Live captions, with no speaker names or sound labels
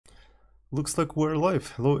Looks like we're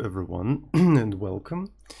live. Hello everyone and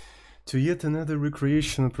welcome to yet another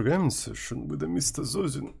recreational programming session with Mr.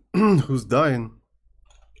 Zozin who's dying.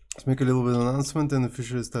 Let's make a little bit of announcement and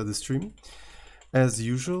officially start the stream. As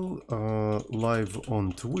usual, live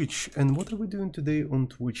on Twitch. And what are we doing today on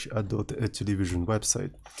Twitch television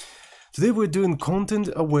website? Today we're doing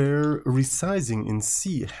content-aware resizing in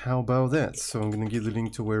C. How about that? So I'm gonna give the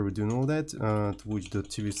link to where we're doing all that,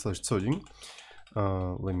 twitch.tv/Zoding.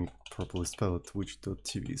 Let me properly spell it,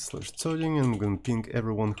 twitch.tv/Zoding, and I'm gonna ping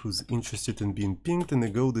everyone who's interested in being pinged, and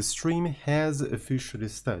the stream has officially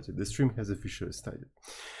started.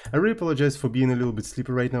 I really apologize for being a little bit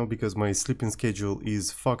sleepy right now because my sleeping schedule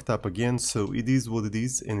is fucked up again, so it is what it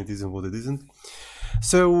is and it isn't what it isn't.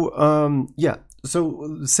 So yeah,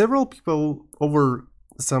 so several people over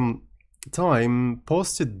some time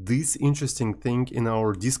posted this interesting thing in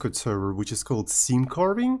our Discord server, which is called seam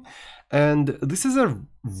carving, and this is a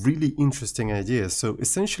really interesting idea. So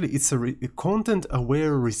essentially it's a content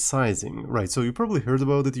aware resizing, right? So you probably heard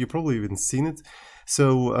about it, you probably even seen it.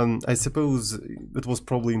 So I suppose it was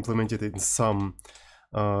probably implemented in some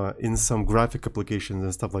graphic applications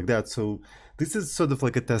and stuff like that. So this is sort of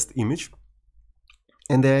like a test image,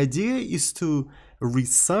 and the idea is to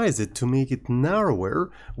resize it to make it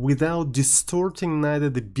narrower without distorting neither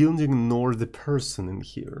the building nor the person in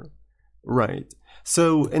here, right?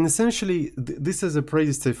 So, and essentially this is a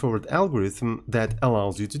pretty straightforward algorithm that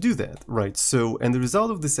allows you to do that, right? So, and the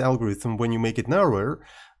result of this algorithm when you make it narrower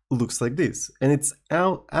looks like this, and it's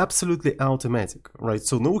absolutely automatic, right?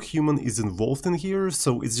 So no human is involved in here,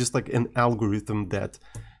 so it's just like an algorithm that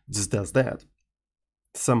just does that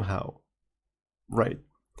somehow. Right.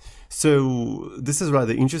 So this is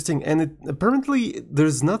rather interesting, and apparently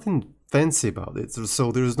there's nothing fancy about it.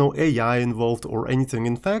 So there's no AI involved or anything.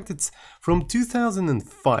 In fact, it's from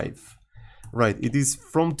 2005. Right, it is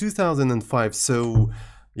from 2005. So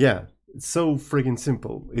yeah, it's so freaking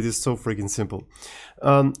simple. It is so freaking simple.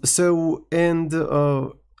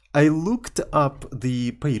 I looked up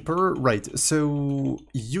the paper, right? So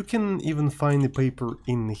you can even find the paper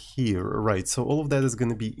in here, right? So all of that is going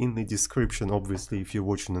to be in the description, obviously, if you're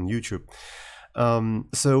watching on YouTube.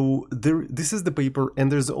 This is the paper, and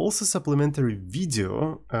there's also supplementary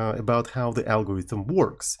video about how the algorithm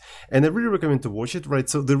works, and I really recommend to watch it, right?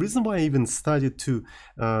 So the reason why I even started to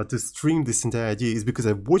stream this entire idea is because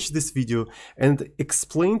I watched this video and it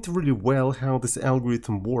explained really well how this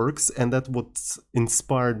algorithm works, and that's what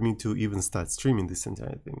inspired me to even start streaming this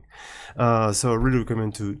entire thing. So I really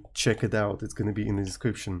recommend to check it out. It's going to be in the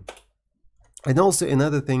description. And also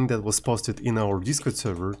another thing that was posted in our Discord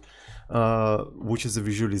server, which is a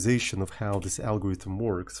visualization of how this algorithm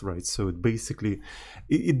works, right? So it basically,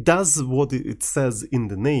 it does what it says in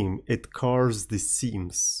the name. It carves the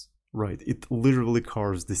seams, right? It literally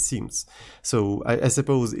carves the seams. So I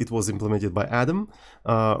suppose it was implemented by Adam,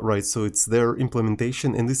 right? So it's their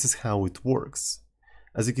implementation, and this is how it works.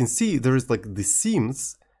 As you can see, there is like the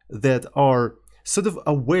seams that are sort of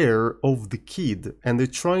aware of the kid, and they're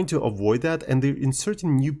trying to avoid that, and they're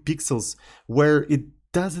inserting new pixels where it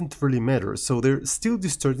doesn't really matter. So they're still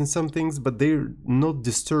distorting some things, but they're not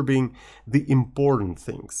disturbing the important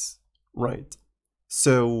things, right?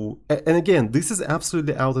 So, and again, this is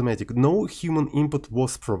absolutely automatic. No human input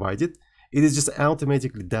was provided. It is just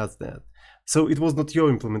automatically does that. So it was not your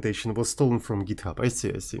implementation, it was stolen from GitHub. I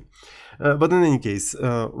see. But in any case,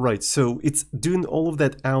 right, so it's doing all of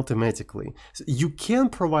that automatically. So you can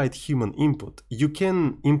provide human input. You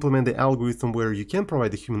can implement the algorithm where you can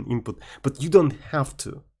provide the human input, but you don't have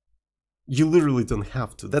to. You literally don't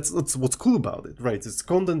have to. That's what's cool about it, right? It's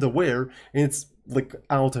content aware and it's like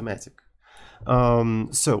automatic.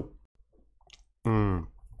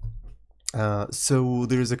 So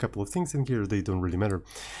there's a couple of things in here, they don't really matter.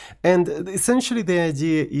 And essentially the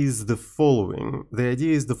idea is the following.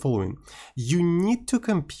 You need to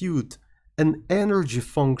compute an energy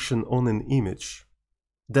function on an image.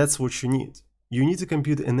 That's what you need. You need to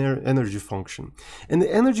compute an energy function. And the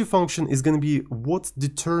energy function is going to be what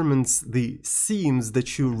determines the seams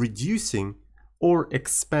that you're reducing or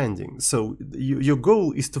expanding. So your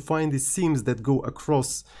goal is to find the seams that go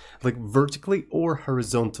across like vertically or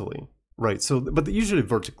horizontally. Right, so, but usually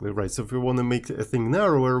vertically, right? So if we want to make a thing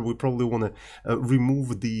narrower, we probably want to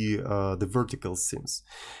remove the vertical seams.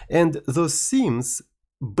 And those seams,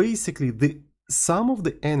 basically, the sum of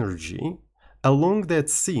the energy along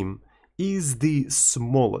that seam is the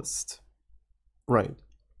smallest, right?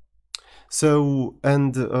 So,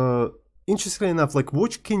 and interestingly enough, like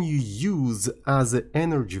what can you use as an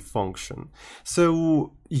energy function?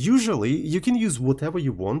 So usually you can use whatever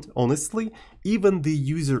you want, honestly, even the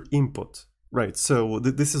user input. Right, so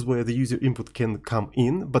this is where the user input can come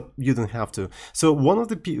in, but you don't have to. So one of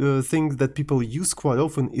the things that people use quite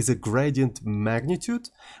often is a gradient magnitude,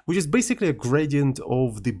 which is basically a gradient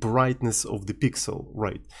of the brightness of the pixel,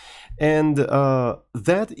 right? And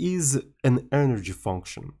that is an energy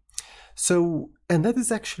function. So, and that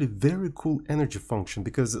is actually very cool energy function,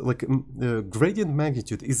 because like gradient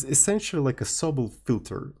magnitude is essentially like a Sobel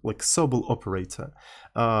filter, like Sobel operator,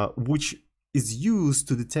 which is used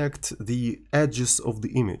to detect the edges of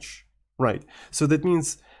the image, right? So that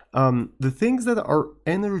means the things that are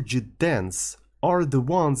energy dense are the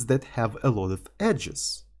ones that have a lot of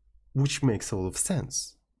edges, which makes a lot of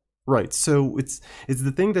sense. Right, so it's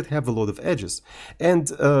the thing that have a lot of edges,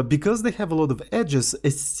 and because they have a lot of edges,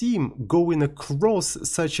 a seam going across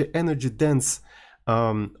such an energy dense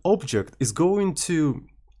object is going to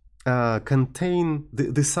contain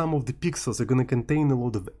the sum of the pixels are going to contain a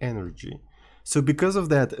lot of energy. So because of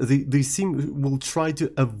that, the seam will try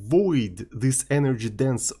to avoid these energy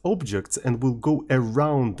dense objects and will go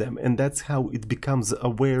around them, and that's how it becomes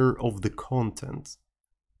aware of the content.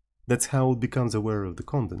 That's how it becomes aware of the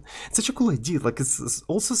content. It's such a cool idea. Like, it's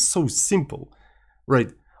also so simple,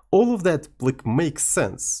 right? All of that like makes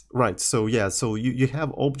sense, right? So yeah, so you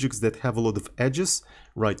have objects that have a lot of edges,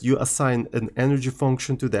 right? You assign an energy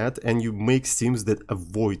function to that, and you make seams that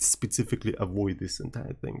specifically avoid this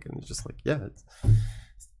entire thing. And it's just like, yeah, it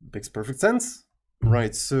makes perfect sense.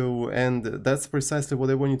 Right, so, and that's precisely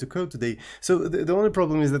what I want you to code today. So the only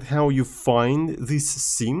problem is that how you find these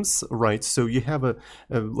seams, right? So you have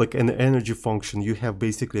like an energy function, you have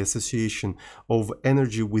basically association of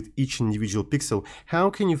energy with each individual pixel.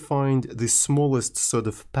 How can you find the smallest sort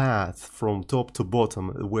of path from top to bottom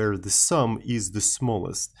where the sum is the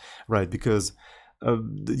smallest, right? Because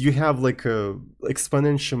you have like a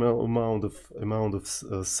exponential amount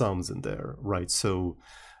of sums in there, right? So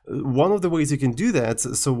one of the ways you can do that,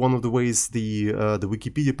 so one of the ways the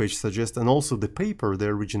Wikipedia page suggests, and also the paper, the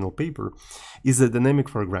original paper, is the dynamic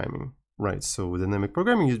programming, right? So dynamic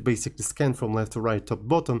programming, you basically scan from left to right, top,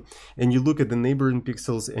 bottom, and you look at the neighboring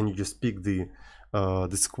pixels and you just pick the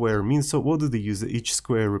square mean. So what do they use each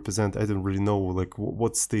square represent? I don't really know, like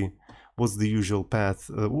what's the usual path,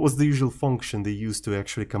 what's the usual function they use to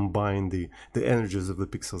actually combine the energies of the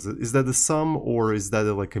pixels? Is that a sum, or is that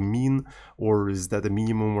like a mean, or is that a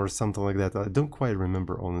minimum, or something like that? I don't quite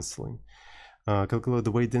remember, honestly. Calculate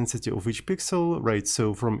the weight density of each pixel, right?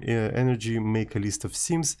 So from energy, make a list of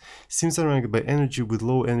seams. Seams are ranked by energy, with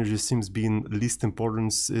low energy seams being least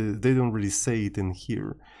importance. They don't really say it in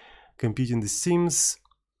here. Computing the seams,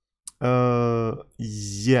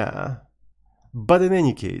 yeah. But in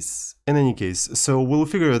any case, so we'll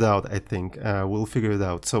figure it out, I think. We'll figure it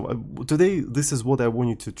out. So today, this is what I want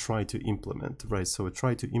you to try to implement, right? So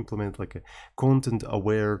try to implement like a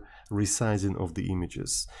content-aware resizing of the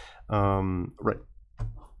images. Right.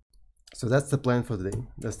 So that's the plan for today.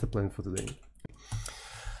 That's the plan for today.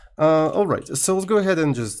 All right, so let's go ahead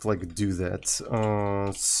and just like do that.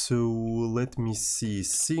 So let me see,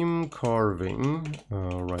 seam carving.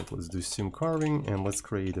 Right, let's do seam carving, and let's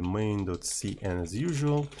create a main.cn as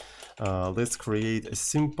usual. Let's create a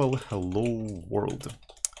simple hello world.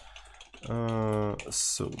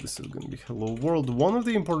 So this is going to be hello world. One of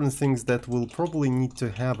the important things that we'll probably need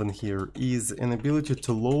to have in here is an ability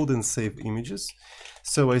to load and save images.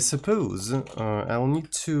 So I suppose I'll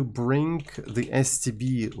need to bring the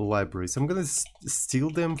STB libraries. I'm going to steal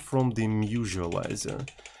them from the Musualizer.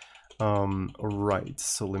 Right,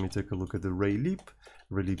 so let me take a look at the Rayleap,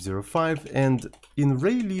 Rayleap05, and in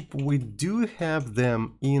Rayleap we do have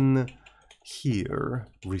them in here,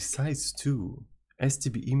 resize 2.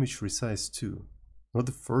 STB image resize 2, not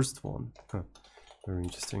the first one. Huh. Very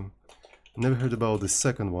interesting. Never heard about the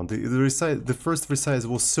second one. The first resize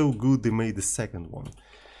was so good they made the second one,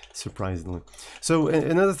 surprisingly. So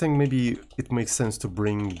another thing, maybe it makes sense to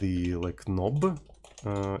bring the like knob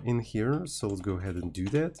in here. So let's go ahead and do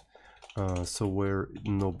that. So where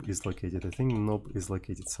knob is located, I think knob is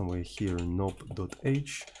located somewhere here.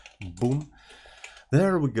 Knob.h, boom.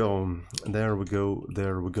 There we go, there we go,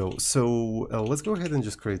 there we go. So let's go ahead and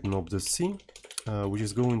just create knob.c, which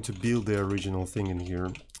is going to build the original thing in here.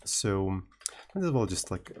 So might as well just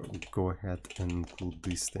like go ahead and include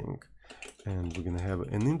this thing. And we're gonna have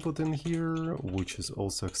an input in here, which is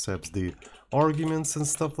also accepts the arguments and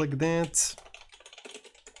stuff like that.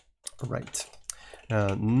 Right.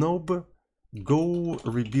 Knob, go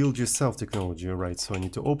rebuild yourself technology. All right, so I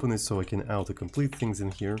need to open it so I can autocomplete things in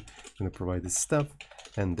here. I'm gonna provide this stuff,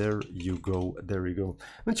 and there you go, there you go.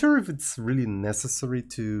 I'm not sure if it's really necessary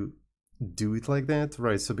to do it like that,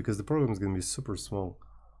 right? So because the program is gonna be super small.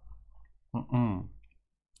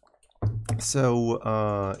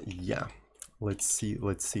 So yeah, let's see.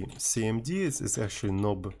 CMD is actually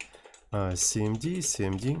knob CMD.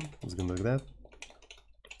 It's gonna be like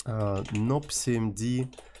that. Knob CMD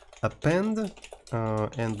append,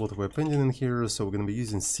 and what we're appending in here. So we're gonna be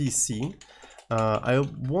using CC. I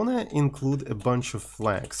wanna include a bunch of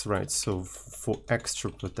flags, right? So for extra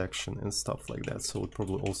protection and stuff like that. So it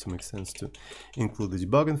probably also makes sense to include the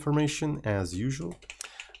debug information as usual.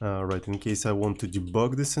 Right, in case I want to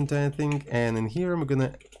debug this entire thing. And in here I'm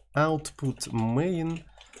gonna output main,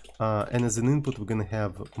 and as an input we're gonna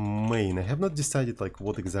have main. I have not decided like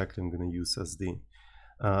what exactly I'm gonna use as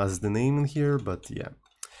the name in here, but yeah.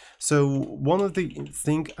 So one of the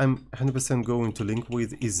thing I'm 100% going to link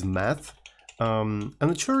with is math. I'm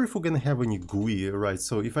not sure if we're gonna have any GUI, right?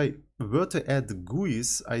 So if I were to add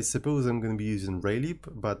GUIs, I suppose I'm gonna be using Raylib,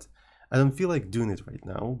 but I don't feel like doing it right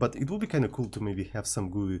now. But it would be kind of cool to maybe have some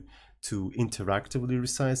GUI to interactively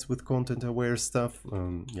resize with content-aware stuff.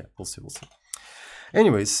 Yeah, we'll see.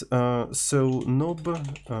 Anyways, so knob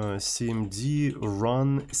CMD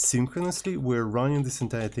run synchronously. We're running this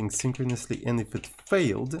entire thing synchronously, and if it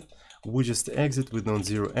failed, we just exit with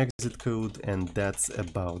non-zero exit code, and that's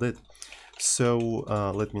about it. So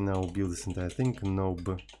let me now build this entire thing,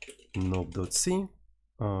 knob.c.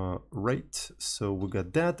 Right, so we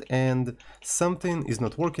got that, and something is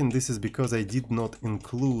not working. This is because I did not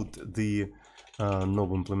include the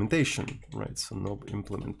knob implementation, right? So knob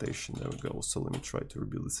implementation, there we go. So let me try to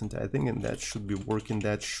rebuild this entire thing, and that should be working.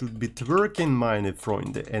 That should be twerking, meine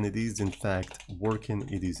Freunde, and it is in fact working.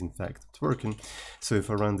 It is in fact twerking. So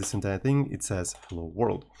if I run this entire thing, it says hello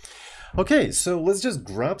world. Okay, so let's just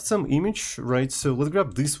grab some image, right? So let's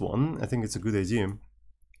grab this one. I think it's a good idea,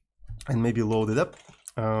 and maybe load it up.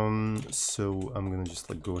 So I'm gonna just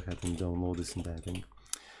like go ahead and download this entire thing.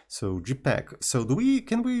 So JPEG. So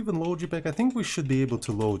can we even load JPEG? I think we should be able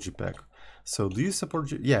to load JPEG. So do you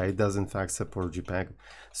support? Yeah, it does in fact support JPEG.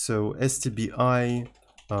 So STBI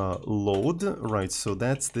load, right? So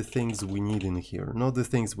that's the things we need in here. Not the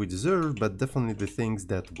things we deserve, but definitely the things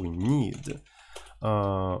that we need.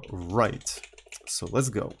 Right. So let's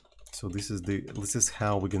go. So this is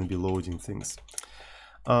how we're gonna be loading things.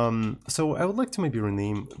 So I would like to maybe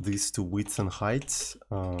rename this to width and height.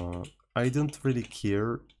 I don't really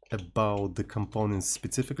care about the components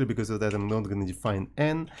specifically, because of that I'm not going to define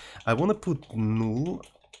n. I want to put null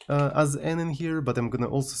as n in here, but I'm going to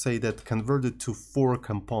also say that convert it to 4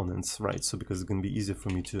 components, right? So because it's going to be easier for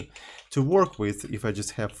me to work with if I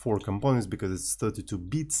just have 4 components, because it's 32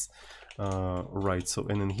 bits. Right, so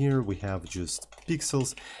and in here we have just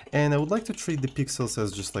pixels, and I would like to treat the pixels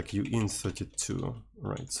as just like uint32,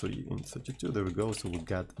 right? So uint32, there we go. So we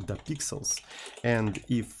got the pixels, and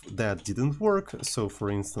if that didn't work, so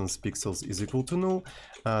for instance pixels is equal to null,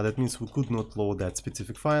 that means we could not load that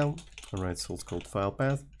specific file. All right, so it's called file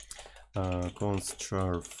path, const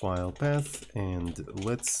char file path, and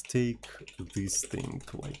let's take this thing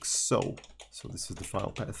like so. So this is the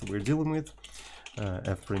file path we're dealing with.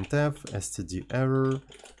 Fprintf std error,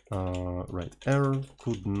 right, error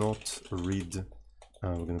could not read.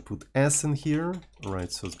 We're gonna put s in here,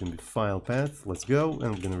 right? So it's gonna be file path. Let's go,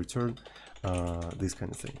 and we're gonna return this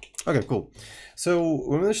kind of thing. Okay, cool. So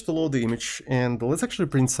we managed to load the image, and let's actually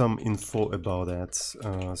print some info about that.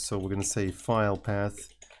 So we're gonna say file path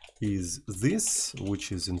is this,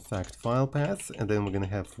 which is in fact file path, and then we're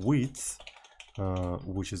gonna have width,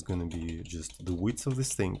 which is gonna be just the width of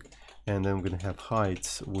this thing. And then we're going to have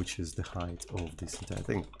height, which is the height of this entire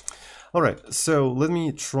thing. All right, so let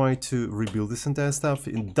me try to rebuild this entire stuff.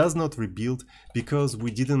 It does not rebuild because we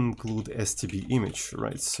didn't include stb image,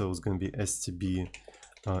 right? So it's going to be stb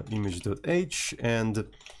image.h, and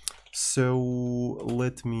so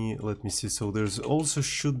let me see. So there's also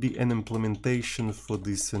should be an implementation for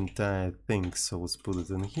this entire thing. So let's put it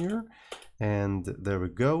in here. And there we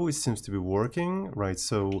go, it seems to be working, right?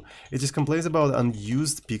 So it just complains about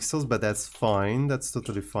unused pixels, but that's fine, that's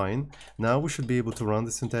totally fine. Now we should be able to run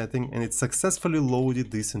this entire thing, and it successfully loaded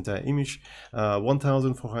this entire image,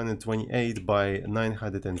 1428 by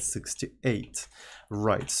 968.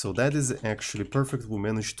 Right, so that is actually perfect. We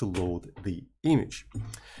managed to load the image.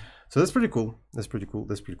 So that's pretty cool. That's pretty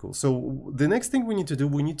cool. So the next thing we need to do,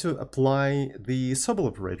 we need to apply the Sobel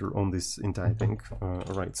operator on this entire thing.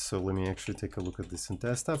 Right. So let me actually take a look at this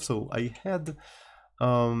entire stuff. So I had,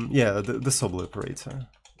 yeah, the Sobel operator,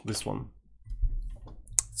 this one.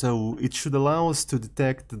 So it should allow us to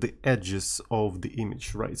detect the edges of the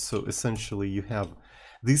image, right? So essentially you have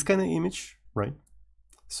this kind of image, right?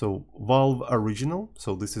 So valve original.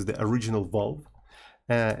 So this is the original valve.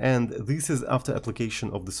 And this is after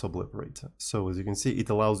application of the Sobel operator. So as you can see, it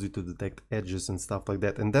allows you to detect edges and stuff like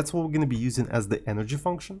that. And that's what we're going to be using as the energy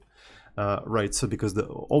function. Right, so because the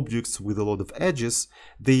objects with a lot of edges,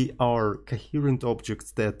 they are coherent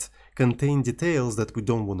objects that contain details that we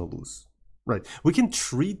don't want to lose. Right, we can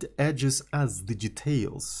treat edges as the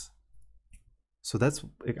details. So that's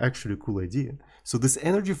actually a cool idea. So this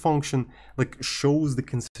energy function like shows the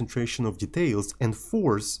concentration of details and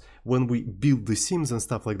force when we build the sims and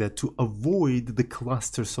stuff like that to avoid the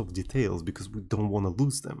clusters of details because we don't want to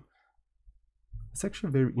lose them. It's actually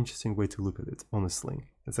a very interesting way to look at it, honestly.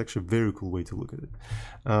 It's actually a very cool way to look at it.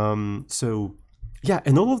 So yeah,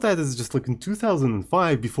 and all of that is just like in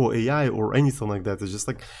 2005 before AI or anything like that. It's just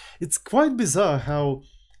like, it's quite bizarre how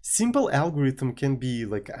simple algorithm can be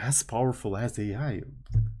like as powerful as AI,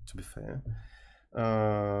 to be fair.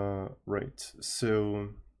 Right, so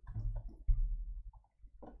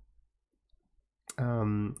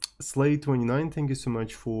Slay29, thank you so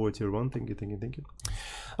much for tier 1. Thank you.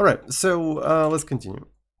 All right, so let's continue.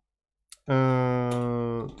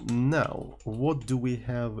 Now, what do we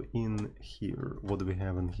have in here?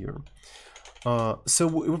 So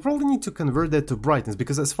we probably need to convert that to brightness,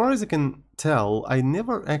 because as far as I can tell, I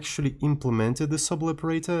never actually implemented the Sobel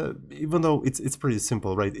operator, even though it's pretty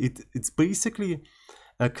simple, right? It's basically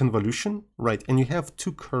a convolution, right? And you have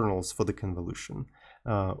two kernels for the convolution,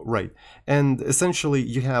 right? And essentially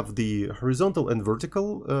you have the horizontal and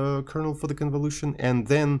vertical kernel for the convolution, and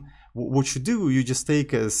then what you do, you just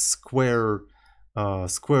take a square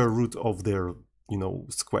root of their, you know,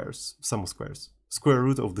 squares, sum of squares. Square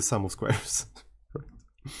root of the sum of squares.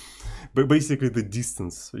 But basically the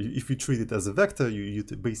distance, if you treat it as a vector, you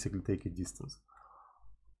basically take a distance.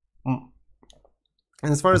 And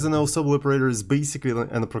as far as I know, Sobel operator is basically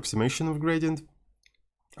an approximation of gradient,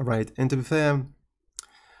 right? And to be fair,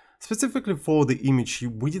 specifically for the image,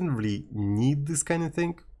 we didn't really need this kind of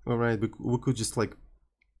thing, all right? We could just like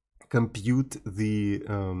compute the,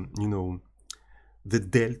 you know, the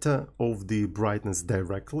delta of the brightness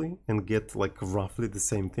directly and get like roughly the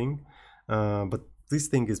same thing, but this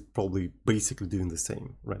thing is probably basically doing the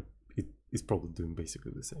same, right? It is probably doing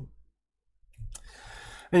basically the same.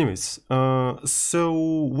 Anyways,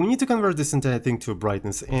 so we need to convert this entire thing to a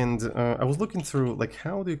brightness, and I was looking through like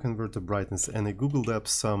how do you convert to brightness, and I googled up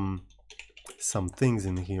some things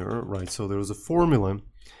in here, right? So there was a formula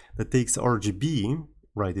that takes RGB,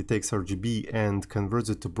 right? It takes RGB and converts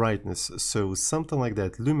it to brightness. So something like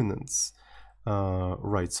that, luminance.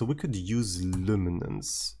 Right, so we could use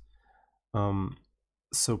luminance.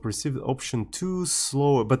 So perceived option 2,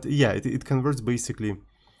 slower, but yeah, it converts basically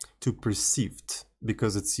to perceived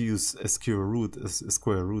because it's used as square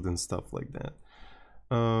root and stuff like that.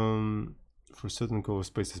 For certain color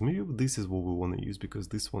spaces, maybe this is what we want to use because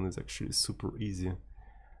this one is actually super easy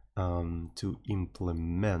to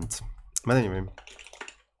implement. But anyway,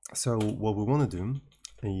 so what we want to do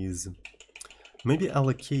is maybe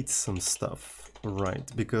allocate some stuff,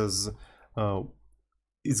 right? Because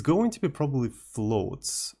it's going to be probably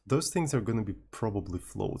floats. Those things are going to be probably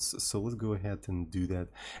floats. So let's go ahead and do that.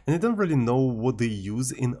 And I don't really know what they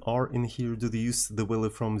use in R in here. Do they use the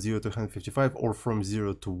value from 0 to 155 or from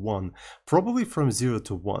 0 to 1? Probably from 0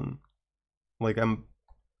 to 1. Like I'm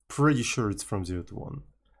pretty sure it's from 0 to 1.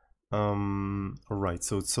 Alright,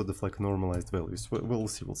 so it's sort of like normalized values. We'll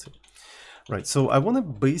see. Right, so I want to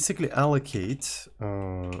basically allocate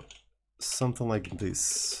something like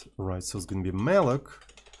this, right? So it's going to be malloc,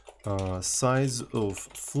 size of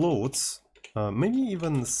floats, maybe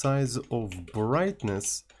even size of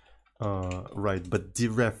brightness, right, but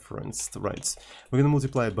dereferenced, right? We're going to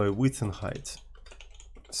multiply it by width and height.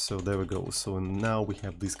 So there we go. So now we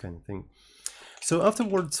have this kind of thing. So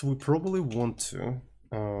afterwards, we probably want to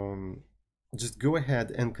just go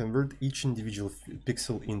ahead and convert each individual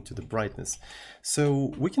pixel into the brightness.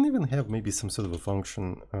 So we can even have maybe some sort of a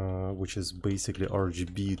function which is basically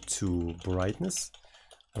RGB to brightness.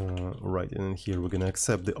 Right, and then here we're gonna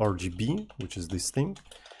accept the RGB, which is this thing,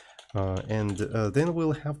 and then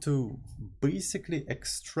we'll have to basically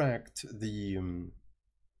extract the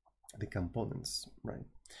components, right?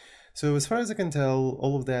 So as far as I can tell,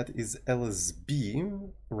 all of that is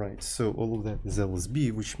LSB, right? So all of that is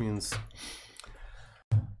LSB, which means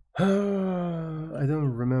I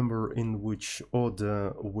don't remember in which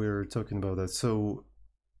order we're talking about that. So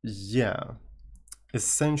yeah,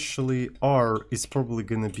 essentially R is probably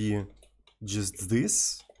gonna be just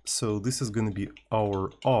this. So this is gonna be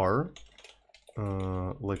our R,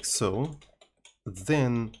 like so.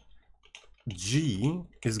 Then G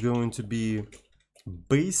is going to be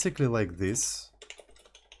basically like this,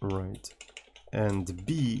 right? and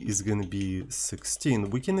b is going to be 16.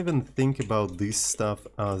 We can even think about this stuff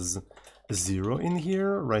as 0 in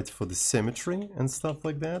here, right, for the symmetry and stuff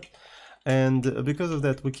like that. And because of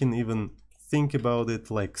that, we can even think about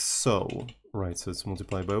it like so, right? So it's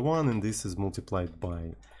multiplied by 1 and this is multiplied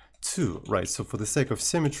by 2, right? So for the sake of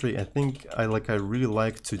symmetry, I think I really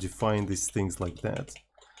like to define these things like that.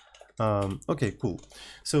 Okay, cool.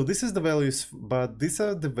 So this is the values, but these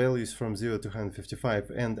are the values from 0 to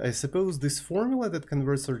 155, and I suppose this formula that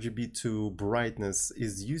converts RGB to brightness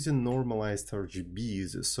is using normalized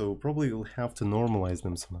RGBs, so probably you'll have to normalize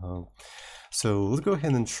them somehow. So let's go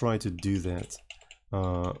ahead and try to do that.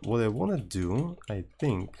 What I want to do, I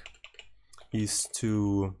think, is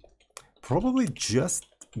to probably just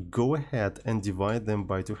go ahead and divide them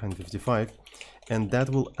by 255, and that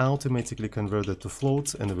will automatically convert it to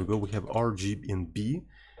floats. And there we go, we have RG in B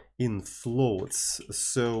in floats.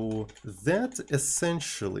 So that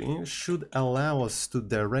essentially should allow us to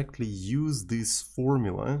directly use this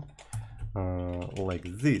formula like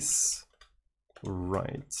this,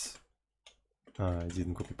 right? I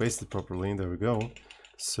didn't copy paste it properly, there we go.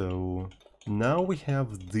 So now we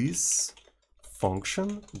have this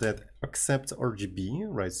function that accepts RGB,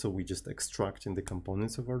 right? So we just extracting the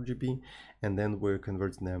components of RGB, and then we're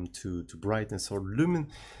converting them to brightness or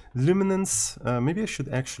luminance. Maybe I should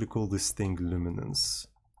actually call this thing luminance.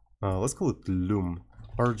 Let's call it lum.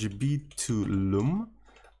 RGB to lum.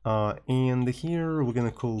 And here we're gonna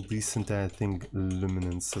call this entire thing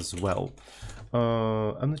luminance as well.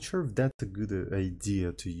 I'm not sure if that's a good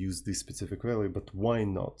idea to use this specific value, but why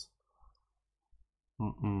not?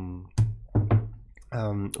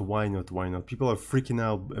 Why not? People are freaking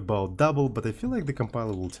out about double, but I feel like the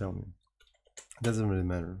compiler will tell me. It doesn't really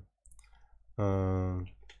matter.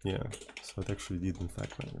 Yeah, so it actually did in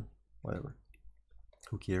fact matter. Whatever.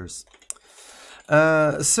 Who cares?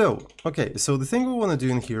 Okay, so the thing we want to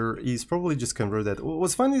do in here is probably just convert that.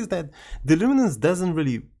 What's funny is that the luminance doesn't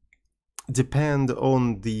really depend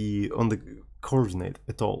on the coordinate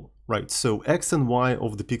at all, right? So x and y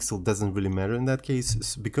of the pixel doesn't really matter in that case.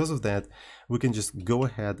 So because of that, we can just go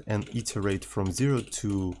ahead and iterate from 0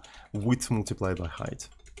 to width multiplied by height,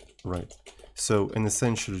 right? So, and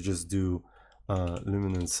essentially just do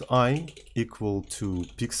luminance I equal to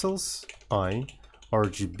pixels I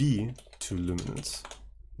RGB to luminance.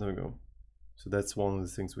 There we go. So that's one of the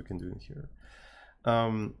things we can do in here.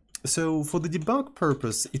 So for the debug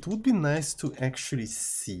purpose, it would be nice to actually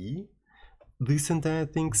see this entire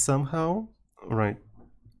thing somehow, right?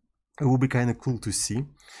 It would be kind of cool to see.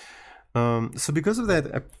 So because of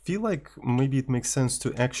that, I feel like maybe it makes sense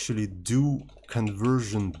to actually do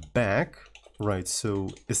conversion back, right? So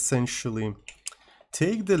essentially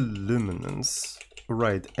take the luminance,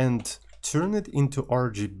 right, and turn it into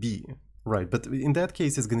RGB, right? But in that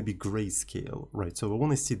case, it's going to be grayscale, right? So I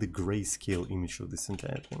want to see the grayscale image of this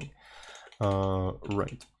entire thing,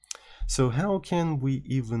 right? So how can we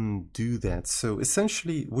even do that? So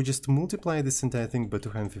essentially, we just multiply this entire thing by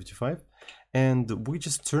 255, and we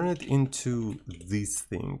just turn it into this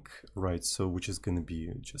thing, right? So which is going to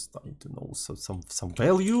be just, I don't know, so some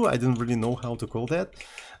value. I don't really know how to call that,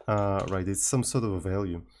 right? It's some sort of a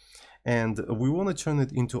value. And we want to turn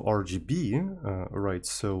it into RGB, right?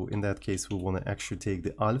 So in that case, we want to actually take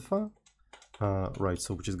the alpha, right?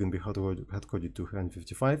 So which is going to be hard-coded to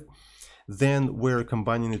 255. Then we're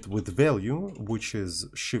combining it with value, which is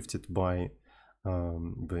shifted by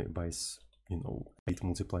you know, 8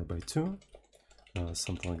 multiplied by 2,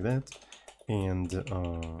 something like that. And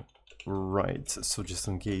right, so just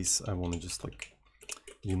in case I want to just, like,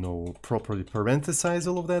 you know, properly parenthesize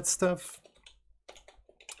all of that stuff.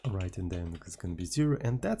 Right, and then it's going to be 0,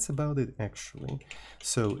 and that's about it actually.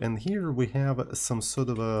 So, and here we have some sort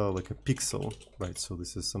of a, like a pixel, right? So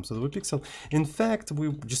this is some sort of a pixel. In fact,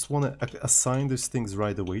 we just want to assign these things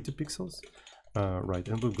right away to pixels, right?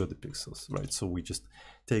 And we've got the pixels, right? So we just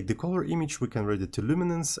take the color image, we convert it to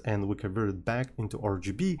luminance, and we convert it back into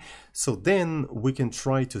RGB. So then we can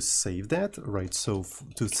try to save that, right? So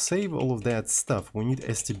to save all of that stuff, we need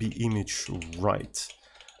STB image right,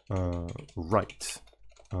 right.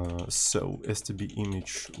 So STB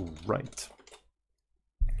image right.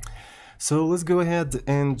 So let's go ahead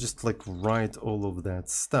and just like write all of that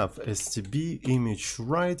stuff. STB image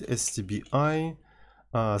right, STBI.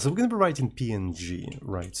 So we're going to be writing PNG,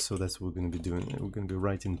 right? So that's what we're going to be doing. We're going to be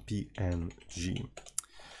writing PNG.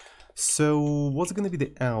 So what's going to be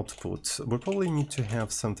the output? We probably need to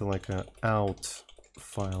have something like a out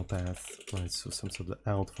file path, right? So some sort of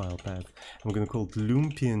out file path. I'm going to call it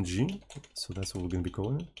loom PNG. So that's what we're going to be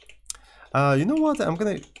calling it. You know what? I'm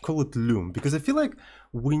going to call it loom because I feel like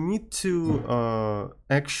we need to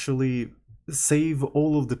actually save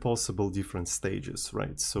all of the possible different stages,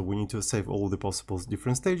 right? So we need to save all of the possible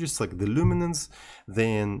different stages, like the luminance,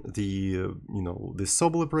 then the you know, the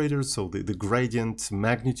Sobel operator, so the gradient,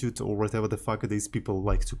 magnitude, or whatever the fuck it is people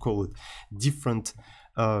like to call it, different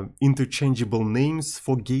interchangeable names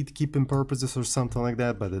for gatekeeping purposes or something like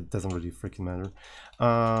that, but it doesn't really freaking matter.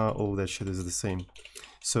 All that shit is the same.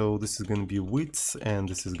 So this is going to be width, and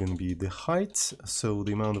this is going to be the height. So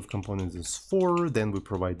the amount of components is 4, then we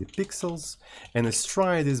provide the pixels, and a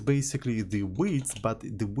stride is basically the width, but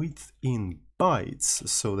the width in bytes.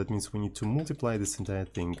 So that means we need to multiply this entire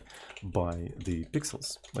thing by the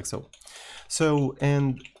pixels, like so. So,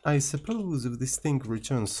 and I suppose if this thing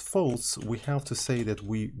returns false, we have to say that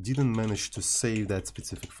we didn't manage to save that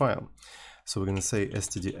specific file. So we're going to say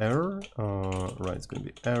std error, right, it's going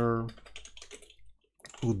to be error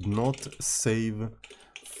would not save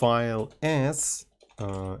file as,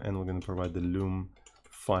 and we're going to provide the loom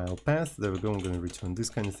file path. There we go. I'm going to return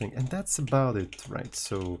this kind of thing, and that's about it, right?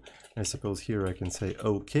 So I suppose here I can say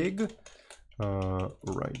okeg,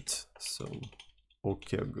 right? So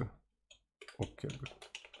okeg.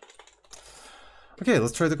 Okay,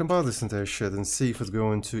 let's try to compile this entire shit and see if it's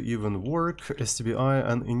going to even work. STBI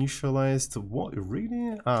uninitialized. What,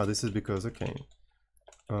 really? Ah, this is because, okay.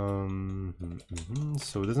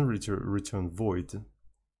 So it doesn't return void,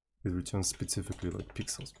 it returns specifically like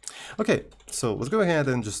pixels. Okay, so let's go ahead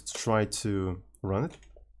and just try to run it.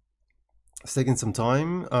 It's taking some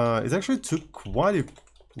time. It actually took quite a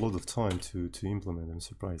lot of time to implement. I'm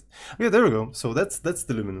surprised. Okay, there we go. So that's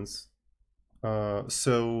the luminance.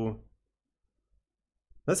 So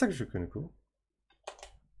that's actually kind of cool.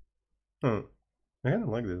 I kind of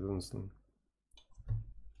like this, honestly.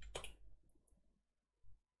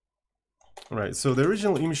 Right, so the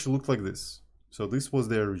original image looked like this. So this was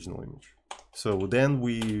the original image. So then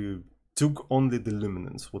we took only the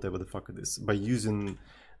luminance, whatever the fuck it is, by using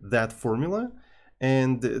that formula.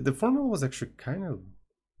 And the formula was actually kind of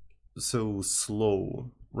so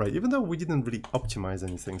slow, right? Even though we didn't really optimize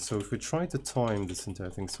anything. So if we try to time this entire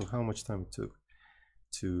thing, so how much time it took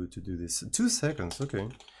to do this? 2 seconds, okay.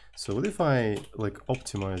 So what if I like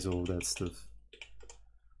optimize all that stuff?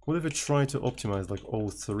 What if I try to optimize like all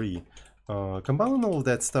 3? Compiling all of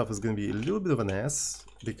that stuff is going to be a little bit of an ass,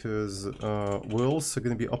 because we're also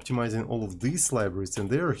going to be optimizing all of these libraries, and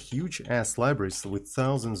they are huge ass libraries with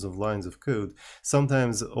thousands of lines of code,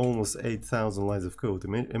 sometimes almost 8,000 lines of code.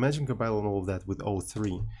 Imagine compiling all of that with all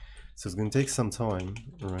 3. So it's going to take some time,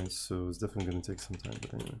 right? So it's definitely going to take some time,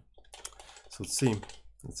 but anyway. So let's see.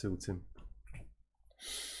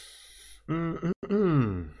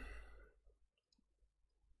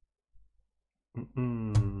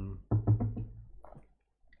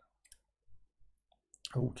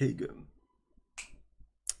 Okay, good.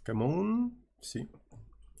 Come on. See,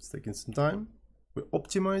 it's taking some time. We're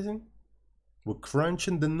optimizing. We're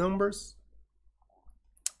crunching the numbers.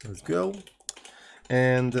 Let's go.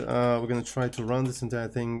 And we're gonna try to run this entire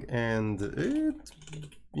thing, and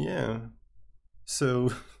yeah.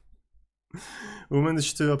 So we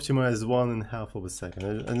managed to optimize 1.5 of a second.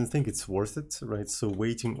 I don't think it's worth it, right? So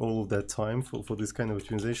waiting all of that time for this kind of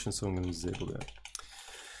optimization, so I'm gonna disable that.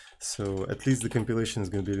 So at least the compilation is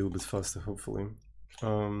going to be a little bit faster, hopefully.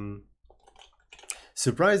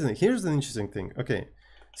 Surprisingly, here's an interesting thing. Okay,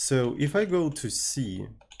 so if I go to C,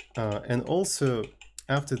 and also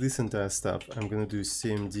after this entire stuff, I'm going to do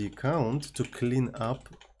cmd count to clean up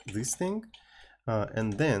this thing,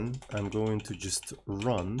 and then I'm going to just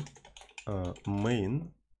run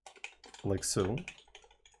main like so.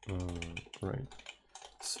 Right.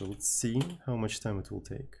 So let's see how much time it will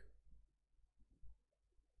take.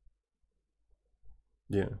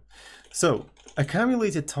 Yeah, so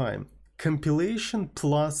accumulated time, compilation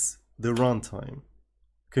plus the runtime.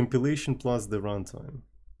 Compilation plus the runtime.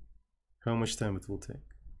 How much time it will take?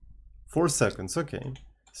 4 seconds, okay.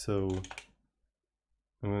 So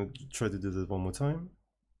I'm gonna try to do that one more time.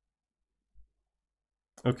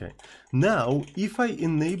 Okay, now if I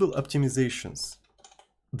enable optimizations,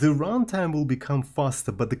 the runtime will become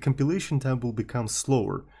faster, but the compilation time will become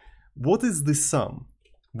slower. What is the sum?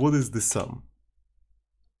 What is the sum?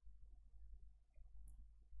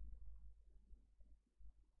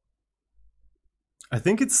 I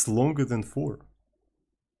think it's longer than 4.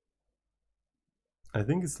 I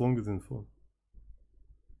think it's longer than 4.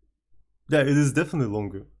 Yeah, it is definitely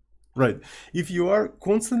longer. Right. If you are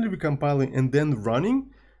constantly recompiling and then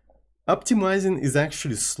running, optimizing is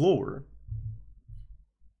actually slower.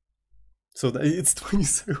 So it's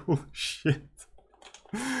 27. Oh, shit.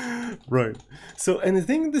 Right. So, and I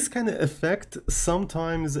think this kind of effect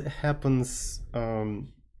sometimes happens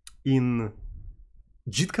in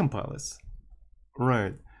JIT compilers.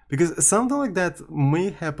 Right. Because something like that may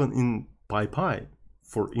happen in PyPy,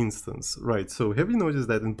 for instance, right? So have you noticed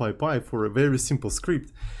that in PyPy, for a very simple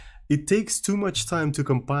script, it takes too much time to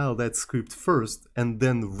compile that script first and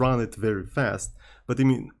then run it very fast. But I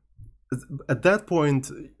mean, at that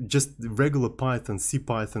point, just regular Python,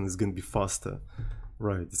 CPython is going to be faster,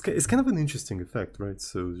 right? It's kind of an interesting effect, right?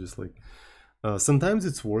 So just like, sometimes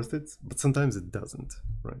it's worth it, but sometimes it doesn't,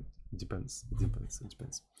 right? It depends.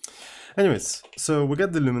 Anyways, so we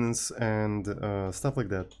got the luminance and stuff like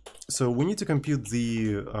that. So we need to compute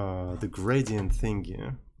the gradient thing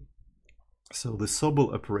here. So the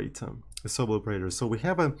Sobel operator. So we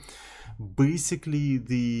have basically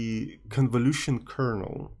the convolution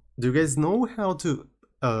kernel. Do you guys know how to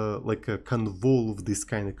convolve these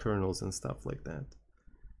kind of kernels and stuff like that?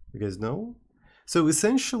 You guys know? So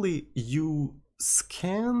essentially, you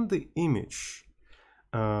scan the image.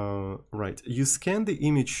 Right, you scan the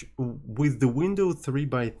image with the window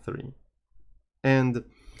 3x3, and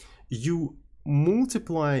you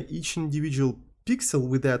multiply each individual pixel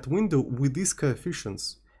with that window with these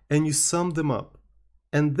coefficients, and you sum them up,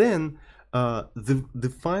 and then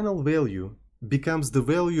the final value becomes the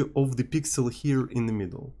value of the pixel here in the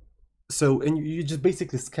middle. So, and you just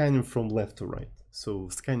basically scanning from left to right. So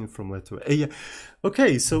scanning from left to right. Yeah.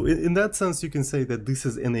 Okay, so in that sense, you can say that this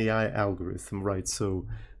is an AI algorithm, right? So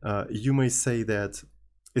you may say that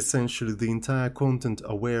essentially the entire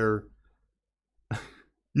content-aware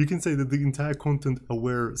you can say that the entire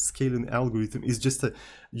content-aware scaling algorithm is just a,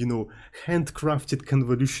 handcrafted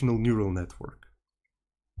convolutional neural network.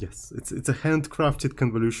 Yes, it's a handcrafted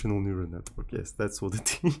convolutional neural network. Yes, that's what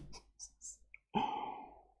it is.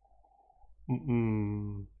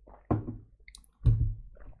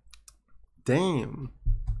 Damn.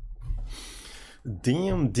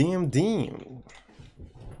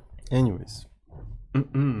 Anyways.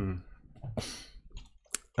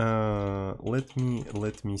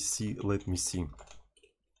 Let me see.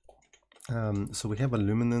 So we have a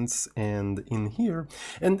luminance, and in here,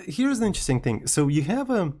 and here's the interesting thing. So you have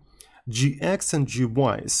a gx and gy.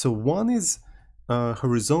 So one is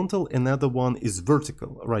horizontal, another one is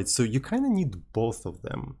vertical, right? So you kind of need both of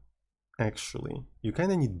them. Actually, you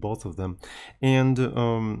kind of need both of them, and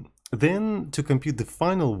then to compute the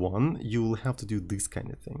final one, you will have to do this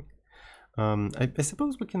kind of thing. I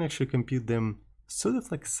suppose we can actually compute them sort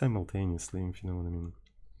of like simultaneously, if you know what I mean.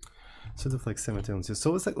 Sort of like simultaneously.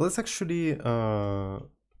 So let's actually hard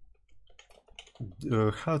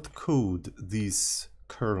code these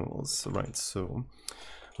kernels, right? So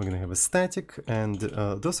we're gonna have a static, and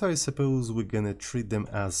those are, I suppose, we're gonna treat them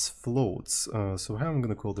as floats. So how I'm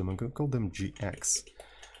gonna call them? I'm gonna call them gx.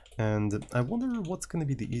 And I wonder what's gonna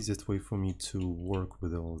be the easiest way for me to work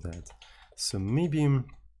with all of that. So maybe,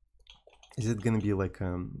 is it gonna be like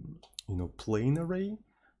plain array,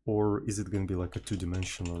 or is it gonna be like a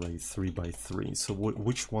two-dimensional array, 3x3? So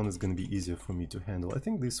which one is gonna be easier for me to handle? I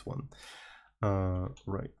think this one.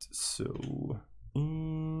 Right. So.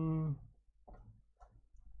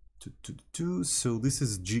 So this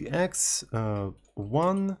is gx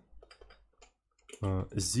 1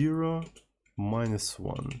 0 minus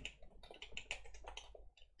 1,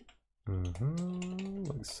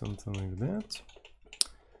 like something like that.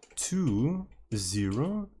 2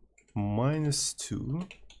 0 minus 2.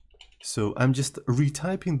 So I'm just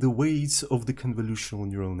retyping the weights of the convolutional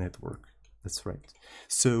neural network. That's right.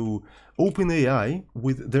 So OpenAI,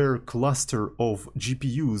 with their cluster of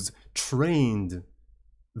GPUs, trained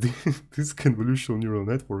this convolutional neural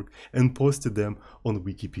network and posted them on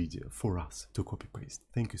Wikipedia for us to copy paste.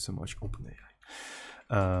 Thank you so much, OpenAI.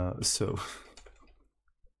 So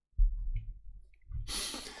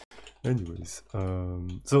anyways,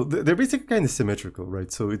 so they're basically kind of symmetrical, right?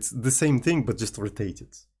 So it's the same thing but just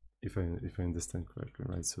rotated, if I understand correctly,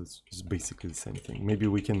 right? So it's just basically the same thing. Maybe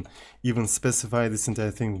we can even specify this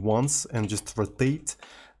entire thing once and just rotate.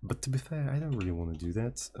 But to be fair, I don't really want to do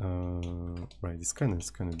that. Right, it's kind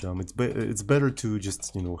of dumb. It's better to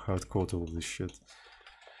just hard code all of this shit.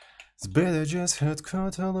 It's better just hard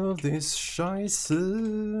code all of this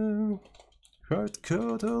scheiße. Hard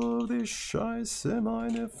code all of this scheiße,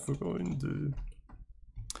 meine Freunde.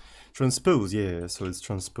 Transpose, yeah. So it's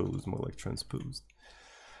transposed, more like transposed.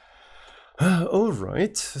 All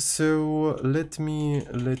right, so let me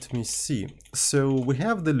see. So we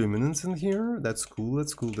have the luminance in here. That's cool.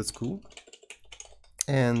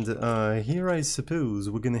 And here I suppose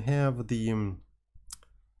we're gonna have the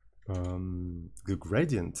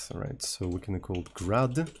gradient, right? So we're gonna call it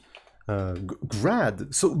grad.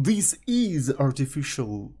 Grad. So this is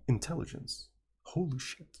artificial intelligence. Holy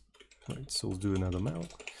shit! Right. So we'll do another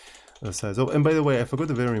malloc. size. Oh, and by the way, I forgot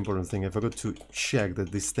a very important thing. I forgot to check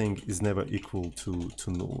that this thing is never equal to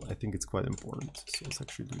null. I think it's quite important. So let's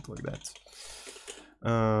actually do it like that.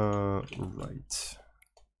 Right.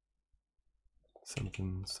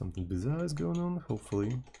 Something bizarre is going on.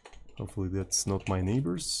 Hopefully that's not my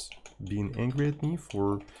neighbors being angry at me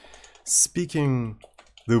for speaking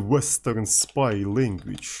the Western spy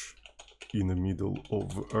language in the middle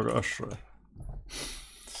of Russia.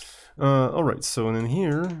 Alright, so then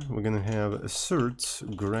here we're gonna have assert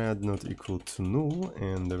grad not equal to null,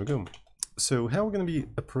 and there we go. So how we're gonna be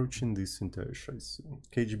approaching this entire scheiße?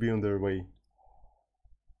 KGB on their way.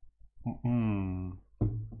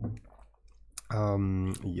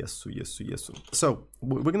 Yes. So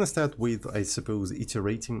we're gonna start with, I suppose,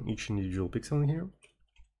 iterating each individual pixel in here.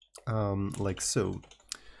 Like so.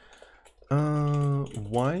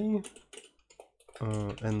 Y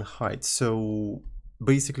and height. So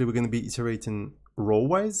basically we're going to be iterating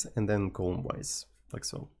row-wise and then column-wise, like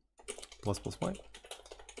so. Plus y.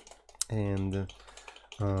 And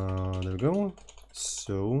there we go.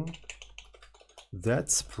 So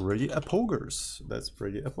that's pretty apogers.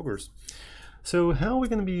 So how are we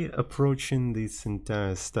going to be approaching this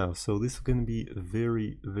entire stuff? So this is going to be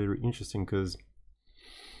very, very interesting because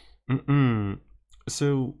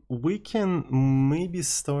so we can maybe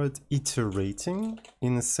start iterating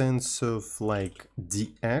in a sense of like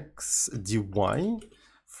dx, dy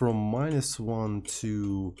from -1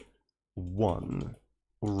 to 1,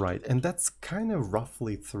 right? And that's kind of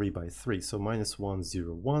roughly 3 by 3. So -1,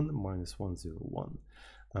 0, 1, -1, 0, 1,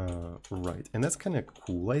 right? And that's kind of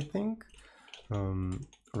cool, I think,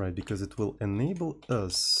 right? Because it will enable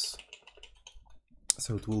us.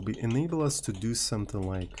 So it will enable us to do something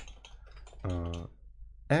like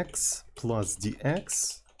x plus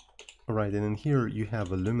dx, right? And in here you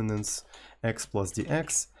have a luminance x plus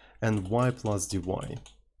dx and y plus dy,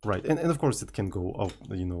 right? And of course it can go out,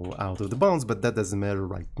 out of the bounds, but that doesn't matter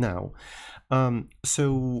right now.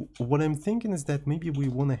 So what I'm thinking is that maybe we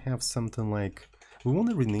want to have something like, we want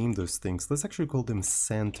to rename those things. Let's actually call them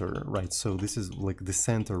center, right? So this is like the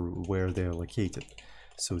center where they're located.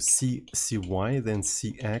 So cy, then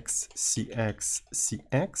cx,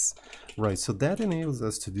 cx, right? So that enables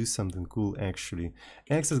us to do something cool actually.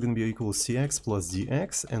 X is going to be equal to cx plus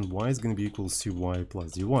dx, and y is going to be equal to cy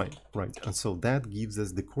plus dy, right? And so that gives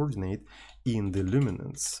us the coordinate in the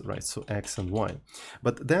luminance, right? So x and y.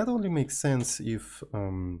 But that only makes sense if,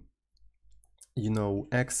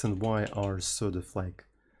 x and y are sort of like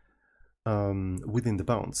within the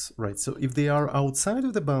bounds, right? So if they are outside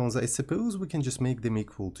of the bounds, I suppose we can just make them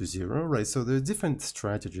equal to 0, right? So there are different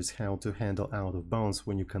strategies how to handle out of bounds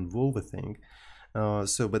when you convolve a thing.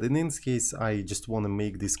 But in this case, I just want to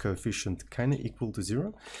make this coefficient kind of equal to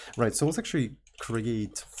 0, right? So let's actually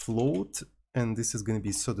create float, and this is going to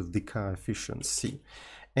be sort of the coefficient c.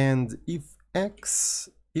 And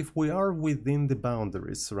if we are within the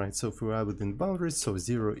boundaries, right? So if we are within boundaries, so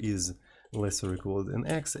 0 is less or equal than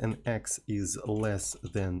x, and x is less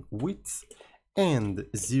than width, and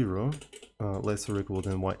 0 less or equal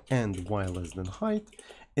than y, and y less than height.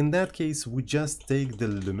 In that case, we just take the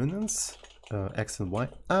luminance, x and y,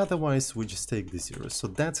 otherwise we just take the 0. So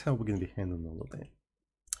that's how we're going to be handling all of that.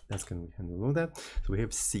 So we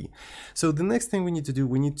have C. So the next thing we need to do,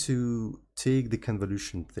 we need to take the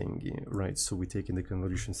convolution thingy, right? So we take in the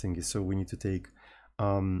convolution thingy. So we need to take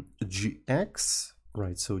gx,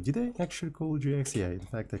 right? So did I actually call it gx? Yeah, in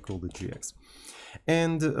fact I called it gx.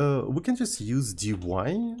 And we can just use dy,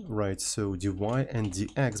 right? So dy and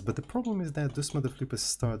dx, but the problem is that those mother flippers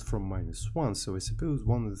start from -1. So I suppose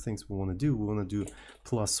one of the things we want to do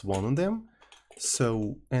 +1 on them.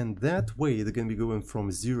 So, and that way they're going to be going from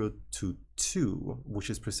 0 to 2, which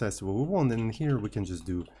is precisely what we want. And here we can just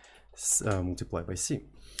do multiply by c.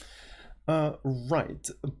 Right,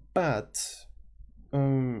 but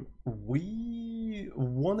we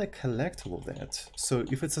want to collect all of that. So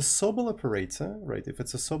if it's a Sobel operator, right, if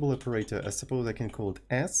it's a Sobel operator, I suppose I can call it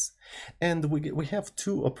S. And we have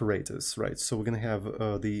two operators, right? So we're going to have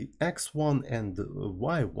the x1 and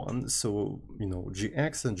y1, so,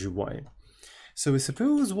 gx and gy. So I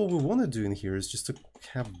suppose what we want to do in here is just to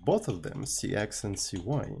have both of them, cx and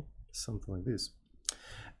cy, something like this.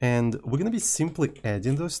 And we're going to be simply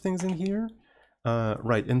adding those things in here.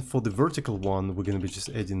 Right, and for the vertical one, we're going to be just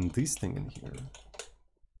adding this thing in here.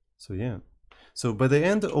 So yeah. So by the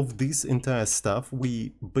end of this entire stuff,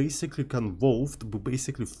 we basically convolved, we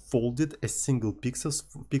basically folded a single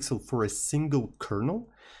pixel for a single kernel.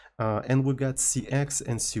 And we got cx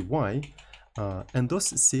and cy. And those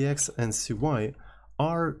cx and cy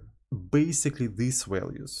are basically these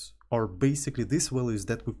values, are basically these values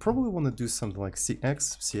that we probably want to do something like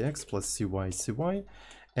cx plus cy,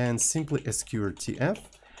 and simply sqrtf,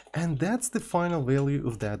 and that's the final value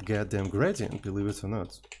of that goddamn gradient, believe it or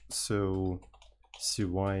not. So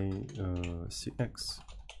cx,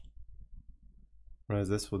 right?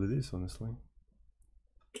 That's what it is, honestly.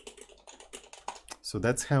 So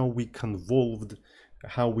that's how we convolved,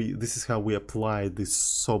 this is how we applied this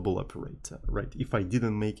Sobel operator, right? If I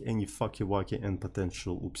didn't make any fucky wacky and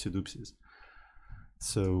potential oopsie doopsies.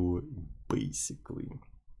 So basically,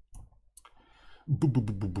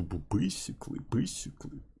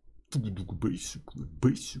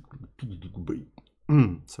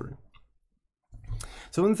 sorry.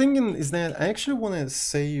 So one thing is that I actually want to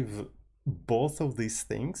save both of these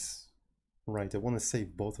things, right? I want to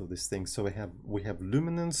save both of these things. So we have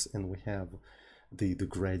luminance and we have the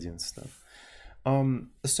gradient stuff.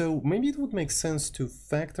 So maybe it would make sense to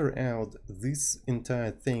factor out this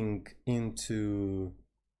entire thing into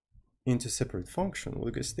separate function. What do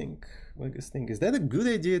you guys think? What do you guys think? Is that a good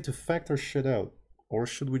idea to factor shit out, or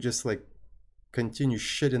should we just like continue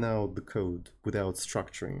shitting out the code without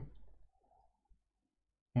structuring?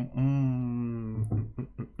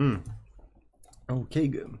 Okay,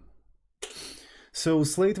 good. So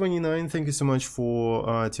Slate29, thank you so much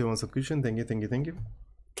for tier 1 subscription. Thank you.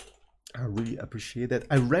 I really appreciate that.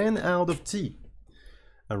 I ran out of tea.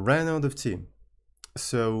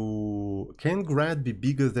 So can grad be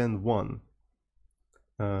bigger than 1?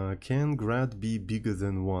 Can grad be bigger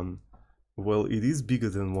than 1? Well, it is bigger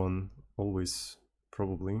than 1 always,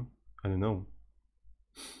 probably. I don't know.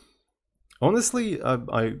 Honestly, I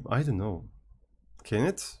don't know. Can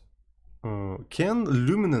it? Can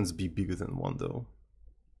luminance be bigger than 1 though?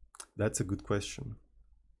 That's a good question.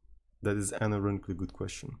 That is an ironically good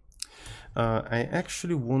question. I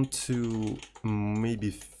actually want to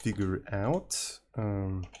maybe figure out,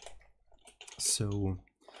 so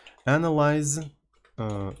analyze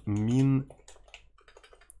min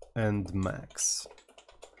and max.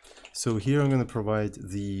 So here I'm going to provide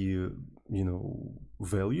the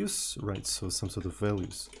values, right? So some sort of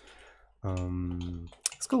values.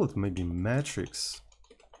 Let's call it maybe matrix,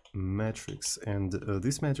 and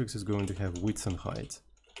this matrix is going to have width and height.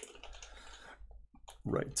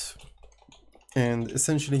 Right, and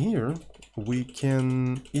essentially here we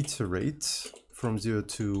can iterate from 0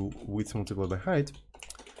 to width multiplied by height,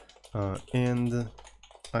 and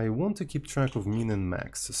I want to keep track of min and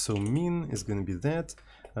max. So min is going to be that,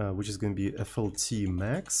 which is going to be FLT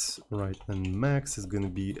max, right, and max is going to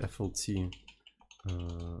be FLT,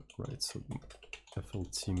 right, so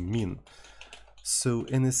FLT min. So,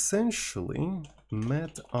 and essentially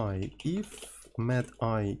mat I, if mat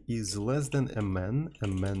I is less than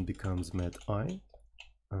mn becomes mat I,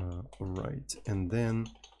 right, and then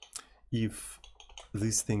if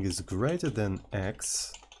this thing is greater than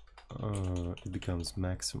x, it becomes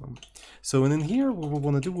maximum. So, and in here what we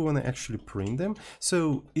want to do, we want to actually print them.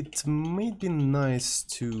 So it may be nice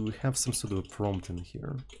to have some sort of a prompt in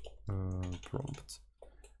here, prompt.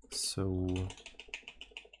 So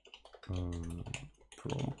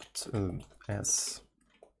prompt s,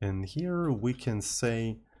 and here we can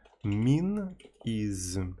say min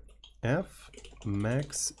is f,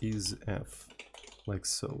 max is f, like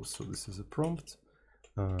so. So this is a prompt,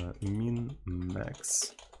 min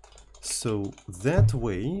max. So that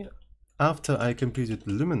way, after I computed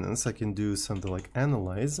luminance, I can do something like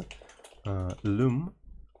analyze lum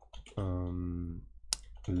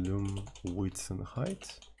width and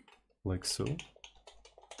height, like so.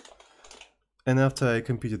 And after I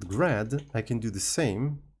computed grad, I can do the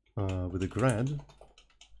same with the grad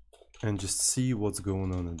and just see what's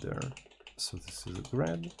going on in there. So this is a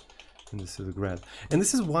grad and this is a grad. And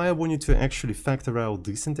this is why I want you to actually factor out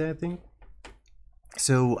this entire thing.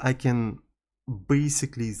 So I can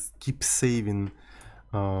basically keep saving,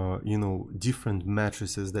 different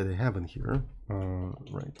matrices that I have in here,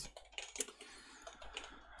 right?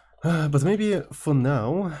 But maybe for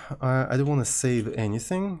now, I don't want to save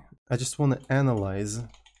anything. I just want to analyze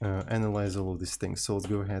all of these things. So let's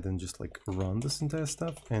go ahead and just like run this entire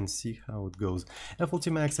stuff and see how it goes.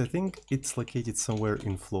 FLT max, I think it's located somewhere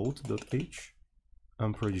in float.h.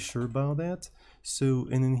 I'm pretty sure about that. So,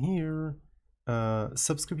 and in here,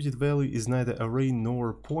 subscripted value is neither array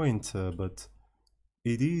nor pointer, but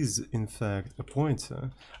it is in fact a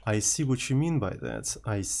pointer. I see what you mean by that.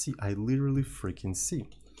 I literally freaking see.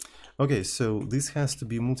 Okay, so this has to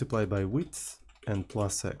be multiplied by width and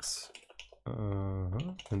plus x.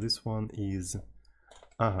 And this one is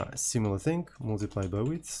similar thing, multiplied by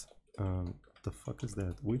width. The fuck is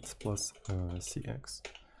that? Width plus cx.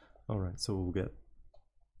 Alright, so we'll get,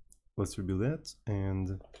 let's rebuild that,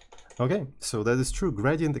 and Okay, so that is true.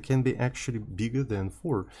 Gradient can be actually bigger than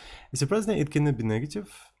 4. Surprisingly, it cannot be negative,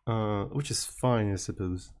 which is fine, I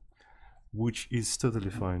suppose. Which is totally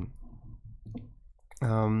fine.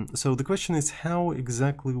 So the question is how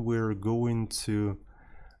exactly we're going to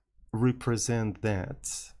represent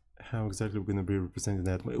that. How exactly we're going to be representing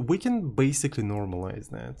that? We can basically normalize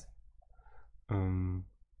that.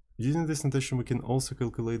 Using this notation, we can also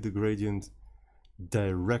calculate the gradient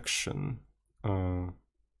direction.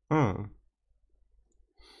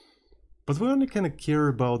 But we only kind of care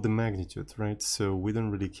about the magnitude, right? So we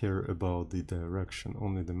don't really care about the direction,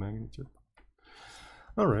 only the magnitude.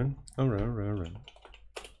 All right.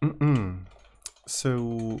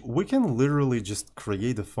 So we can literally just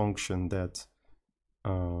create a function that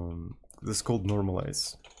this is called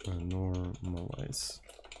normalize,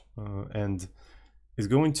 and is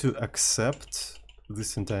going to accept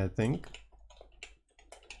this entire thing.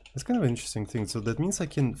 It's kind of an interesting thing. So that means I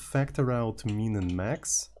can factor out min and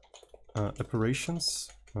max operations.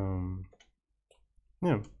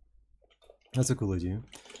 Yeah, that's a cool idea.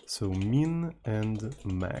 So min and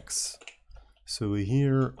max. So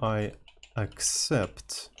here I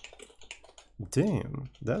accept. Damn,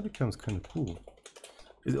 that becomes kind of cool.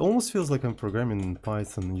 It almost feels like I'm programming in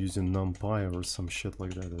Python using NumPy or some shit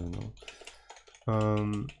like that, I don't know.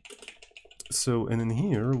 So, and in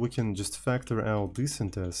here we can just factor out this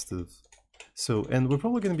entire stuff. So, and we're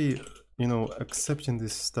probably going to be, you know, accepting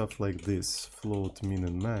this stuff like this, float, min,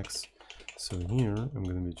 and max. So here I'm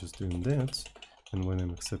going to be just doing that. And when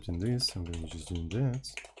I'm accepting this, I'm going to be just doing that.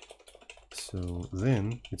 So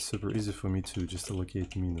then it's super easy for me to just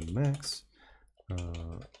allocate min and max.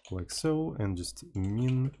 Like so, and just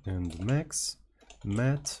min and max,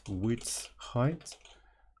 mat, width, height.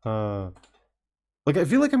 Like I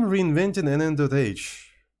feel like I'm reinventing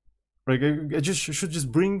nn.h. Like I just should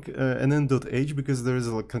just bring nn.h because there is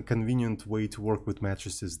a convenient way to work with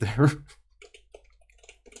matrices there.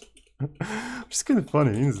 Which is kind of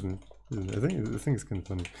funny, isn't it? I think it's kind of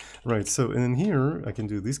funny. Right. So and then here I can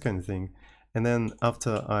do this kind of thing, and then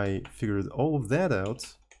after I figured all of that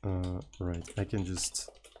out. Right, I can just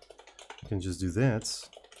do that.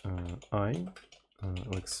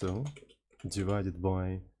 Like so, divided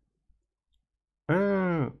by.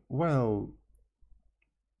 Well,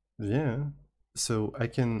 yeah. So I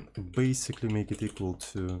can basically make it equal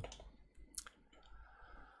to.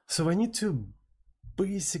 So I need to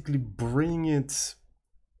basically bring it.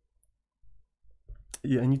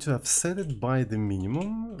 Yeah, I need to have set it by the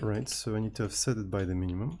minimum, right? So I need to have set it by the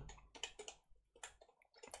minimum.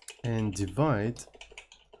 And divide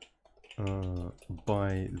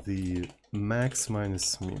by the max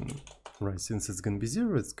minus min, right? Since it's going to be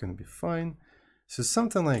 0, it's going to be fine. So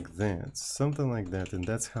something like that, and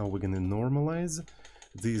that's how we're going to normalize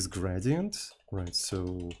these gradients, right?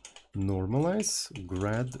 So normalize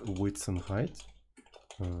grad width and height,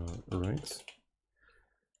 right?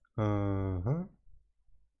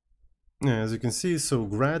 Yeah, as you can see, so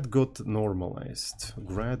grad got normalized.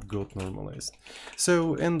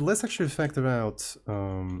 So, and let's actually factor out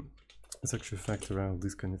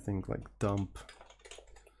this kind of thing like dump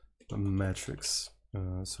matrix.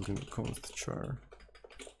 So we're gonna const char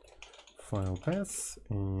file path,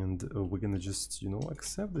 and we're gonna just, you know,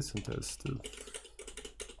 accept this entire stuff.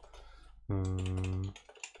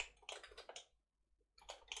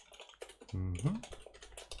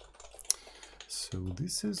 So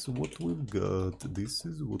this is what we've got.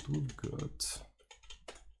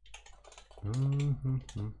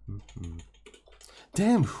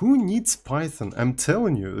 Damn, who needs Python? I'm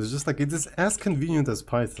telling you, it's just like it is as convenient as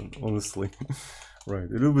Python, honestly. Right,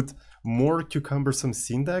 a little bit more cumbersome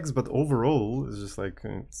syntax, but overall, it's just like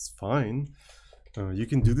it's fine. You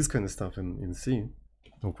can do this kind of stuff in C,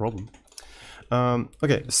 no problem.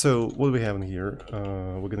 Okay, so what do we have in here?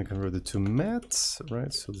 We're gonna convert it to mat,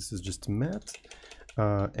 right? So this is just mat,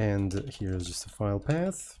 and here's just a file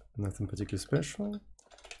path, nothing particularly special.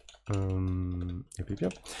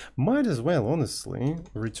 Yep. Might as well, honestly,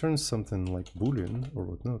 return something like boolean or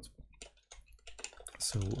whatnot.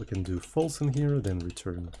 So we can do false in here, then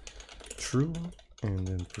return true, and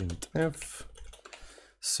then print f.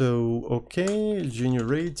 So okay,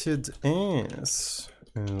 generated as.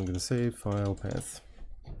 And I'm gonna say file path.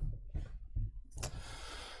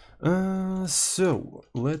 So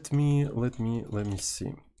let me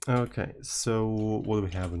see. Okay, so what do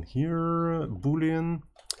we have in here? Boolean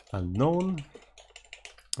unknown.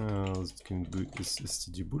 Let's do this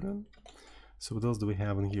std boolean. So what else do we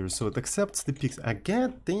have in here? So it accepts the pixel.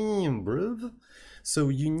 Goddamn, bruv. So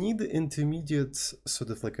you need the intermediate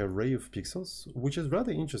sort of like array of pixels, which is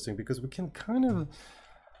rather interesting because we can kind of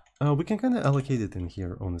We can kind of allocate it in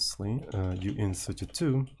here, honestly.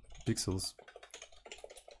 UN32 pixels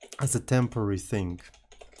as a temporary thing.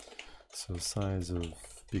 So size of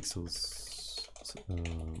pixels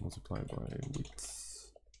multiplied by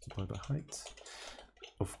width multiplied by height.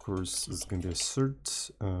 Of course, it's going to be assert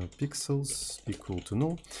pixels equal to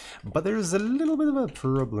null. But there's a little bit of a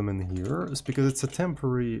problem in here. It's because it's a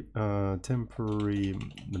temporary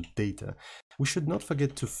data. We should not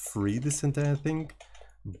forget to free this entire thing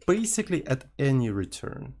basically at any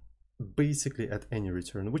return. Basically at any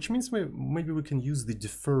return, which means maybe we can use the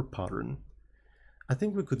defer pattern. I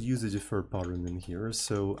think we could use a defer pattern in here.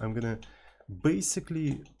 So I'm gonna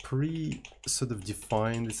basically sort of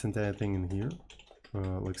define this entire thing in here.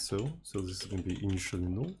 Like so. So this is going to be initially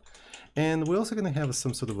null. And we're also going to have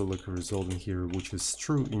some sort of a like a result in here, which is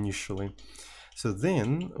true initially. So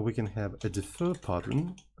then we can have a defer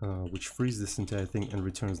pattern, which frees this entire thing and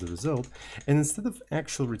returns the result. And instead of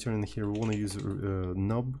actual return here, we want to use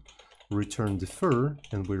nub return defer,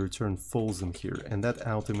 and we return false in here. And that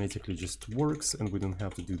automatically just works, and we don't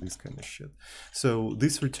have to do this kind of shit. So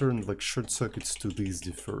this return like short circuits to this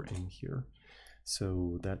defer in here.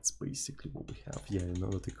 So that's basically what we have. Yeah,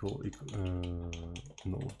 analytical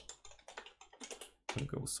null.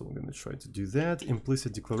 So I'm going to try to do that.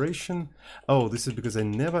 Implicit declaration. Oh, this is because I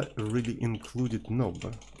never really included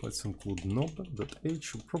knob. Let's include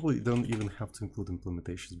knob.h. We probably don't even have to include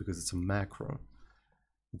implementations because it's a macro.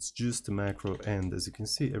 It's just a macro, and as you can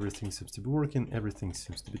see, everything seems to be working. Everything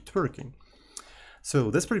seems to be twerking. So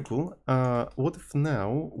that's pretty cool. What if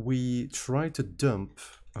now we try to dump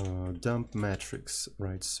matrix,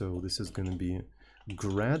 right? So this is going to be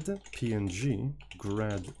grad png,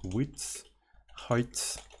 grad width,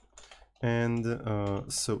 height, and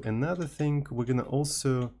so another thing, we're going to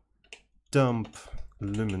also dump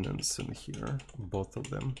luminance in here, both of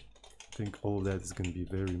them. I think all of that is going to be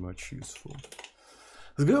very much useful.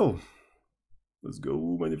 Let's go. Let's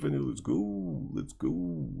go, my friend. Let's go. Let's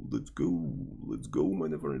go. Let's go. Let's go, my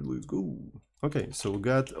friend. Let's go. Okay, so we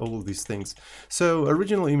got all of these things. So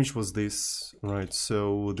original image was this, right?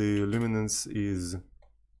 So the luminance is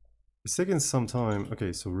it's taking some time.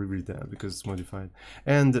 Okay, so reread that because it's modified.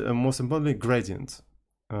 And most importantly, gradient.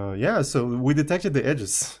 Yeah, so we detected the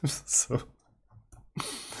edges. So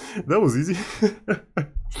that was easy.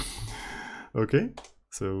 Okay.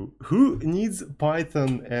 So who needs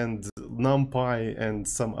Python and NumPy and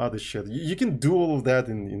some other shit? You can do all of that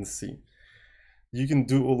in C. You can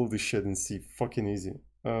do all of this shit in C. Fucking easy.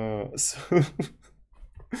 So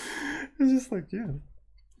it's just like, yeah.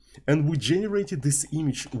 And we generated this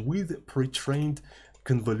image with pre-trained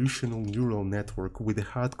convolutional neural network with the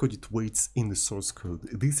hard-coded weights in the source code.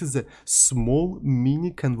 This is a small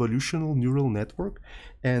mini convolutional neural network,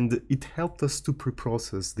 and it helped us to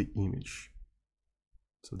pre-process the image.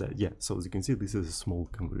 So that, yeah, so as you can see, this is a small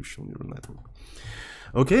convolutional neural network.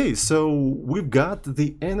 Okay, so we've got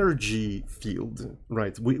the energy field,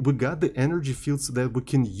 right? We got the energy fields that we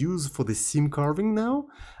can use for the seam carving now.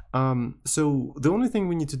 So the only thing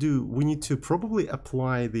we need to do, we need to probably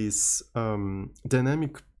apply this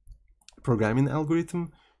dynamic programming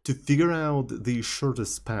algorithm to figure out the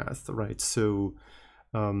shortest path, right? So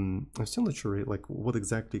I'm still not sure, like, what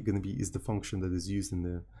exactly going to be is the function that is used in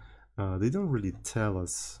the they don't really tell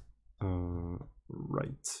us,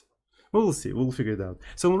 right? Well, we'll see. We'll figure it out.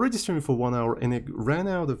 So I'm already streaming for 1 hour, and it ran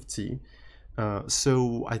out of tea.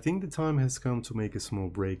 So I think the time has come to make a small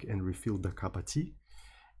break and refill the cup of tea.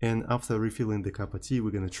 And after refilling the cup of tea, we're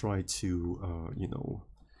gonna try to, you know,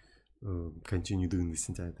 continue doing this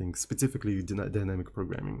entire thing, specifically dynamic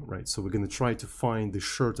programming, right? So we're gonna try to find the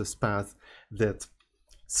shortest path that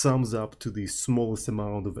sums up to the smallest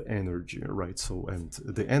amount of energy, right? So, and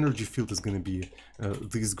the energy field is going to be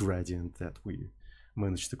this gradient that we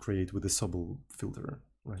managed to create with the Sobel filter,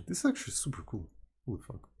 right? This is actually super cool. Holy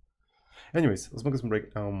fuck. Anyways, let's make some break.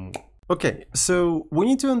 Okay, so we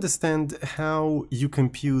need to understand how you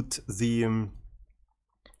compute the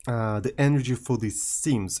energy for these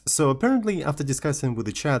seams. So apparently, after discussing with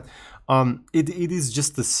the chat, it is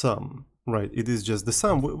just the sum. Right, it is just the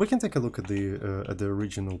sum. We can take a look at the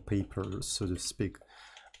original paper, so to speak.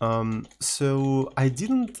 So I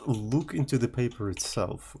didn't look into the paper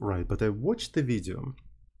itself, right? But I watched the video.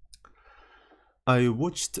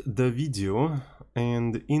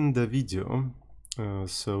 And in the video,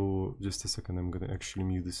 so just a second, I'm gonna actually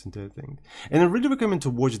mute this entire thing. And I really recommend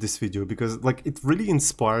to watch this video because, like, it really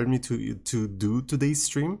inspired me to do today's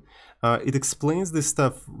stream. It explains this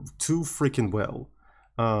stuff too freaking well.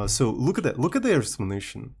 So look at that. Look at the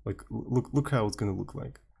explanation. Like, look how it's gonna look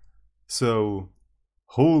like. So,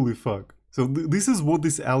 holy fuck. So this is what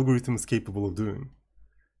this algorithm is capable of doing.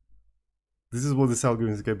 This is what this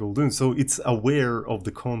algorithm is capable of doing. So it's aware of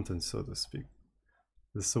the content, so to speak.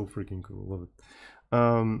 That's so freaking cool. Love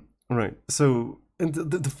it. Right. So, and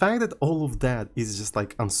the fact that all of that is just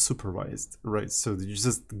like unsupervised, right? So you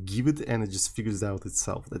just give it and it just figures out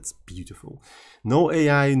itself. That's beautiful. No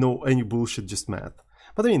AI, no any bullshit, just math.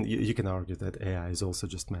 But I mean, you can argue that AI is also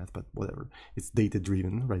just math, but whatever. It's data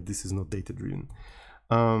driven, right? This is not data driven.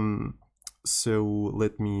 So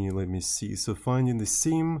let me see. So finding the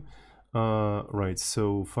seam, right?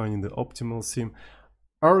 So finding the optimal seam.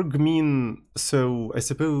 Argmin, so I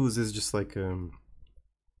suppose is just like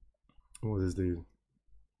what is the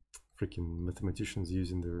freaking mathematicians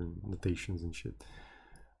using their notations and shit.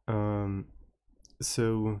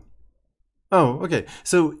 So oh, okay.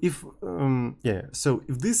 So if yeah, so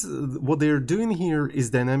if this what they're doing here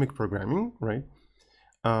is dynamic programming, right?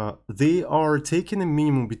 They are taking a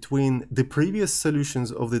minimum between the previous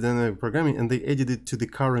solutions of the dynamic programming and they added it to the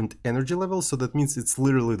current energy level. So that means it's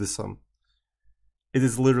literally the sum. It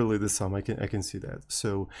is literally the sum. I can see that.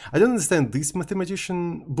 So I don't understand this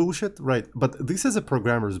mathematician bullshit, right? But this is a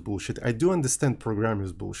programmer's bullshit. I do understand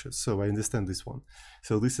programmer's bullshit, so I understand this one.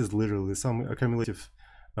 So this is literally some accumulative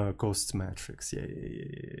costs matrix.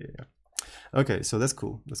 Yeah. Okay, so that's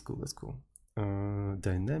cool. That's cool.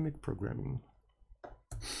 Dynamic programming.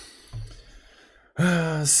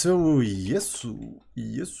 So yesu.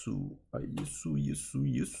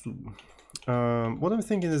 What I'm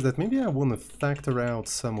thinking is that maybe I want to factor out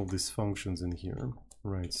some of these functions in here,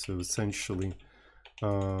 right? So essentially,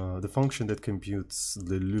 the function that computes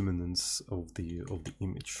the luminance of the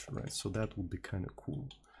image, right? So that would be kind of cool.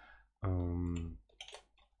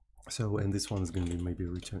 So and this one is going to be maybe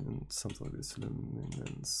returning something like this,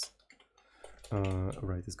 luminance.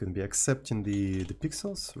 Right, it's going to be accepting the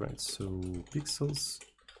pixels, right? So pixels,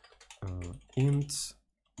 int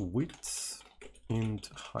width, int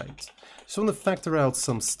height. So I want to factor out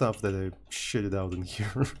some stuff that I shaded out in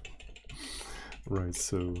here. Right,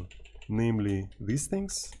 so namely these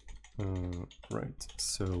things. Right,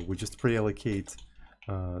 so we just pre-allocate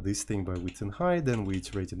this thing by width and height, then we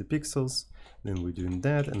iterate in the pixels, then we're doing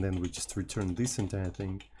that, and then we just return this entire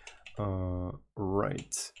thing.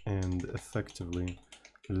 Right, and effectively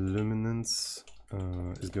luminance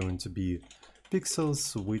is going to be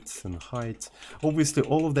pixels, width and height. Obviously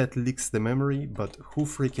all of that leaks the memory, but who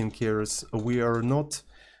freaking cares? We are not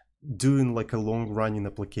doing like a long-running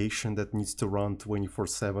application that needs to run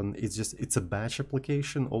 24/7. It's a batch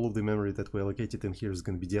application. All of the memory that we allocated in here is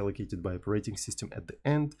going to be deallocated by operating system at the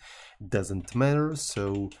end. It doesn't matter,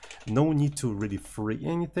 so no need to really free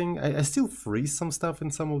anything. I still freeze some stuff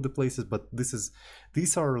in some of the places, but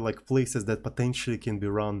these are like places that potentially can be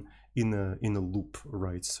run in a loop,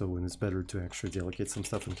 right? So and it's better to actually deallocate some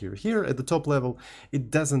stuff in here. Here at the top level,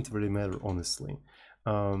 it doesn't really matter, honestly.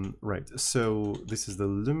 Right, so this is the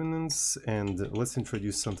luminance, and let's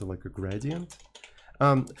introduce something like a gradient.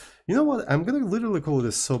 You know what, I'm gonna literally call it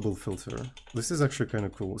a Sobel filter. This is actually kind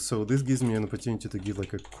of cool. So this gives me an opportunity to give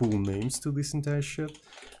like a cool names to this entire shit.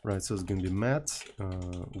 Right, so it's gonna be matte,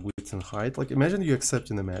 width and height. Like imagine you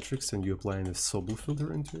accepting a matrix and you applying a Sobel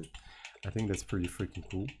filter into it. I think that's pretty freaking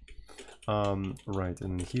cool. Right,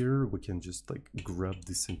 and here we can just like grab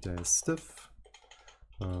this entire stuff.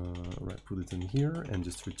 Right, put it in here and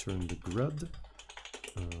just return the grad,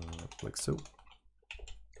 like so.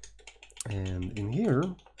 And in here,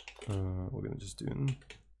 we're gonna just do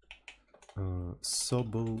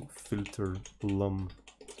Sobel filter lum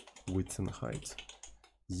width and height.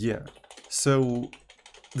 Yeah, so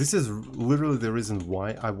this is literally the reason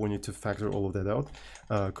why I wanted to factor all of that out,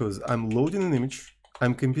 because I'm loading an image.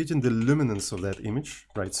 I'm computing the luminance of that image,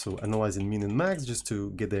 right? So analyzing min and max just to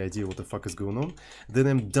get the idea what the fuck is going on. Then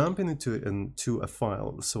I'm dumping it into a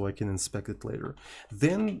file so I can inspect it later.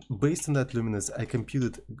 Then based on that luminance, I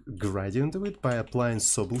computed gradient of it by applying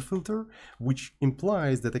Sobel filter, which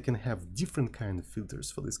implies that I can have different kind of filters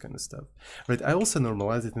for this kind of stuff, right? I also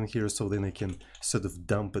normalize it in here so then I can sort of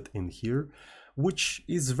dump it in here, which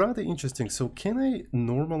is rather interesting. So can I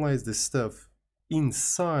normalize this stuff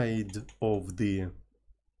inside of the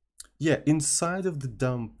inside of the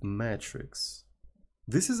dump matrix?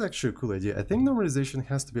 This is actually a cool idea. I think normalization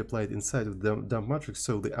has to be applied inside of the dump matrix,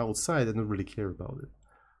 so the outside I don't really care about it.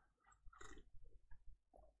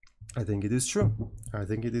 I think it is true. I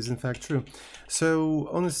think it is in fact true. So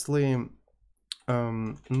honestly,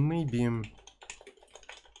 maybe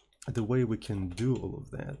the way we can do all of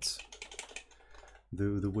that,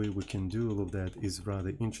 the way we can do all of that is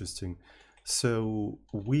rather interesting. So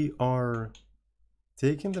we are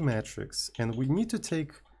taking the matrix and we need to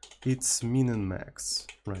take its min and max,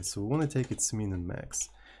 right? So we want to take its min and max,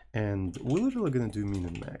 and we're literally gonna do min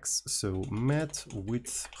and max. So mat,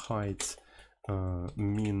 width, height,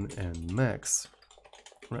 min and max,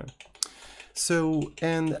 right? So,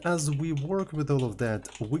 and as we work with all of that,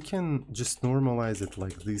 we can just normalize it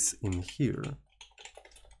like this in here.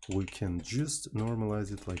 We can just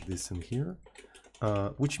normalize it like this in here,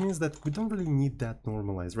 which means that we don't really need that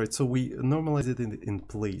normalized, right? So we normalize it in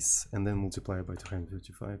place and then multiply it by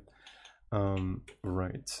 255,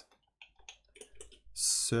 right?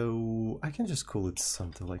 So I can just call it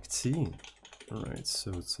something like t. Alright,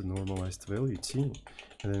 so it's a normalized value t,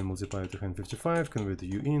 and then multiply it to 255, convert to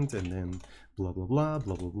uint, and then blah blah blah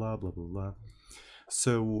blah blah blah blah blah blah.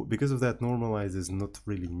 So because of that, normalize is not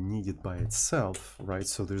really needed by itself, right?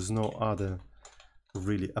 So there's no other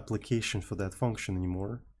really application for that function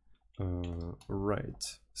anymore,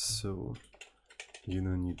 right? So you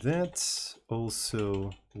don't need that.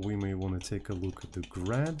 Also, we may want to take a look at the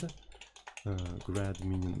grad, grad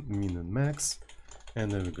min and max. And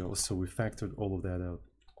there we go. So we factored all of that out.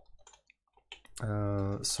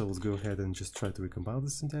 So let's go ahead and just try to recompile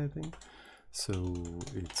this entire thing. So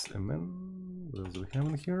it's mn. What else do we have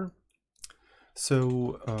in here?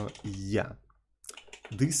 So yeah,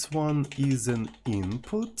 this one is an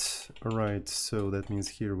input, right? So that means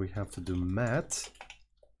here we have to do mat.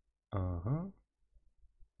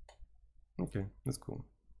 Okay, that's cool.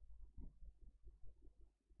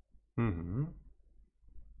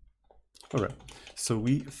 All right, so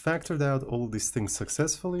we factored out all these things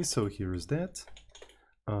successfully. So here is that,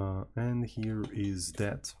 and here is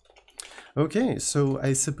that. Okay, so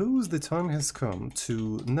I suppose the time has come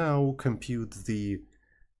to now compute the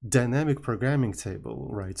dynamic programming table,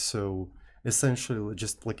 right? So essentially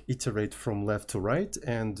just like iterate from left to right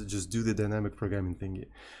and just do the dynamic programming thingy.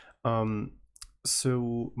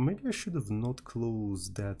 So maybe I should have not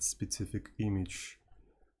closed that specific image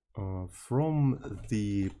from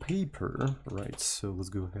the paper, right? So let's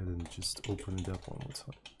go ahead and just open it up one more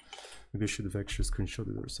time. Maybe I should have actually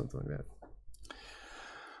screenshotted it or something like that.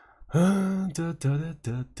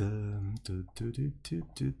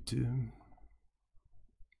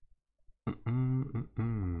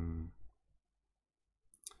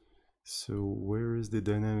 So where is the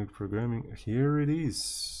dynamic programming? Here it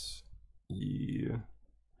is. Yeah.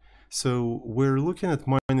 So we're looking at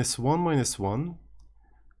 -1,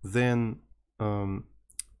 then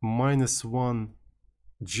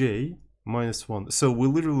 -1j, -1. So we're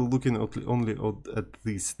literally looking only at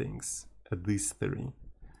these things, at these three.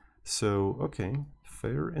 So okay,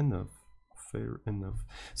 fair enough, fair enough.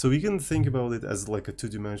 So we can think about it as like a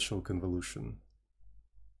two-dimensional convolution.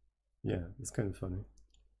 Yeah, it's kind of funny.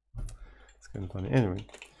 It's kind of funny. Anyway,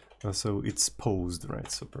 so it's posed, right?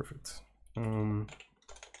 So perfect.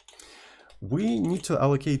 We need to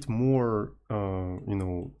allocate more, you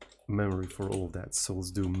know, memory for all of that. So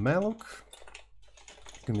let's do malloc.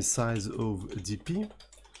 It's gonna be size of dp,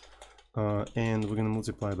 and we're gonna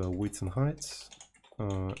multiply by width and height,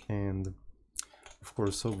 and of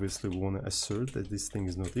course, obviously, we want to assert that this thing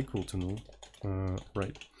is not equal to null,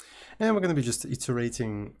 right? And we're gonna be just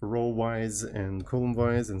iterating row-wise and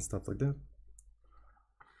column-wise and stuff like that.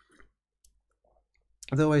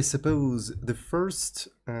 Though I suppose the first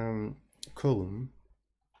column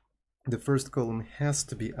has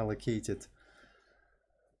to be allocated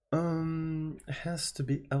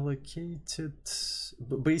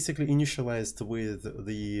basically initialized with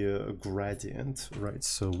the gradient, right?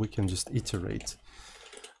 So we can just iterate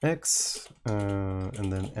x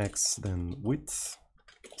and then x, then width,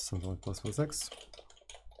 something like plus x.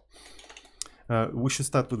 We should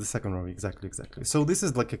start with the second row, exactly. So this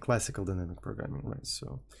is like a classical dynamic programming, right?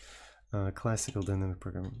 So classical dynamic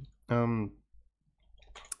programming.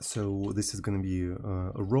 So this is going to be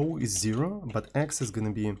a row is 0, but x is going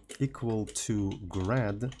to be equal to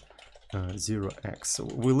grad 0x. So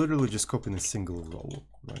we're literally just copying a single row,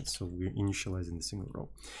 right? So we're initializing the single row.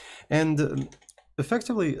 And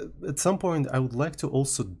effectively, at some point, I would like to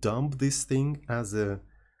also dump this thing as an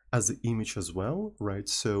image as well, right?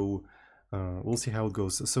 So we'll see how it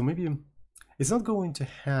goes. So maybe it's not going to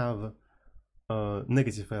have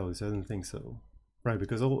negative values. I don't think so, right?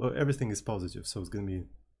 Because everything is positive, so it's going to be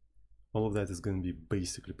all of that is going to be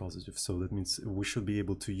basically positive. So that means we should be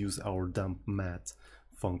able to use our dump mat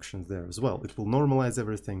functions there as well. It will normalize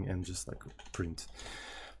everything and just like print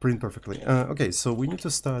perfectly. Okay, so we need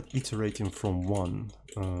to start iterating from 1.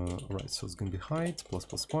 Right, so it's going to be height plus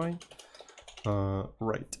y.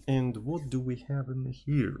 Right, and what do we have in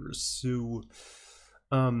here? So,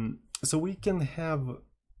 so we can have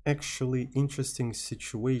actually interesting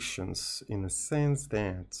situations in a sense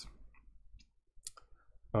that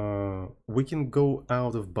we can go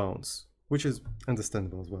out of bounds, which is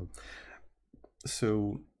understandable as well.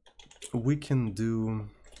 So we can do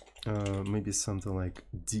maybe something like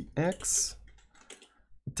dx.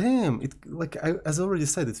 Damn, it like as I already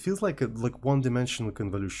said, it feels like a one-dimensional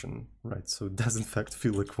convolution, right? So it does in fact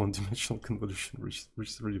feel like one-dimensional convolution, which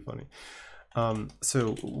is really funny. So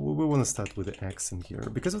we want to start with the x in here.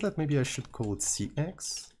 Because of that, maybe I should call it cx,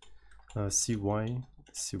 cy,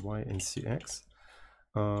 and cx.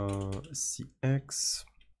 Cx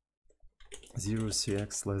 0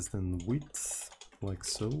 cx less than width, like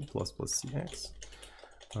so, plus cx.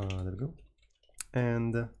 There we go.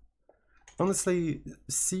 And honestly,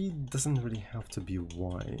 c doesn't really have to be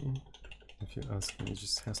y. If you ask me, it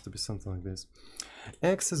just has to be something like this.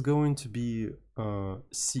 X is going to be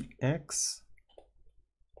cx.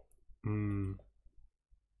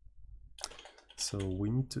 So we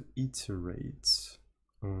need to iterate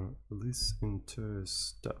this entire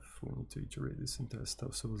stuff. We need to iterate this entire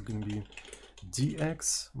stuff. So it's going to be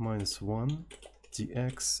dx minus 1,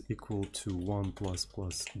 dx equal to 1 plus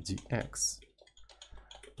dx.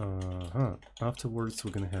 Afterwards,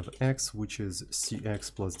 we're going to have x, which is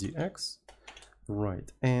cx plus dx.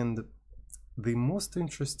 Right, and the most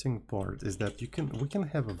interesting part is that we can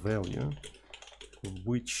have a value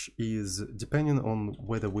which is depending on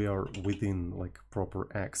whether we are within like proper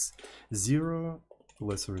x. 0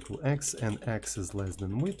 less or equal x, and x is less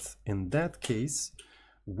than width. In that case,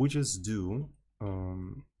 we just do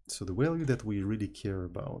so the value that we really care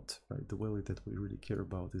about, right? The value that we really care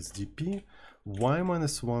about is dp y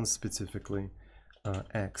minus 1 specifically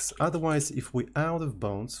x. Otherwise, if we're out of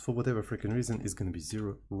bounds for whatever freaking reason, it's going to be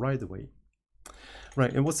 0 right away.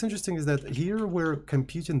 Right, and what's interesting is that here we're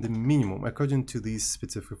computing the minimum according to this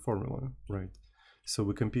specific formula, right? So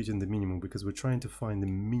we're computing the minimum because we're trying to find the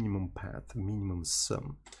minimum path, minimum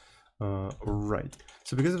sum. Right,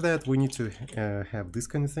 so because of that, we need to have this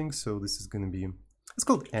kind of thing. So this is going to be, it's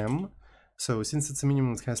called m. So since it's a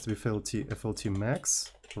minimum, it has to be FLT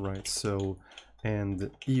max, right? So, and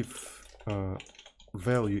if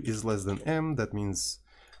value is less than m, that means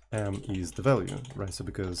m is the value, right? So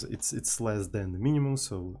because it's less than the minimum,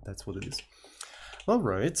 so that's what it is. All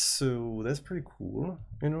right, so that's pretty cool,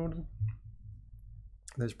 you know.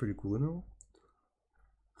 That's pretty cool, you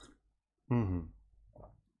know.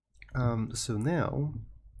 So now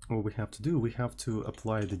what we have to do, we have to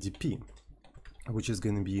apply the dp, which is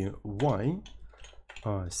going to be y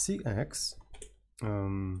cx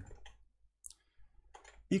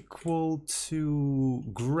equal to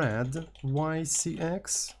grad y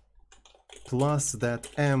cx plus that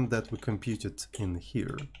m that we computed in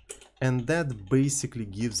here, and that basically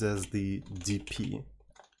gives us the dp,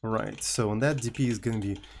 right? So and that dp is going to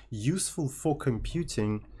be useful for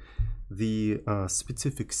computing the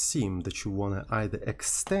specific seam that you want to either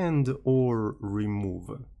extend or remove,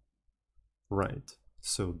 right?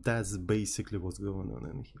 So that's basically what's going on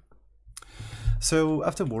in here. So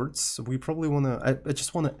afterwards, we probably want to, I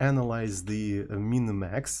just want to analyze the min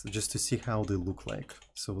max just to see how they look like.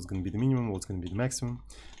 So what's going to be the minimum, what's going to be the maximum.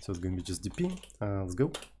 So it's going to be just dp. Let's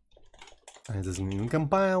go. It doesn't even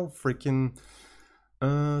compile, freaking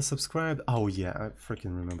subscribe. Oh yeah, I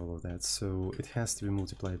freaking remember all of that. So it has to be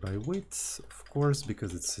multiplied by width, of course,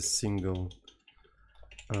 because it's a single,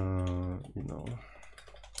 you know,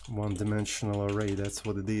 one-dimensional array. That's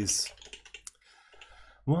what it is.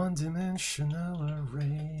 One-dimensional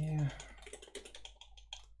array.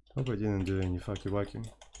 Hope I didn't do any fucky-wacky.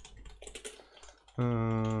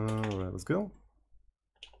 Alright, let's go.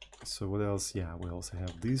 So what else? Yeah, we also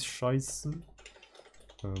have these shites.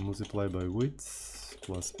 Multiply by width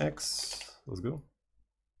plus x. Let's go.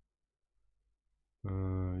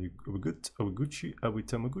 Are we good? Are we Gucci? Are we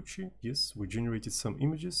Tamaguchi? Yes, we generated some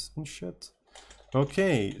images and shit.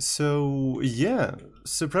 Okay, so yeah,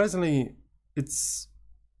 surprisingly, it's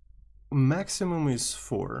maximum is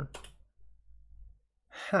 4.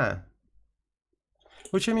 Huh.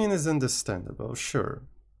 Which I mean is understandable, sure.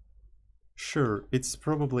 Sure, it's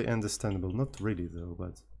probably understandable. Not really though,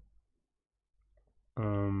 but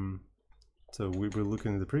so we were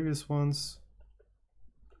looking at the previous ones.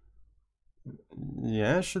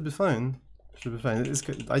 Yeah, should be fine. Should be fine.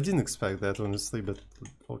 I didn't expect that honestly, but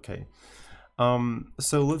okay.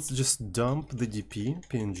 So let's just dump the DP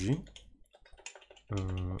PNG.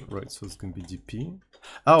 Right, so it's gonna be DP.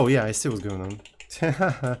 Oh yeah, I see what's going on.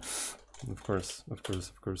 Of course, of course,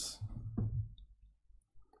 of course.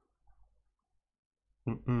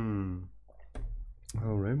 All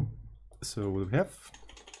right. So what do we have?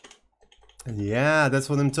 Yeah, that's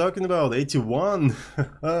what I'm talking about. 81.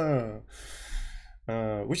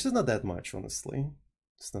 Which is not that much, honestly.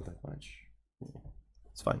 It's not that much.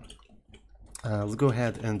 It's fine. let's go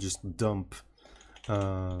ahead and just dump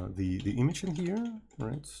the image in here,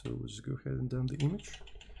 right? So we'll just go ahead and dump the image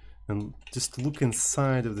and just look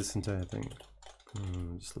inside of this entire thing.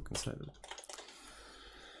 Just look inside of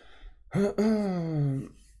it.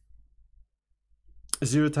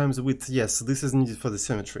 0 times the width. Yes, this is needed for the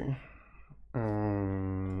symmetry.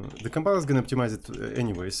 The compiler is going to optimize it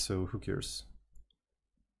anyway, so who cares?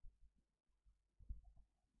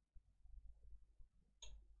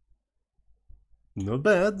 Not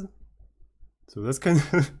bad. So that's kind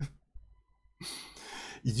of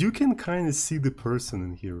you can kind of see the person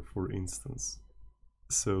in here, for instance.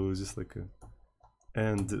 So just like a,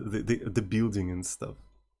 and the building and stuff,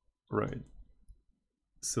 right?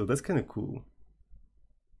 So that's kind of cool.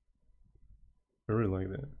 I really like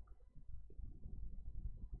that.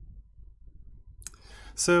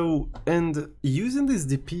 So, and using this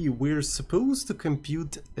DP, we're supposed to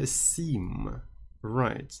compute a seam,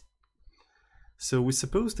 right? So we're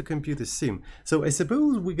supposed to compute a seam. So I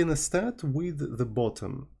suppose we're gonna start with the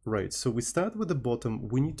bottom, right? So we start with the bottom.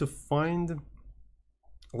 We need to find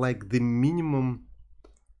like the minimum,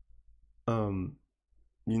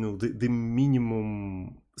 you know, the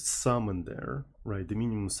minimum sum in there, right? The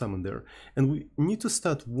minimum sum in there, and we need to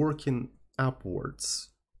start working upwards.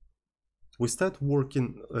 We start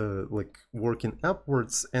working working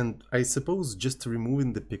upwards, and I suppose just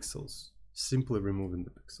removing the pixels, simply removing the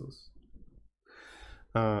pixels.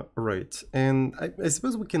 Right, and I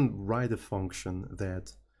suppose we can write a function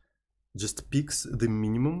that just picks the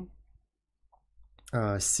minimum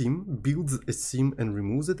seam, builds a seam and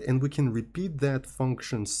removes it, and we can repeat that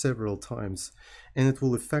function several times, and it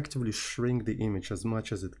will effectively shrink the image as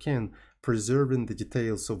much as it can, preserving the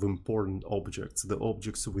details of important objects, the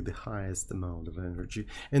objects with the highest amount of energy.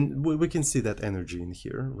 And we can see that energy in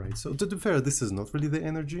here, right? So to be fair, this is not really the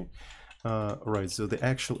energy. Right, so the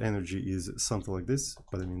actual energy is something like this,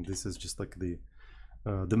 but I mean, this is just like the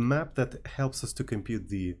map that helps us to compute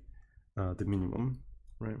the minimum,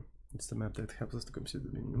 right? It's the map that helps us to compute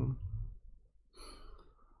the minimum.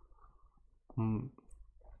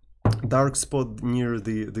 Dark spot near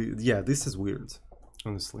the yeah, this is weird,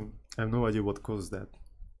 honestly. I have no idea what caused that.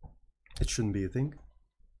 It shouldn't be a thing.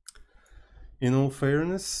 In all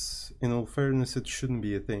fairness, it shouldn't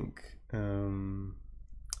be a thing.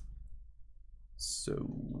 So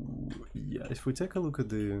yeah, if we take a look at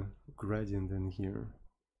the gradient in here,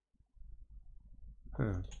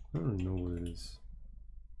 I don't know what it is.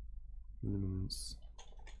 Minimums.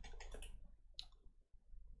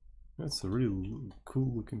 That's a really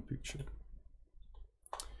cool looking picture.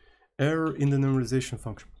 Error in the normalization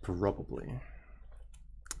function, probably.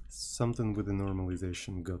 Something with the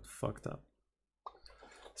normalization got fucked up.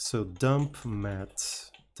 So dump mat.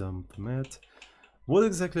 What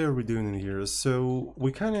exactly are we doing in here? So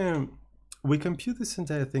we compute this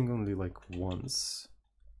entire thing only like once.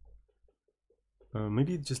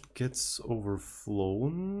 Maybe it just gets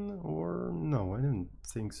overflown, or no, I don't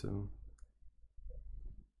think so.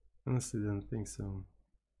 Honestly, I don't think so.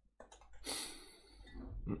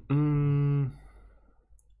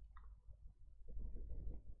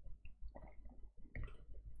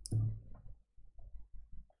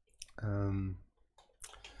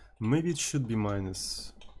 Maybe it should be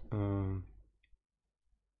minus.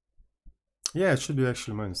 Yeah, it should be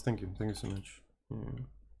actually minus. Thank you so much. Yeah.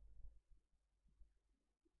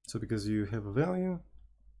 So because you have a value,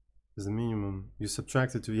 is the minimum, you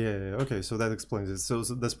subtract it to, yeah, okay, so that explains it. So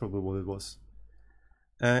that's probably what it was.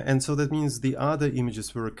 And so that means the other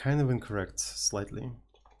images were kind of incorrect slightly.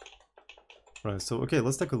 Right, so okay,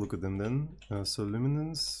 let's take a look at them then. So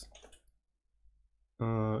luminance,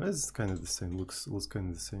 it's kind of the same, looks kind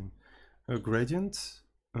of the same. Gradient,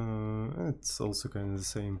 it's also kind of the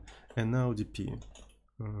same. And now DP.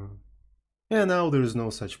 Yeah, now there is no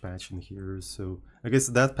such patch in here, so I guess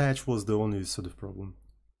that patch was the only sort of problem.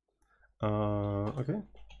 Okay,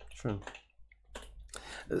 sure.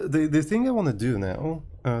 The thing I want to do now,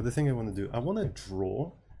 I want to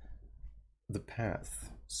draw the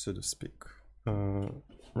path, so to speak.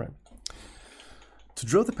 Right. To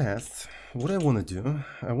draw the path, what I want to do,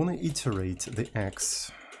 I want to iterate the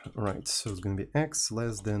x. Right, so it's going to be x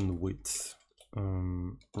less than width.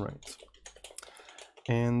 Right.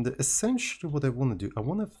 And essentially what I want to do, I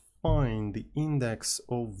want to find the index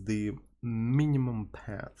of the minimum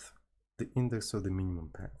path. The index of the minimum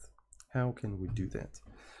path. How can we do that?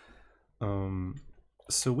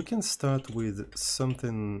 So we can start with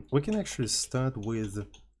something, we can actually start with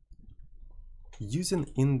using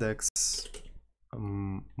index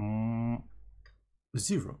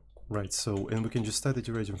 0, right? So, and we can just start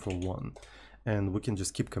iterating for 1, and we can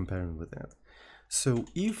just keep comparing with that. So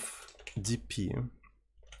if dp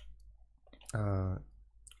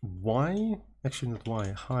y, actually not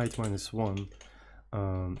y, height minus 1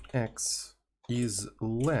 x is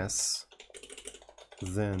less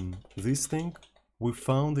than this thing, we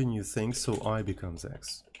found a new thing, so I becomes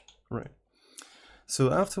x, right?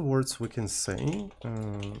 So afterwards we can say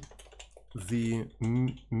the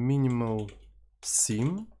minimal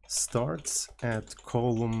sim starts at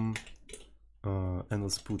column and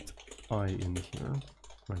let's put I in here,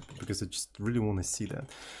 right? Because I just really want to see that.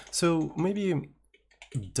 So maybe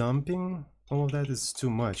dumping all of that is too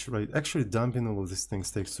much, right? Actually dumping all of these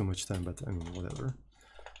things takes too much time, but I mean, whatever.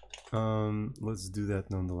 Let's do that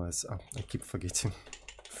nonetheless. Oh, I keep forgetting.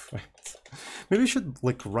 Right. Maybe I should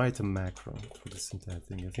like write a macro for this entire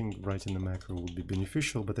thing. I think writing a macro would be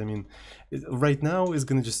beneficial, but I mean, right now it's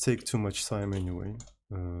gonna just take too much time anyway.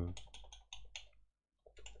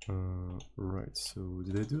 Right, so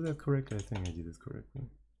did I do that correctly? I think I did it correctly.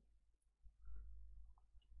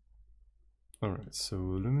 Alright, so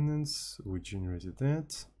luminance, we generated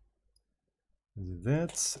that. I did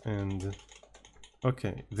that, and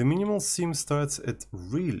okay, the minimal sim starts at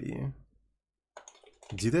really.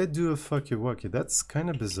 Did I do a fucky wucky? That's kind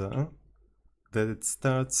of bizarre that it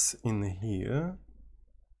starts in here.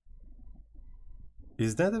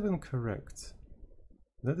 Is that even correct?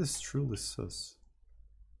 That is truly sus.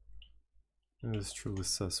 That is truly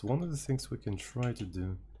sus. One of the things we can try to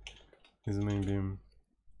do is maybe...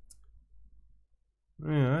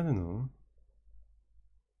 yeah, I don't know.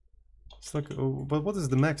 It's like, oh, but what is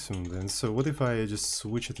the maximum then? So what if I just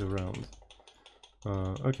switch it around?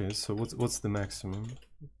 Okay, so what's the maximum?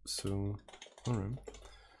 So, alright.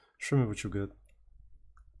 Show me what you got.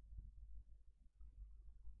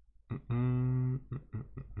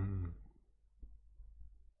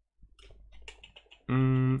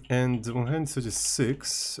 And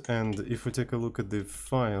 136, and if we take a look at the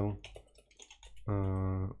file,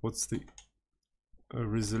 what's the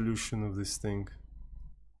resolution of this thing?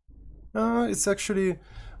 It's actually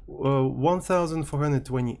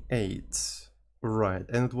 1428, right,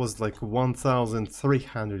 and it was like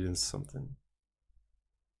 1300 and something.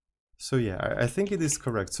 So yeah, I think it is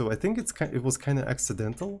correct. So I think it was kind of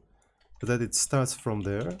accidental that it starts from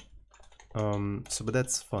there. So but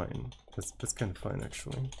that's fine. That's kind of fine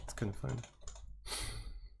actually. It's kind of fine.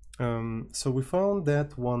 So we found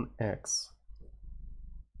that 1x.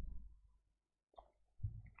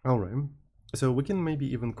 All right. So we can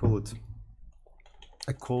maybe even call it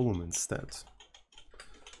a column instead.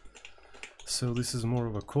 So this is more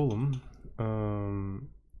of a column.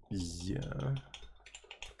 Yeah.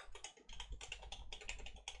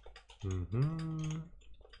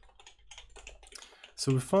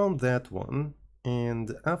 So we found that one,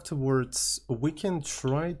 and afterwards we can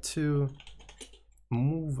try to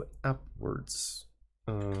move upwards.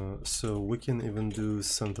 So we can even do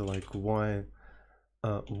something like y.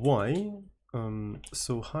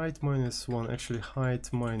 So height minus 1, actually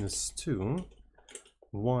height minus 2,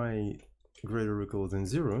 y greater or equal than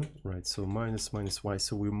 0, right? So minus y.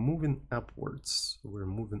 So we're moving upwards. We're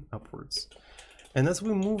moving upwards. And as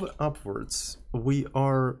we move upwards, we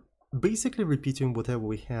are basically repeating whatever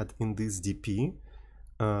we had in this DP,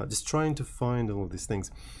 just trying to find all of these things.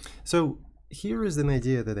 So here is an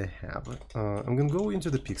idea that I have. I'm going to go into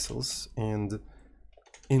the pixels, and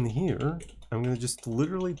in here, I'm going to just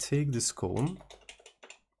literally take this column.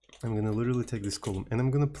 I'm going to literally take this column, and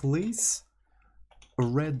I'm going to place a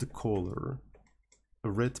red color, a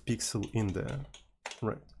red pixel in there,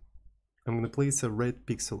 right? I'm going to place a red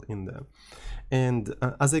pixel in there. And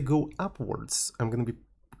as I go upwards, I'm going to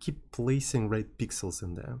keep placing red pixels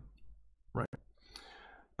in there, right?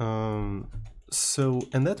 So,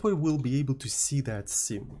 and that way we'll be able to see that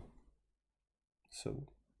sim. So,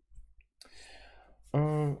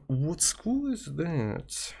 what school is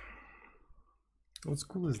that? What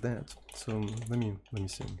school is that? So let me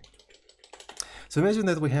see. So imagine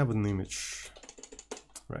that we have an image,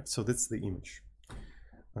 right? So that's the image,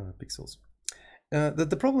 pixels.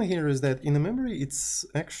 The problem here is that in the memory it's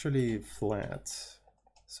actually flat,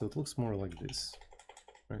 so it looks more like this,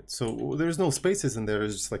 right? So there's no spaces in there.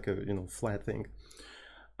 It's just like a flat thing.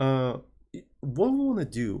 What we want to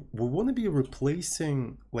do, we want to be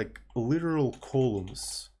replacing like literal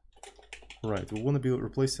columns, right? We want to be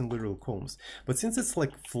replacing literal columns, but since it's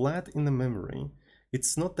like flat in the memory,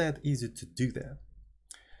 it's not that easy to do that.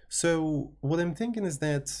 So what I'm thinking is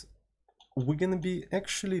that we're going to be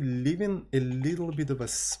actually leaving a little bit of a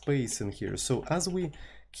space in here. So as we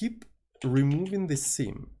keep removing the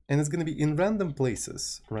sim, and it's going to be in random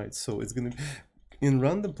places, right? So it's going to be in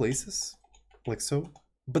random places, like so.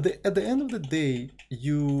 But at the end of the day,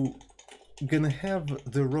 you gonna have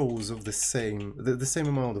the rows of the same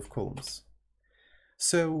amount of columns.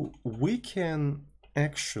 So we can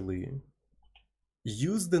actually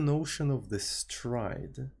use the notion of the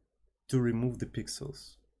stride to remove the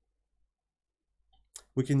pixels.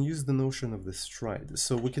 We can use the notion of the stride.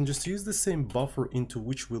 So we can just use the same buffer into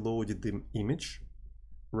which we loaded the image,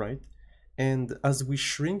 right? And as we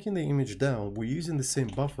shrinking the image down, we're using the same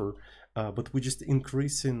buffer, but we're just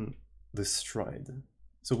increasing the stride.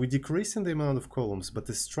 So we're decreasing the amount of columns, but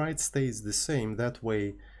the stride stays the same. That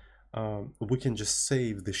way, we can just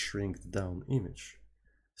save the shrink down image.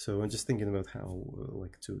 So I'm just thinking about how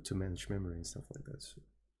like to manage memory and stuff like that. So,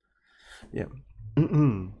 yeah.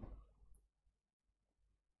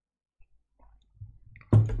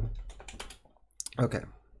 Okay.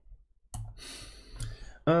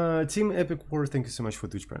 Team Epic War, thank you so much for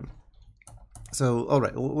Twitch Prime. So, all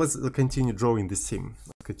right, let's continue drawing this sim.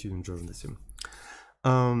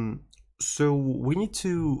 So we need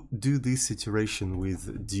to do this iteration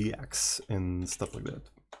with dx and stuff like that.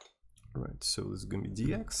 All right, so this is gonna be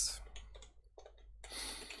dx.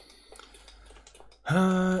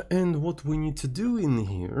 And what we need to do in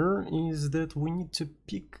here is that we need to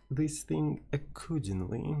pick this thing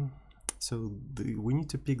accordingly. So we need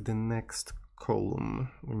to pick the next column.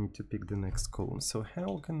 So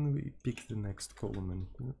how can we pick the next column in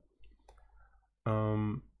here?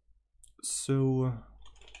 So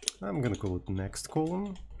I'm gonna call it next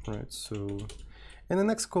column, right? So, and the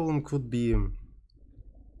next column could be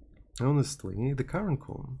honestly the current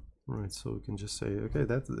column, right? So we can just say, okay,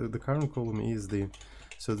 that the current column is the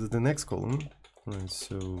next column, right?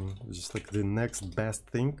 So just like the next best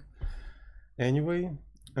thing. Anyway,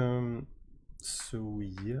 so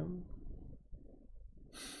yeah.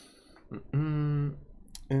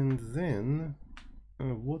 And then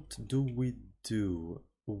what do?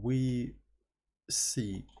 We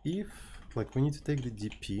see if, like, we need to take the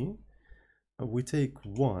dp, we take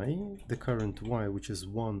y, the current y, which is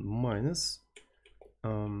 1 minus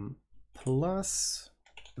plus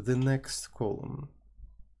the next column.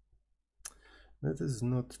 That is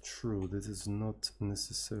not true. That is not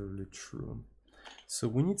necessarily true. So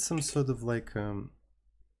we need some sort of like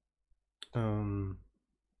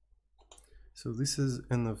so this is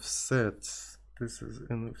n of set, this is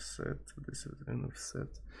n of set, this is n of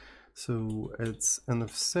set. So it's n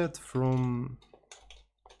of set from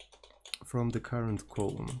the current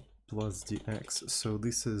column plus dx. So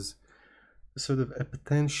this is sort of a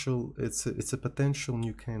potential, it's a potential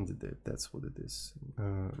new candidate. That's what it is,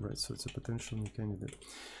 right? So it's a potential new candidate.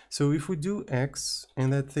 So if we do x,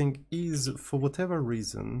 and that thing is, for whatever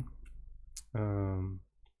reason,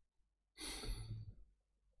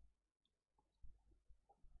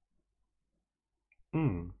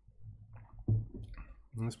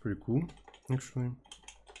 that's pretty cool, actually.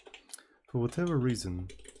 For whatever reason,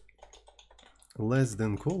 less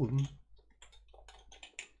than column.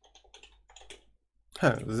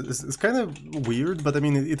 Huh, it's kind of weird, but I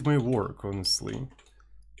mean, it may work, honestly.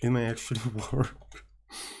 It may actually work.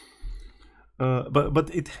 But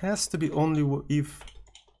it has to be only if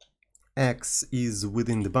x is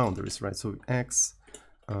within the boundaries, right? So x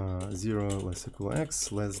 0 less equal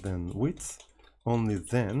x less than width, only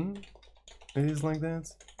then it is like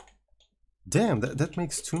that. Damn, that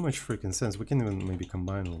makes too much freaking sense. We can even maybe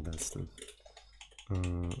combine all that stuff.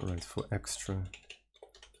 Right, for extra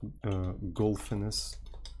golfiness.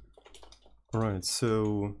 Right,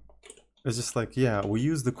 so it's just like, yeah, we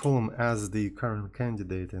use the column as the current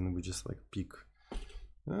candidate and we just like pick.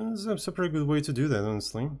 That's a pretty good way to do that,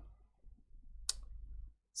 honestly.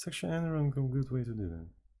 It's actually a good way to do that.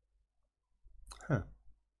 Huh.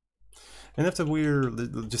 And after we're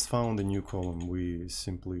just found a new column, we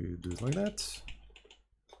simply do it like that.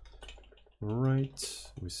 Right,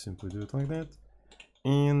 we simply do it like that.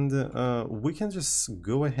 And we can just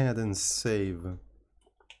go ahead and save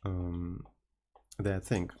that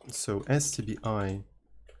thing. So stbi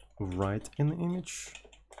write in image.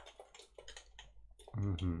 So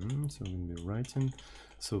we're gonna be writing.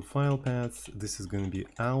 So file path, this is going to be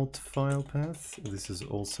out file path. This is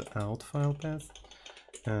also out file path.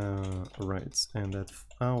 Right, and that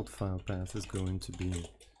out file path is going to be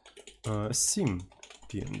sim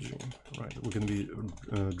png. Right, we're going to be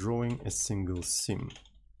drawing a single sim.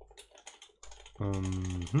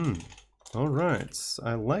 All right,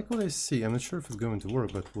 I like what I see. I'm not sure if it's going to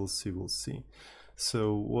work, but we'll see. We'll see.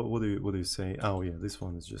 So what do you say? Oh yeah, this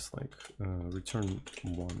one is just like return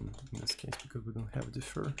 1 in this case because we don't have a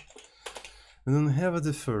defer. We don't have a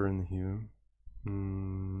defer in here.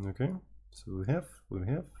 Okay, so we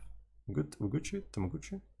have good Uguchi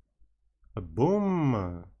Tamaguchi. A boom.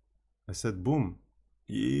 I said boom.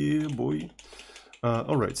 Yeah, boy.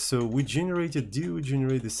 Alright, so we generated, do we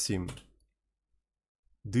generate the sim?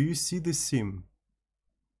 Do you see the sim?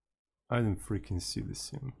 I don't freaking see the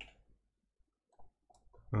sim.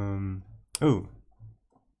 Oh.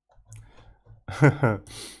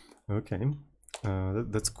 Okay.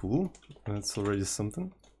 That's cool. That's already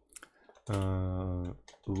something.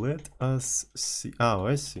 Let us see. Oh,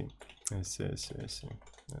 I see. I see.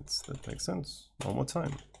 That makes sense. One more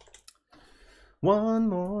time. One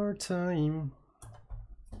more time.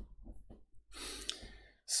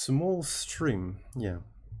 Small stream. Yeah.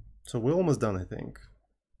 So we're almost done, I think.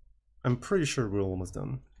 I'm pretty sure we're almost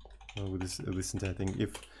done with this entire thing.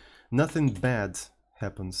 If nothing bad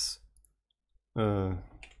happens. Well,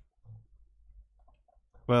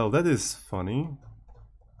 that is funny.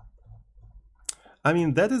 I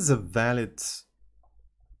mean, that is a valid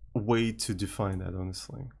way to define that,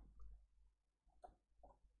 honestly.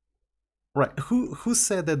 Right? Who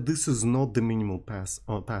said that this is not the minimal path?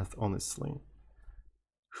 Honestly,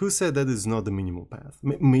 who said that is not the minimal path?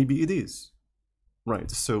 Maybe it is. Right?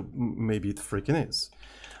 So maybe it freaking is.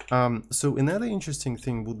 So another interesting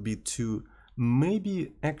thing would be to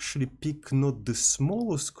maybe actually pick not the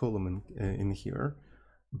smallest column in here,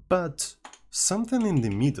 but something in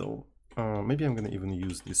the middle. Maybe I'm gonna even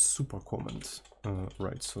use this super comment.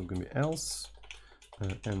 Right, so gonna be else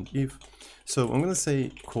and if. So I'm gonna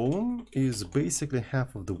say column is basically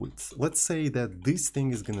half of the width. Let's say that this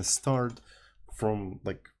thing is gonna start from,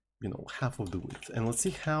 like, you know, half of the width, and let's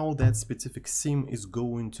see how that specific sim is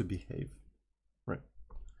going to behave. Right.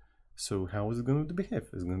 So how is it going to behave?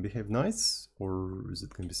 Is it going to behave nice, or is it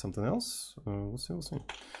going to be something else? We'll see.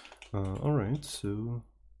 All right, so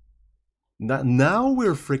now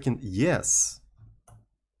we're freaking, yes.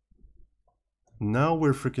 Now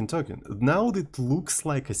we're freaking talking. Now it looks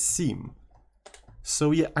like a sim.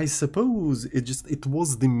 So yeah, I suppose it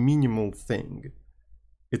was the minimal thing.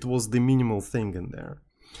 It was the minimal thing in there.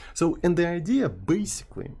 So, and the idea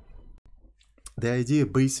basically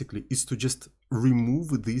is to just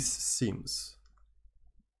remove these sims.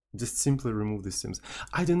 Just simply remove the sims.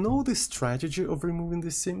 I don't know the strategy of removing the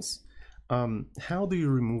sims. How do you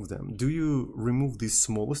remove them? Do you remove the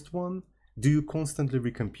smallest one? Do you constantly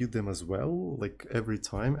recompute them as well, like every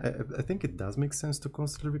time? I think it does make sense to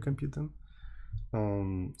constantly recompute them.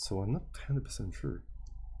 So I'm not 100% sure.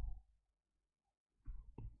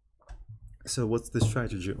 So what's the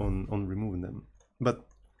strategy on removing them? But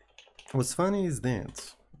what's funny is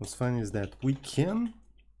that we can,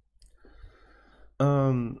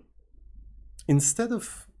 instead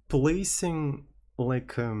of placing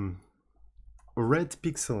like a red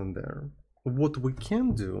pixel in there, what we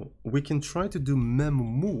can do, we can try to do mem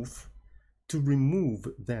move to remove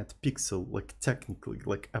that pixel, like technically,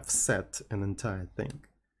 like offset an entire thing.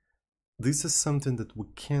 This is something that we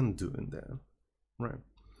can do in there, right?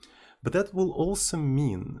 But that will also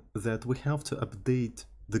mean that we have to update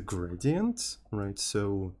the gradient, right?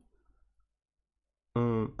 So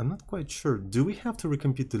I'm not quite sure. Do we have to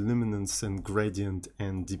recompute the luminance and gradient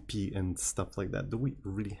and dp and stuff like that? Do we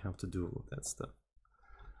really have to do all of that stuff?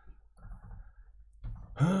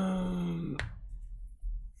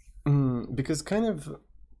 Because kind of,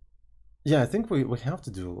 yeah, I think we have to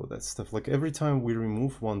do all of that stuff. Like every time we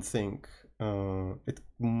remove one thing, it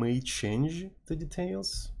may change the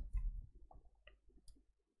details.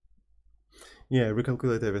 Yeah,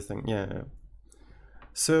 recalculate everything. Yeah.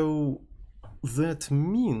 So that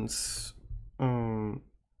means,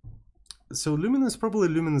 so luminance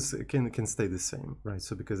can stay the same, right?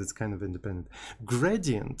 So because it's kind of independent.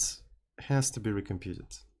 Gradient has to be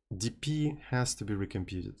recomputed. dp has to be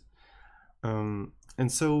recomputed. And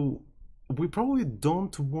so we probably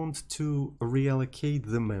don't want to reallocate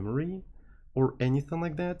the memory or anything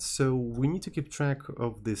like that. So we need to keep track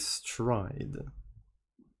of this stride.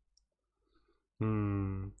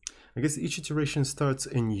 I guess each iteration starts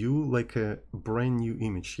anew, like a brand new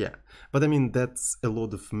image. Yeah, but I mean, that's a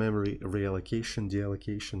lot of memory reallocation,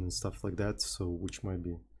 deallocation, and stuff like that. So which might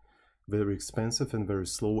be very expensive and very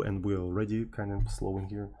slow, and we're already kind of slow in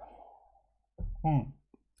here.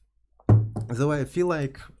 Though I feel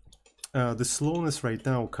like the slowness right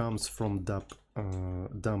now comes from dump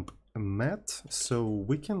mat, so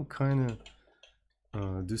we can kind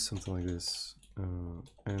of do something like this.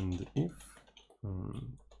 And if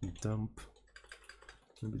dump,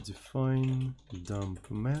 maybe define dump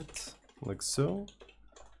mat like so,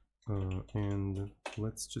 and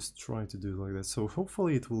let's just try to do it like that. So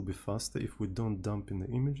hopefully it will be faster if we don't dump in the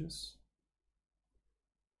images.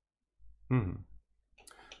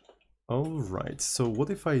 All right, so what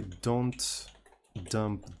if I don't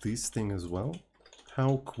dump this thing as well?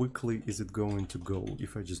 How quickly is it going to go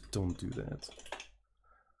if I just don't do that?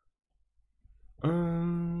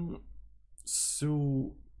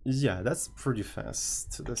 So yeah, that's pretty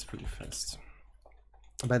fast. That's pretty fast.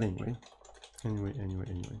 But anyway.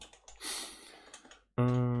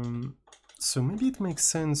 So maybe it makes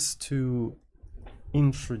sense to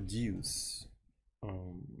introduce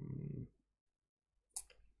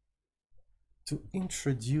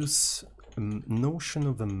notion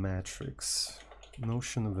of a matrix,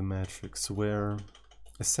 where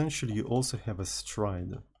essentially you also have a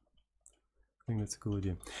stride. I think that's a cool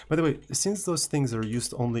idea. By the way, since those things are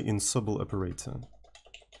used only in sober operator,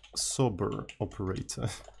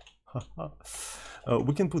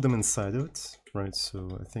 we can put them inside of it, right? So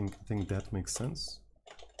I think that makes sense.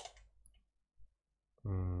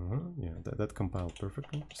 Yeah, that compiled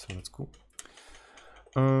perfectly, so that's cool.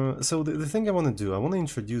 So the thing I want to do, I want to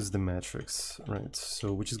introduce the matrix, right?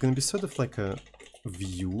 So which is going to be sort of like a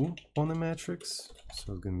view on a matrix.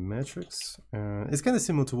 So it's going to be matrix. It's kind of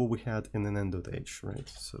similar to what we had in an n.h, right?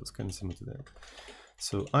 So it's kind of similar to that.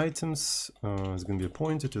 So items is going to be a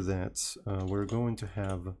pointer to that. We're going to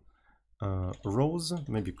have rows,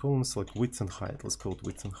 maybe columns like width and height. Let's call it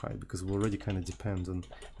width and height because we already kind of depend on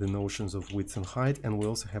the notions of width and height, and we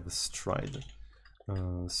also have a stride.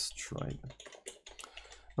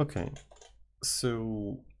 Okay,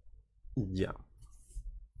 so yeah.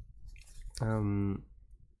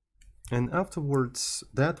 And afterwards,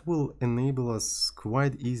 that will enable us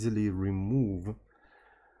quite easily remove,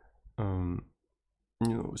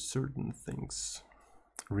 certain things.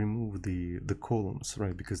 Remove the columns,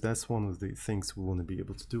 right? Because that's one of the things we want to be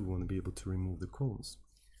able to do. We want to be able to remove the columns.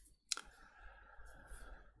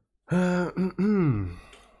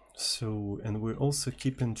 So, and we're also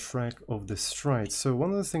keeping track of the stride. So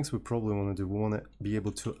one of the things we probably want to do, we want to be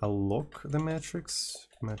able to alloc the matrix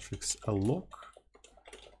alloc.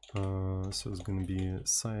 So it's going to be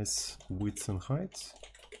size, width, and height.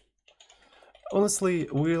 Honestly,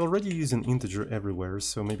 we're already using integer everywhere,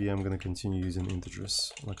 so maybe I'm going to continue using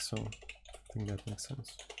integers, like so. I think that makes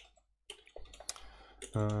sense.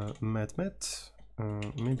 Met,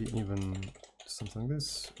 maybe even something like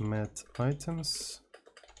this. Met items.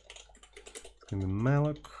 It's going to be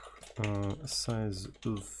malloc, size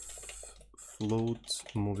of float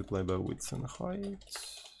multiplied by width and height.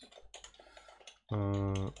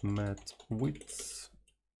 Met width,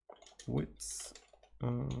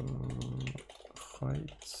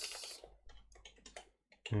 height,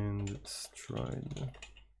 and stride,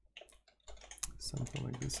 something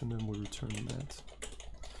like this, and then we'll return that.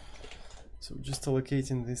 So just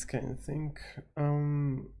allocating this kind of thing,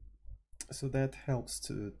 so that helps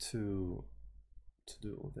to do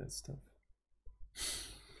all that stuff.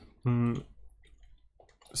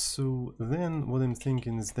 So then what I'm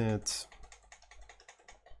thinking is that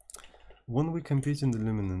when we compute in the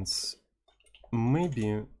luminance,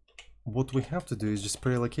 maybe what we have to do is just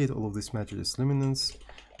pre-allocate all of these matrices, luminance,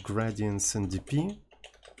 gradients, and dp.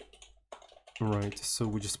 Right, so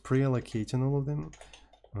we're just pre-allocating all of them.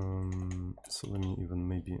 So let me even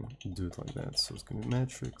maybe do it like that. So it's going to be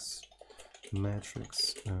matrix,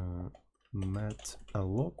 mat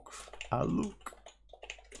alloc,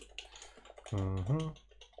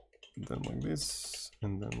 then like this,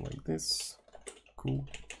 and then like this. Cool.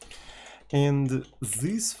 And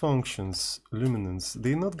these functions, luminance,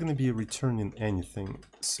 they're not going to be returning anything,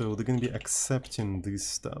 so they're going to be accepting this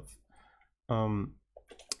stuff.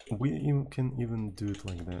 We can even do it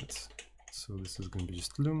like that. So this is going to be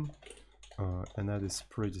just lum, and that is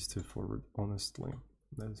pretty straightforward, honestly.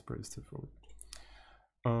 That is pretty straightforward.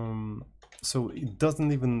 So it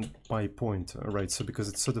doesn't even by point, right? So because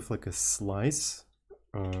it's sort of like a slice,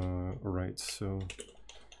 right? So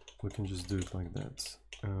we can just do it like that.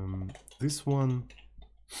 This one,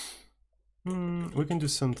 we can do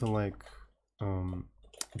something like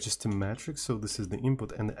just a matrix. So this is the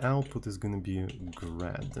input, and the output is going to be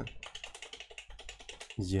grad.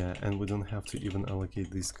 Yeah, and we don't have to even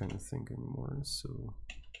allocate this kind of thing anymore. So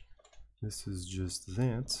this is just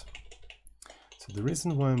that. So the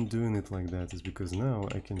reason why I'm doing it like that is because now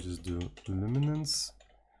I can just do luminance.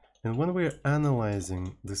 And when we're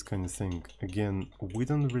analyzing this kind of thing, again, we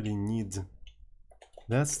don't really need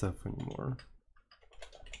that stuff anymore.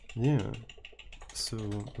 Yeah, so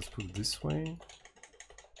let's put it this way.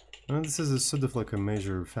 And this is a sort of like a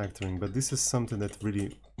measure factoring, but this is something that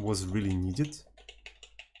really was really needed.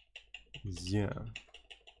 Yeah.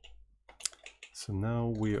 So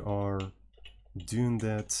now we are doing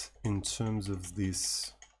that in terms of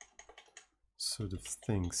these sort of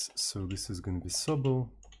things. So this is going to be Sobel.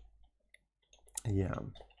 Yeah.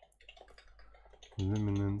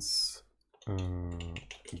 Luminance.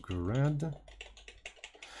 grad.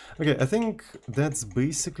 Okay, I think that's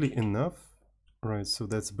basically enough. Right, so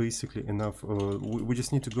that's basically enough. We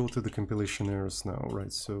just need to go to the compilation errors now,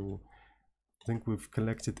 right? So I think we've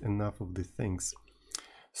collected enough of the things.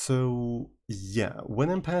 So yeah, when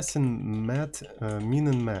I'm passing min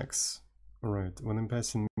and max, right, when I'm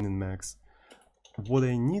passing min and max, what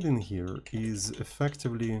I need in here is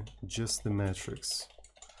effectively just the matrix.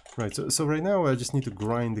 Right, so right now I just need to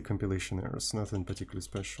grind the compilation errors, nothing particularly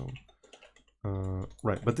special.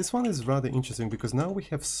 Right, but this one is rather interesting because now we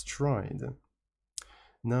have stride.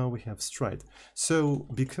 Now we have stride. So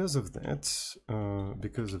because of that,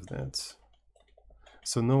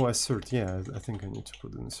 so no assert. Yeah, I think I need to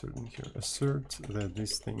put an assert in here. Assert that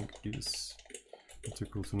this thing is not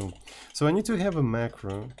equal to null. So I need to have a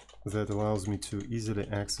macro that allows me to easily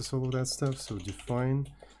access all of that stuff. So define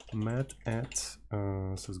mat at,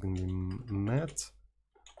 so it's going to be mat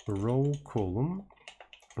row column,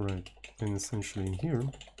 right? And essentially in here,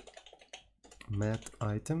 mat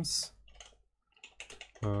items.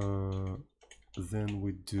 Then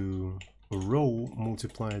we do row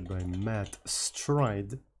multiplied by mat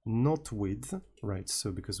stride, not width, right?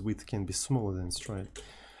 So because width can be smaller than stride,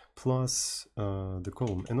 plus the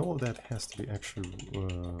column, and all of that has to be actually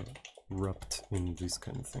wrapped in this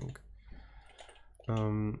kind of thing.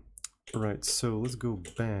 Right, so let's go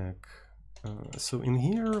back. So in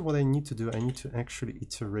here, what I need to do, I need to actually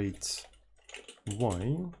iterate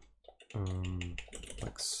y,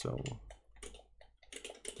 like so.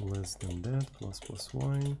 Less than that, plus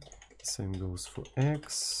y. Same goes for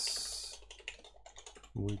x,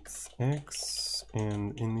 width x,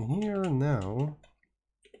 and in here now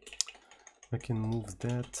I can move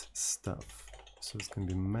that stuff. So it's gonna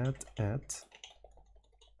be mat at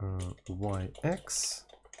yx.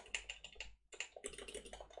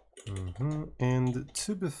 And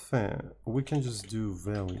to be fair, we can just do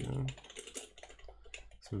value.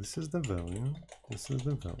 So this is the value, this is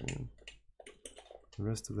the value. The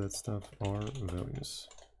rest of that stuff are values.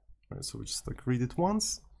 Right, so we just like read it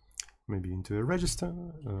once, maybe into a register.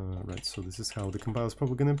 Right, so this is how the compiler is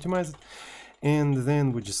probably going to optimize it. And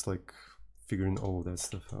then we're just like figuring all of that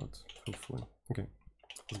stuff out, hopefully. Okay,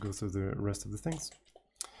 let's go through the rest of the things.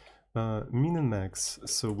 Min and max,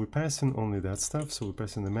 so we're passing only that stuff. So we're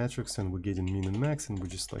passing the matrix and we're getting min and max, and we're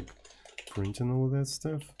just like printing all of that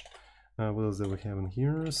stuff. What else do we have in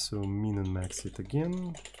here? So min and max it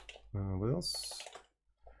again. What else?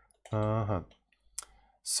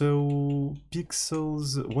 So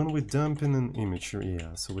pixels, when we dump in an image,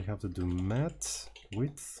 yeah, so we have to do mat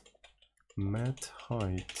width, mat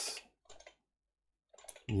height.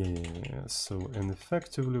 Yeah, so, and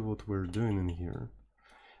effectively what we're doing in here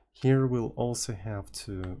we'll also have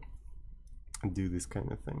to do this kind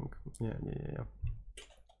of thing. Yeah.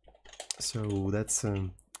 So that's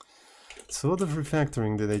it's a lot of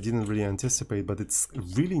refactoring that I didn't really anticipate, but it's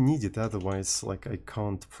really needed, otherwise like I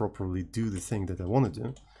can't properly do the thing that I want to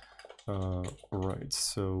do. Right,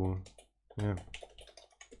 so yeah,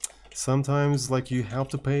 sometimes like you have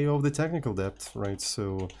to pay off the technical debt, right?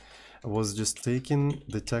 So I was just taking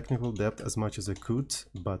the technical debt as much as I could,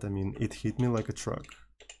 but I mean it hit me like a truck.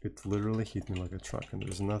 It literally hit me like a truck, and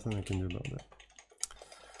there's nothing I can do about that.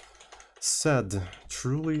 Sad,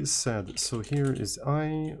 truly sad. So here is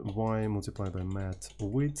y multiplied by mat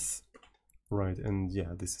width, right? And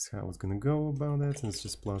yeah, this is how it's gonna go about that, and it's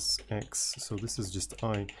just plus x. So this is just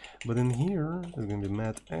I, but in here it's gonna be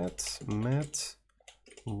mat at mat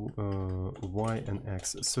y and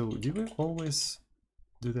x. So do we always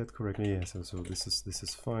do that correctly? Yeah. So this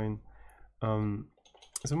is fine.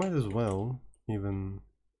 So might as well even,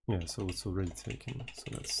 yeah. So it's already taken. So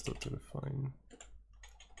that's totally fine.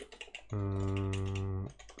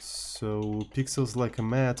 So pixels like a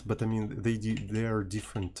mat, but I mean they are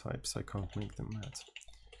different types. I can't make them mat.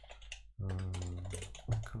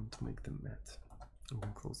 I can't make them mat. I'm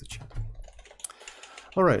gonna close the chat.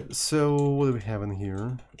 All right. So what do we have in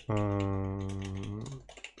here?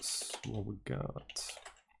 So what we got?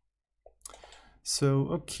 So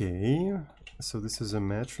okay. So this is a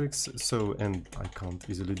matrix. So, and I can't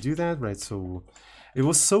easily do that, right? So it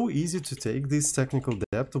was so easy to take this technical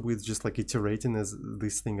debt with just like iterating as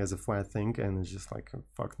this thing as a flat thing, and it's just like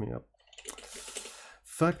fucked me up.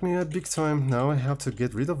 Fucked me up big time. Now I have to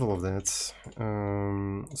get rid of all of that.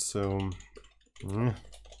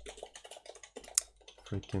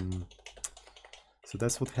 Freaking. So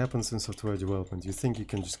that's what happens in software development. You think you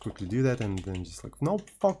can just quickly do that, and then just like, no,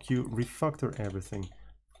 fuck you, refactor everything.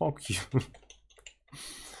 Fuck you.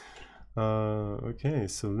 Okay,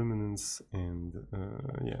 so luminance and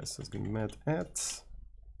yeah, so it's gonna be mat at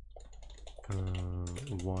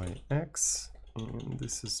yx, and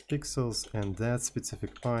this is pixels, and that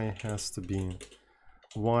specific I has to be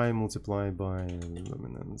y multiplied by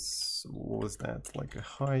luminance. What was that? Like a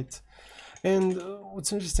height. And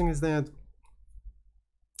what's interesting is that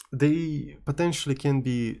they potentially can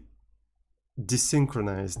be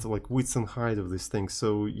desynchronized, like width and height of this thing.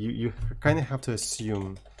 So you kind of have to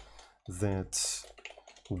assume that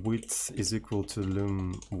width is equal to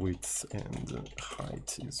lum width, and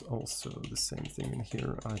height is also the same thing in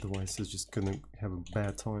here. Otherwise, it's just gonna have a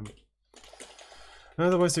bad time.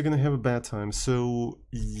 Otherwise, you're gonna have a bad time. So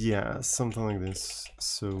yeah, something like this.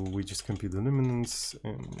 So we just compute the luminance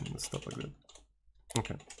and stuff like that.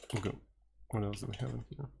 Okay, good. What else do we have in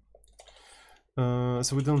here?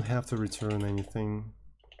 So we don't have to return anything.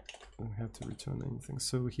 Don't have to return anything.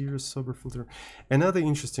 So here's sober filter. Another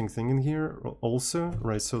interesting thing in here also,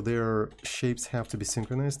 right? So their shapes have to be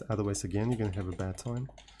synchronized. Otherwise, again, you're gonna have a bad time.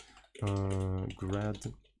 Grad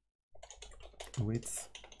width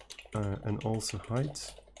and also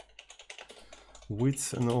height.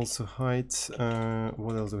 Width and also height.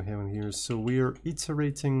 What else do we have in here? So we are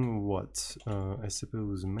iterating what? I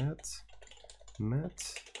suppose mat.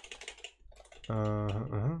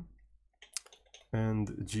 And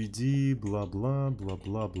gd blah blah blah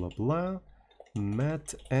blah blah blah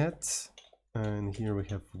mat at, and here we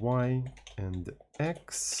have y and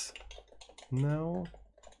x now,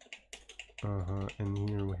 and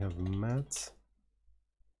here we have mat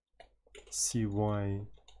cy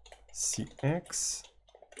cx,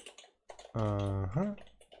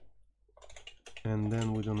 and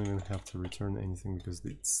then we don't even have to return anything because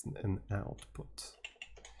it's an output.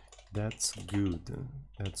 That's good.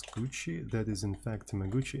 That's Gucci. That is in fact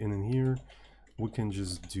Tamaguchi. And in here we can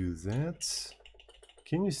just do that.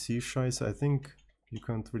 Can you see Scheisse? I think you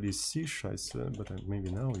can't really see Scheisse, but maybe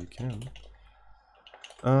now you can.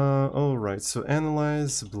 Alright, so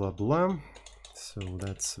analyze, blah blah. So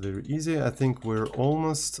that's very easy. I think we're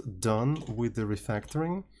almost done with the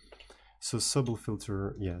refactoring. So Sobel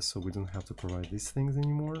filter, yeah, so we don't have to provide these things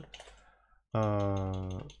anymore.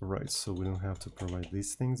 Right, so we don't have to provide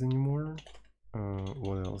these things anymore.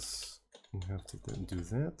 What else? We have to do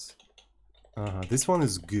that. This one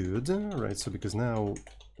is good, right? So because now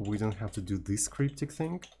we don't have to do this cryptic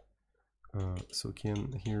thing. So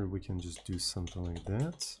here we can just do something like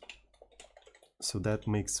that. So that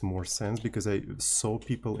makes more sense because I saw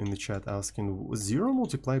people in the chat asking 0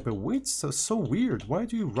 multiplied by width, so weird. Why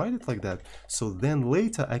do you write it like that? So then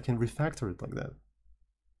later I can refactor it like that.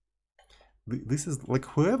 This is like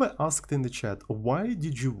whoever asked in the chat, why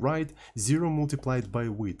did you write 0 multiplied by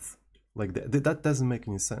width like that? That doesn't make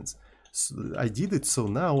any sense. So I did it, so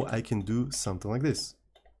now I can do something like this,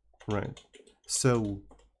 right? So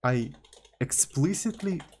I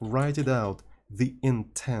explicitly write it out, the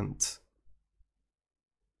intent.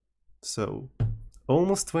 So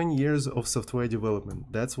almost 20 years of software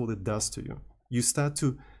development, that's what it does to you. You start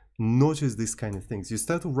to notice these kind of things. You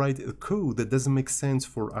start to write a code that doesn't make sense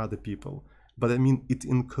for other people, but I mean it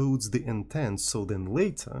encodes the intent, so then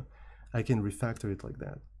later I can refactor it like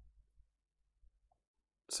that.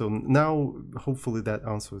 So now hopefully that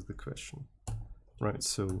answers the question, right?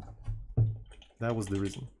 So that was the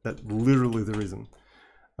reason, that literally the reason,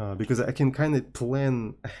 because I can kind of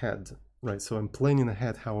plan ahead, right? So I'm planning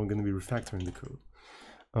ahead how I'm going to be refactoring the code.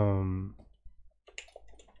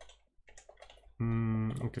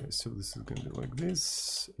 Okay, so this is going to be like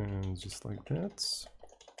this, and just like that.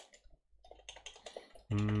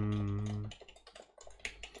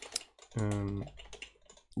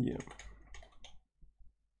 Yeah.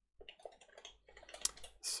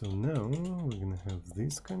 So now we're going to have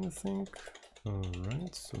this kind of thing. All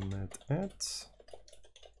right, so mat at.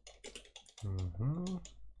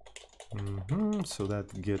 So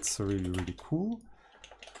that gets really, really cool.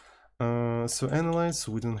 So analyze,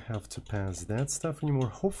 so we don't have to pass that stuff anymore.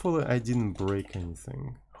 Hopefully I didn't break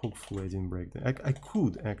anything. Hopefully I didn't break that. I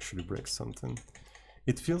could actually break something.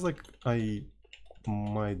 It feels like I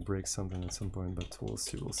might break something at some point, but we'll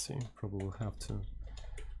see, Probably we'll have to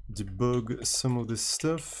debug some of this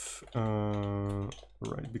stuff.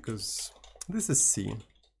 Right, because this is C.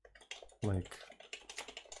 Like,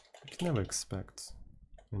 you can never expect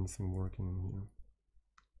anything working in here.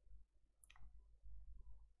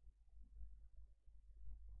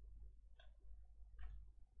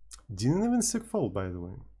 Didn't even segfault, by the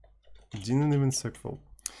way. Didn't even segfault.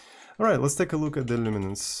 All right, let's take a look at the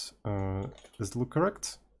luminance. Does it look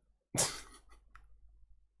correct?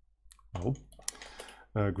 Oh,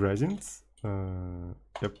 gradient.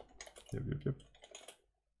 Yep.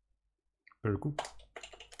 Very cool.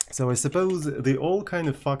 So I suppose they all kind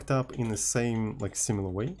of fucked up in the same, like, similar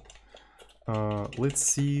way. let's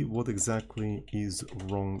see what exactly is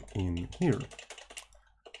wrong in here.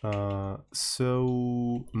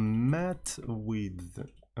 So matte width,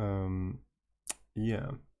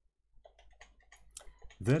 yeah,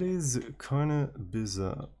 that is kind of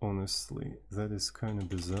bizarre, honestly. That is kind of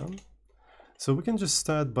bizarre. So we can just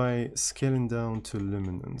start by scaling down to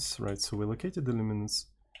luminance, right? So we located the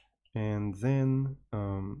luminance, and then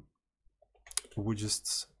we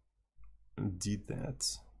just did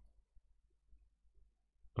that.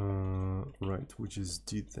 Right, we just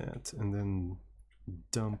did that, and then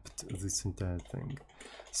dumped this entire thing.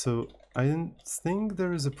 So I don't think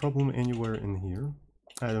there is a problem anywhere in here.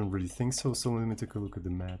 I don't really think so. So let me take a look at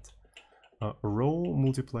the matte. Row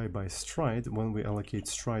multiplied by stride, when we allocate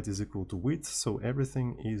stride, is equal to width, so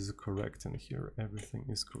everything is correct in here. Everything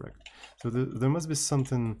is correct. So there must be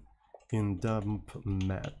something in dump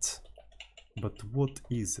matte, but what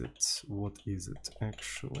is it? What is it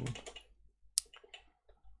actually?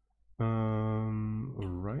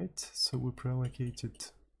 Right, so we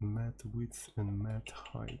pre-allocated matte width and matte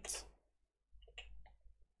height.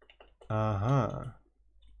 Aha.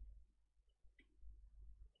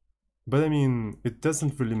 But I mean, it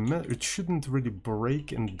doesn't really matter. It shouldn't really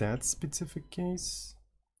break in that specific case.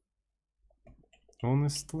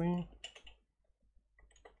 Honestly,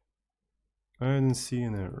 I didn't see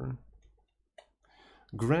an error.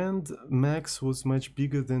 Grand max was much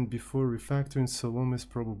bigger than before. Refactoring Salome is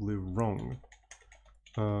probably wrong.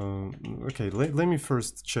 Okay, let me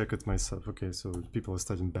first check it myself. Okay, so people are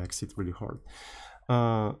studying backseat really hard.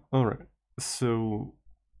 All right, so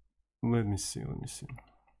let me see.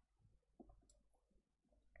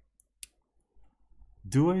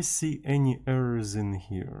 Do I see any errors in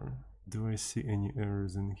here? Do I see any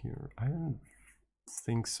errors in here? I don't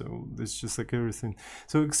think so. It's just like everything.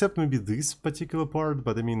 So except maybe this particular part,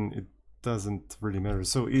 but I mean, it doesn't really matter.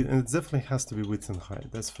 So it definitely has to be width and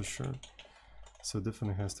height, that's for sure. So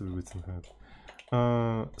definitely has to be width and height.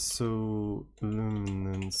 So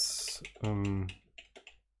luminance.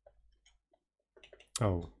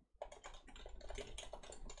 Oh.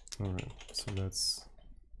 Alright, so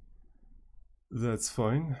that's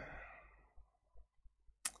fine.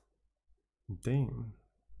 Damn.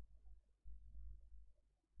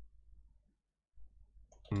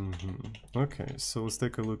 Okay, so let's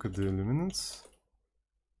take a look at the luminance.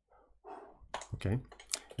 Okay,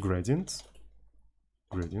 gradient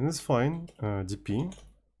is fine. DP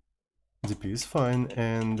is fine,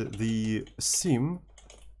 and the seam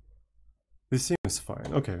is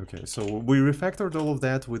fine. Okay, so we refactored all of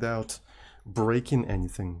that without breaking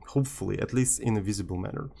anything, hopefully, at least in a visible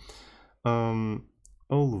manner. All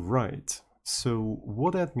right, so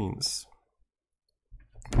what that means,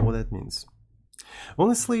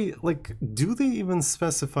 honestly, like, do they even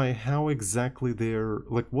specify how exactly they're,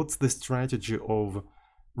 like, what's the strategy of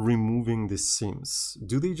removing the seams?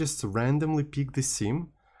 Do they just randomly pick the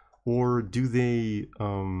seam, or do they,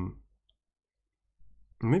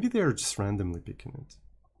 maybe they're just randomly picking it?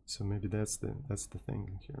 So maybe that's the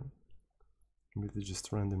thing here. Maybe they're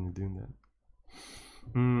just randomly doing that.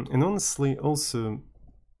 And honestly, also,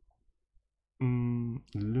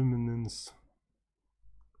 luminance.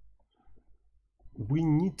 We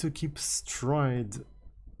need to keep stride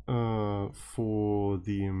for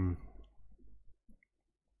the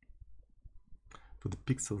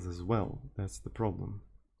pixels as well. That's the problem.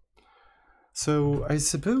 So I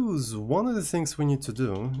suppose one of the things we need to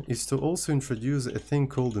do is to also introduce a thing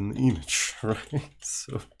called an image, right?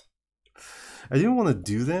 So I didn't want to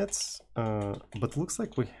do that, but looks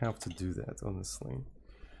like we have to do that, honestly.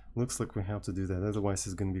 Looks like we have to do that, otherwise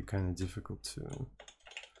it's going to be kind of difficult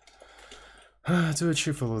to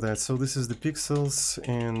achieve all of that. So this is the pixels,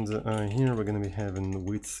 and here we're going to be having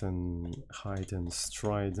width and height and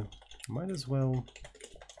stride. Might as well,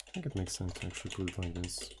 I think it makes sense to actually put it like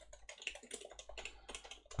this.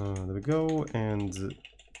 There we go, and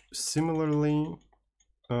similarly,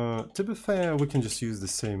 to be fair, we can just use the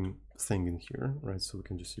same thing in here, right? So we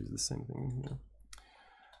can just use the same thing in here.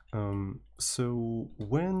 So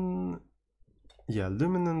when, yeah,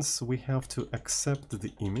 luminance, we have to accept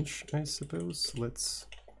the image, I suppose. Let's,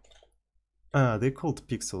 they're called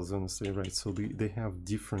pixels, honestly, right? So they have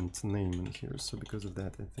different name in here, so because of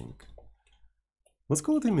that, I think. Let's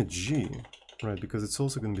call it image G, right? Because it's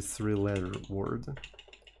also going to be 3-letter word.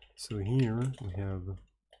 So here we have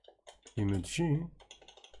image G,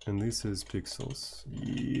 and this is pixels.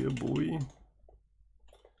 Yeah, boy.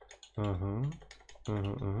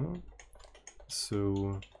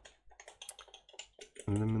 So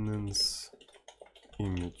luminance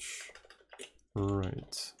image,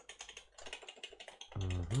 right?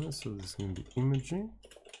 So this is going to be image G.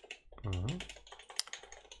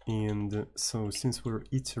 And so since we're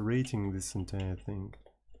iterating this entire thing,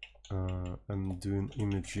 I'm doing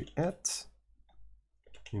img at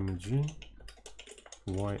img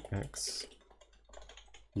yx,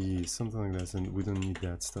 yeah, something like that, and we don't need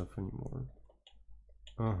that stuff anymore.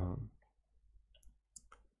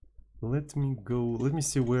 Let me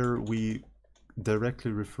see where we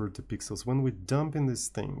directly refer to pixels. When we dump in this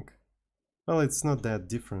thing, well, it's not that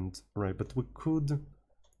different, right? But we could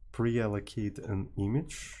pre-allocate an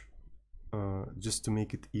image just to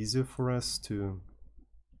make it easier for us to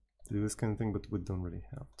do this kind of thing, but we don't really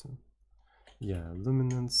have to. Yeah,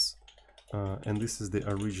 luminance, and this is the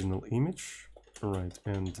original image, right?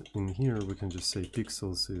 And in here we can just say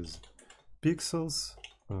pixels is pixels,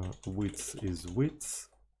 width is width,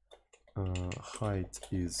 height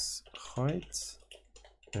is height,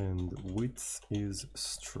 and width is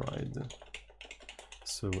stride.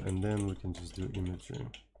 So, and then we can just do image.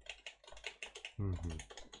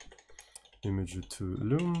 Image to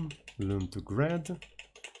loom, loom to grad,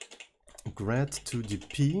 grad to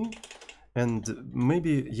dp, and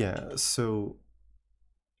maybe, yeah, so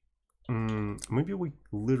maybe we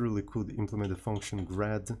literally could implement a function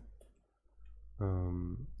grad,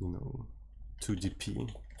 you know, to dp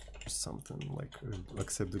or something, like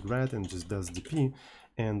accept the grad and just does dp,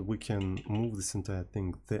 and we can move this entire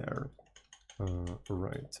thing there.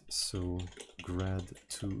 Right, so grad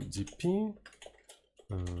to dp,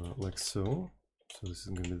 like so. So this is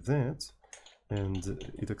going to be that, and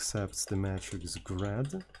it accepts the matrix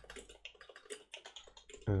grad,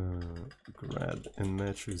 grad and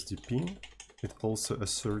matrix dp. It also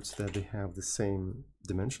asserts that they have the same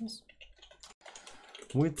dimensions.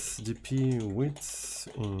 Width dp, width,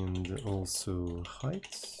 and also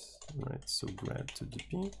height. Right, so grad to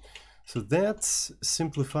dp. So that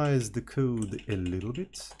simplifies the code a little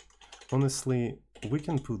bit. Honestly, we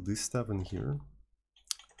can put this stuff in here.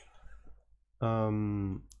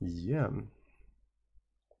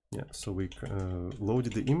 Yeah, so we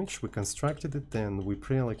loaded the image, we constructed it, then we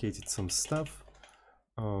pre-allocated some stuff.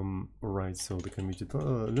 Right, so the commuted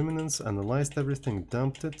luminance, analyzed everything,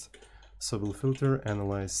 dumped it. So we'll filter,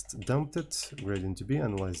 analyzed, dumped it, gradient to be,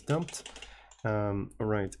 analyzed, dumped.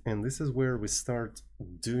 Right, and this is where we start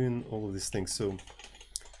doing all of these things. So,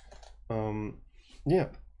 yeah.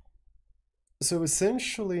 So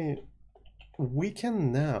essentially, we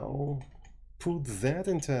can now put that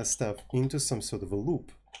entire stuff into some sort of a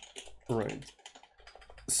loop, right?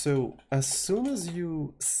 So as soon as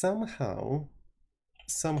you somehow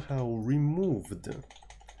removed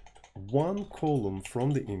one column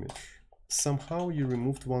from the image,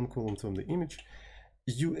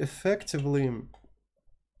 you effectively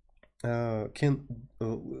can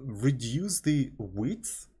reduce the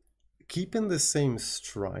width, keeping the same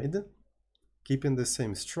stride,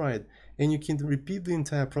 and you can repeat the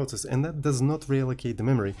entire process, and that does not reallocate the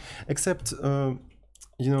memory, except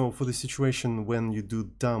you know, for the situation when you do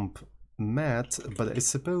dump mat, but I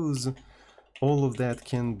suppose all of that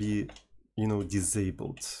can be, you know,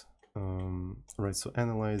 disabled. Right, so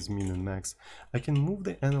analyze min and max. I can move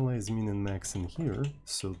the analyze min and max in here,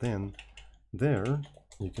 so then there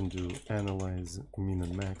you can do analyze min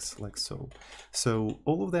and max like so. So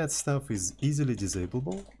all of that stuff is easily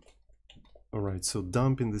disableable. All right, so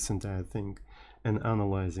dumping this entire thing and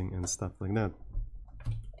analyzing and stuff like that.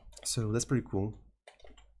 So that's pretty cool.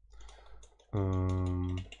 I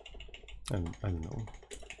don't know.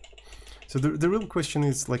 So the real question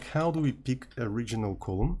is, like, how do we pick a original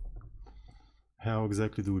column? How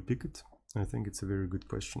exactly do we pick it? I think it's a very good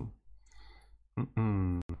question.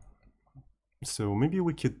 So maybe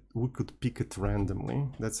we could pick it randomly.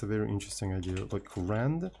 That's a very interesting idea. Like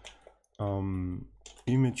rand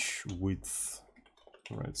image width.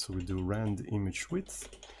 Right, so we do rand image width,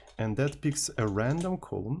 and that picks a random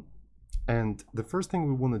column. And the first thing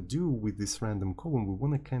we want to do with this random column, we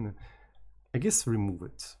want to kind of, I guess, remove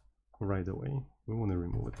it right away. We want to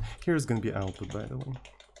remove it. Here's going to be output, by the way.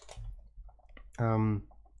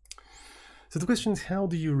 So the question is, how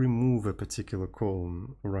do you remove a particular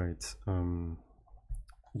column? Right.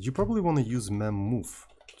 You probably want to use memmove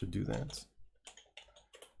to do that.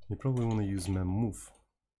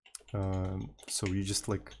 So you just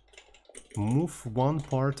like move one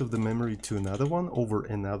part of the memory to another one over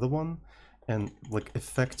another one, and like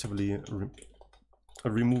effectively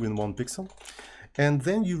removing one pixel. And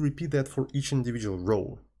then you repeat that for each individual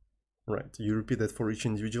row. Right, you repeat that for each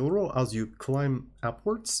individual row as you climb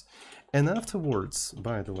upwards. And afterwards,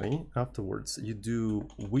 by the way, you do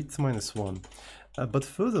width -1. But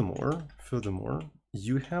furthermore,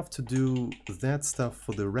 you have to do that stuff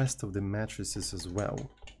for the rest of the matrices as well.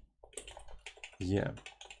 Yeah,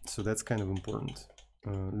 So that's kind of important.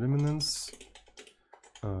 Luminance,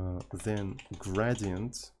 then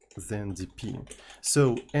gradient, then dp.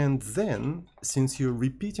 So, and then, since you're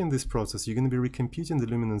repeating this process, you're going to be recomputing the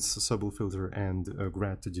luminance subtle filter and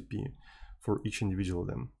grad to dp for each individual of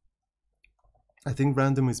them. I think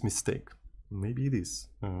random is mistake. Maybe it is.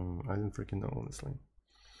 I don't freaking know, honestly.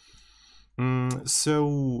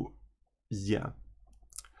 So, yeah.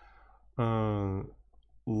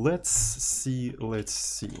 Let's see.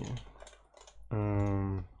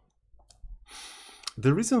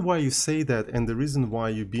 The reason why you say that and the reason why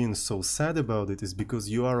you're being so sad about it is because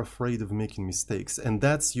you are afraid of making mistakes. And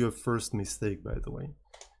that's your first mistake, by the way.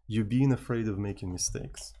 You're being afraid of making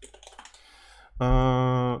mistakes.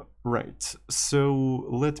 Right. So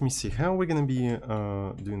let me see. How are we going to be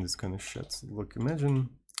doing this kind of shit? Look, imagine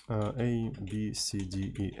A, B, C,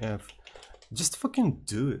 D, E, F. Just fucking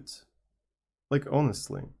do it. Like,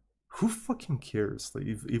 honestly. Who fucking cares? Like,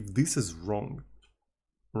 if this is wrong.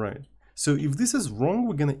 Right. So if this is wrong,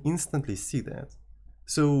 we're gonna instantly see that.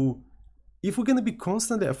 So if we're gonna be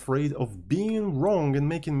constantly afraid of being wrong and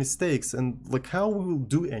making mistakes, and like how we will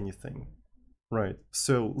do anything, right?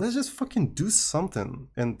 So let's just fucking do something,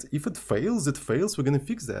 and if it fails, we're gonna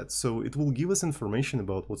fix that. So it will give us information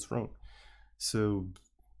about what's wrong. So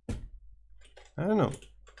I don't know,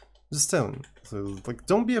 just telling you. So like,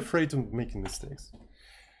 don't be afraid of making mistakes.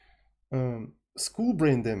 School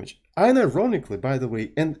brain damage. Unironically, by the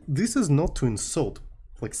way, and this is not to insult,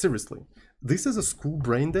 like seriously, this is a school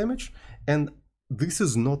brain damage, and this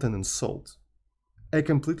is not an insult. I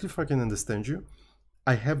completely fucking understand you.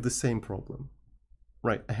 I have the same problem.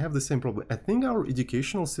 Right, I have the same problem. I think our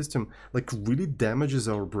educational system like really damages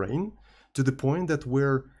our brain to the point that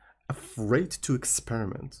we're afraid to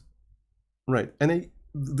experiment. Right, and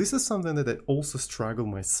this is something that I also struggle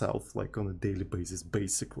myself, like on a daily basis,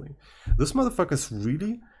 basically. Those motherfuckers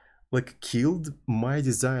really like killed my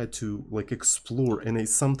desire to like explore, and I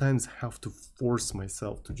sometimes have to force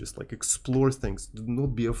myself to just like explore things, to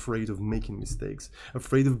not be afraid of making mistakes,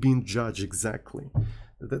 afraid of being judged. Exactly.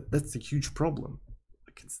 That's a huge problem.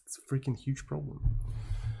 Like it's a freaking huge problem.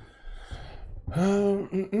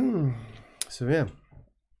 So yeah.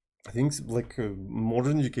 I think like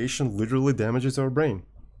modern education literally damages our brain.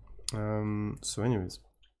 So anyways,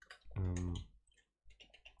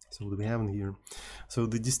 so what do we have in here? So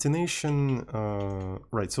the destination,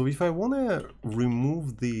 right, so if I want to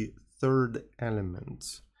remove the third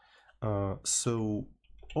element, so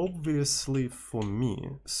obviously for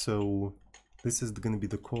me, so this is going to be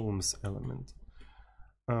the columns element.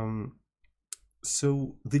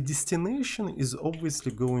 So the destination is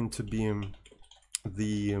obviously going to be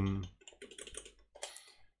the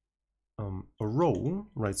a row,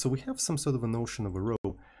 right? So we have some sort of a notion of a row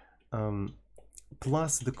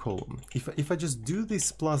plus the column. If I just do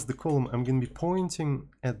this plus the column, I'm going to be pointing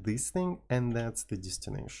at this thing, and that's the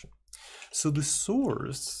destination. So the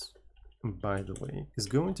source, by the way, is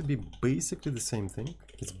going to be basically the same thing.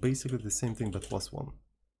 It's basically the same thing but plus one,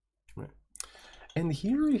 right? And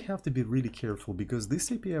here you have to be really careful because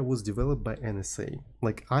this API was developed by NSA,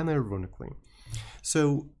 like unironically.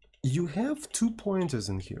 So you have two pointers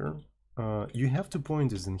in here.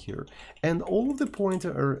 And all of the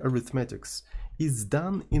pointer arithmetics is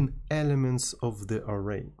done in elements of the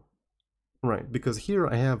array, right? Because here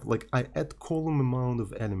I have like I add column amount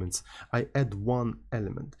of elements, I add one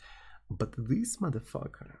element, but this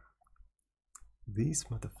motherfucker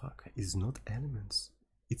is not elements,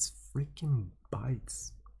 it's freaking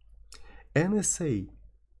bytes. NSA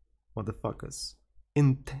motherfuckers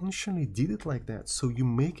intentionally did it like that, so you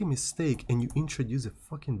make a mistake and you introduce a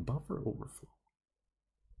fucking buffer overflow.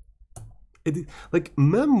 Like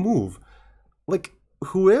mem move, like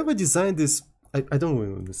whoever designed this, I don't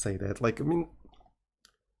want to say that, like I mean,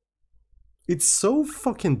 it's so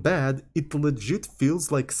fucking bad, it legit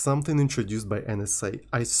feels like something introduced by NSA.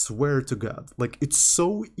 I swear to God, like it's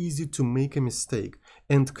so easy to make a mistake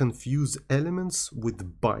and confuse elements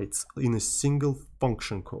with bytes in a single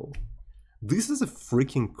function call. This is a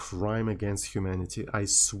freaking crime against humanity, I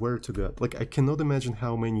swear to God. Like, I cannot imagine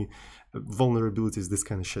how many vulnerabilities this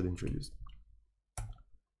kind of shit introduced.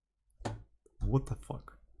 What the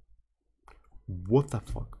fuck? What the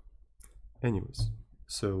fuck? Anyways,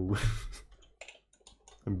 so...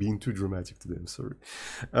 I'm being too dramatic today, I'm sorry.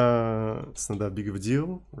 It's not that big of a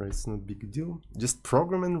deal, right? It's not a big deal. Just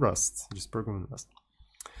program and Rust. Just program and Rust.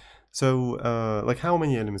 So, like how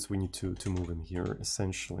many elements we need to move in here,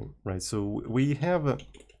 essentially, right? So we have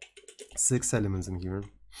 6 elements in here.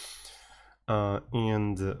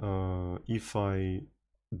 If I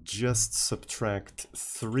just subtract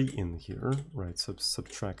 3 in here, right? So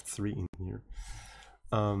subtract 3 in here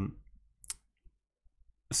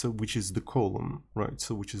So which is the column, right?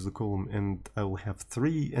 So which is the column, and I will have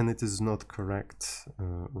 3, and it is not correct,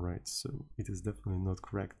 right? So it is definitely not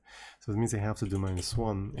correct. So it means I have to do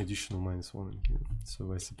 -1, additional -1 in here.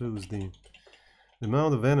 So I suppose the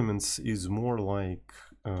amount of elements is more like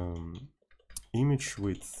image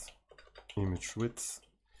width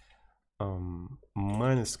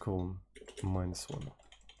minus column -1,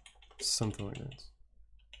 something like that.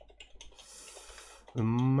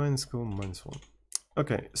 Minus column -1.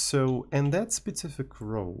 Okay, so, and that specific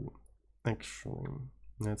row, actually,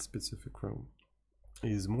 that specific row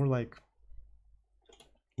is more like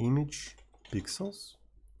image pixels,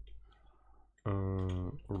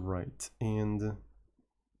 right, and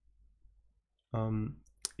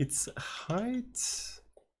it's height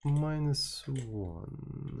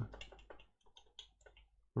 -1,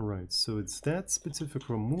 right, so it's that specific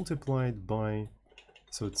row multiplied by,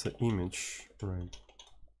 so it's an image, right,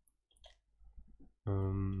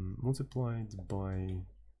 multiplied by,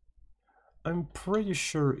 I'm pretty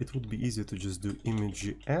sure it would be easier to just do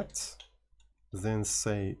image at, then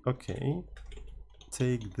say, okay,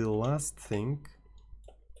 take the last thing,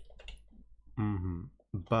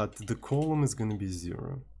 but the column is going to be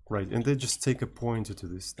 0, right, and then just take a pointer to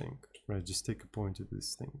this thing, right, just take a pointer to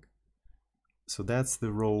this thing. So that's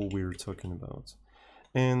the row we're talking about.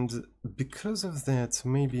 And because of that,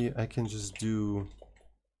 maybe I can just do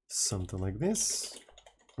something like this,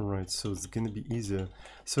 right, so it's going to be easier.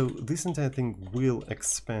 So this entire thing will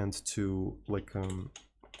expand to like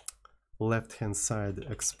left-hand side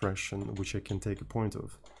expression, which I can take a point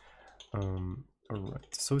of.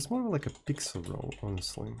 Alright, so it's more like a pixel row,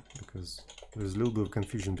 honestly, because there's a little bit of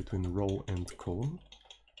confusion between row and column.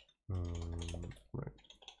 Right,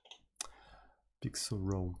 pixel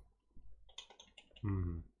row.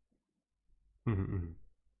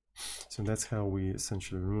 So that's how we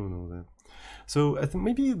essentially remove all that. So I think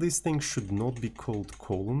maybe this thing should not be called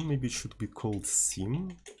column, maybe it should be called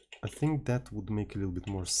sim. I think that would make a little bit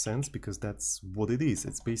more sense, because that's what it is.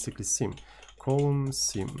 It's basically sim, column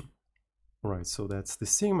sim. Right, so that's the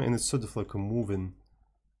sim, and it's sort of like a moving,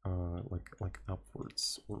 like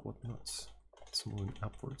upwards or whatnot. It's moving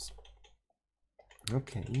upwards.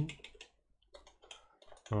 Okay.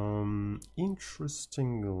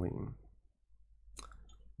 Interestingly,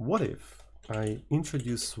 what if I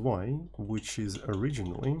introduce y, which is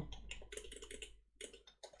originally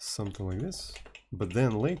something like this, but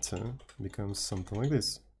then later becomes something like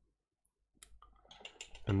this,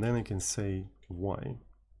 and then I can say y.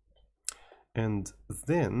 And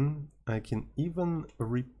then I can even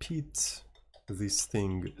repeat this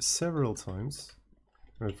thing several times.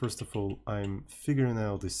 Right, first of all, I'm figuring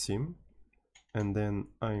out the sim, and then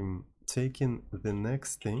I'm taking the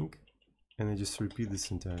next thing, and I just repeat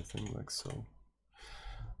this entire thing like so.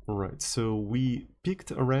 Alright, so we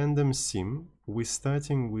picked a random sim. We're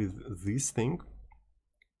starting with this thing.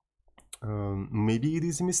 Maybe it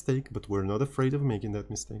is a mistake, but we're not afraid of making that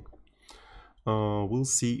mistake. We'll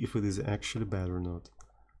see if it is actually bad or not.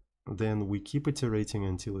 Then we keep iterating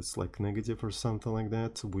until it's like negative or something like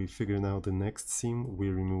that. We're figuring out the next sim.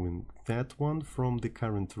 We're removing that one from the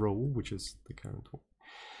current row, which is the current one.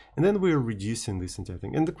 And then we're reducing this entire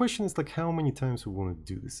thing. And the question is like how many times we want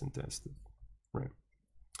to do this entire stuff, right?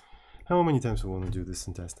 How many times we want to do this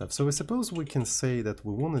entire stuff. So I suppose we can say that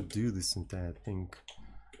we want to do this entire thing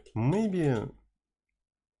maybe,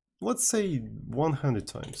 let's say 100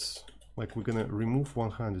 times. Like we're gonna remove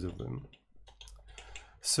 100 of them.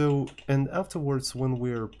 So, and afterwards, when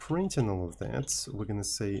we're printing all of that, we're gonna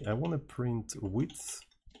say, I want to print width,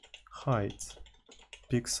 height,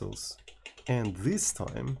 pixels, and this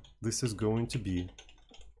time, this is going to be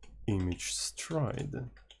image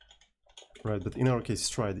stride, right? But in our case,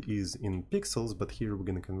 stride is in pixels, but here we're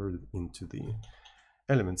gonna convert it into the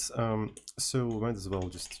elements. So we might as well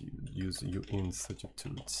just use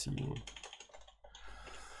uint32t.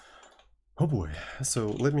 Oh boy, so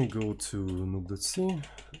let me go to noob.c,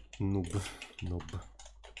 noob,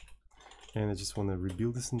 and I just want to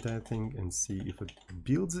rebuild this entire thing and see if it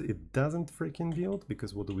builds. It doesn't freaking build,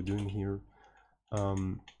 because what are we doing here?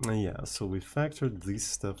 Yeah, so we factored this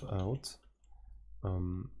stuff out.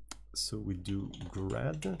 So we do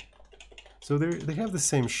grad. So they have the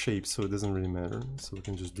same shape, so it doesn't really matter. So we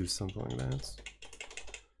can just do something like that.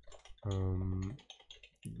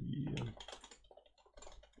 Yeah.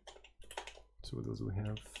 So what else we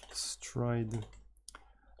have? Stride.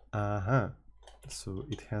 So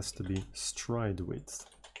it has to be stride width.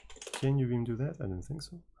 Can you even do that? I don't think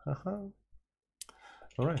so.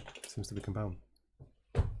 Alright, seems to be compound.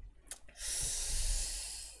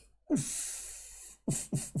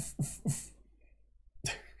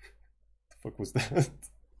 was that?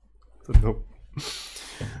 I don't know.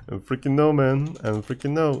 I freaking know, man. I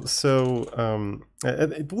freaking know. So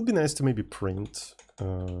it would be nice to maybe print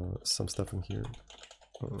some stuff in here.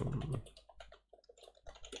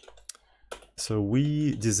 So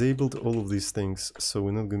we disabled all of these things, so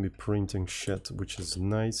we're not going to be printing shit, which is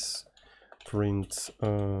nice. Print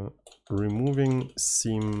removing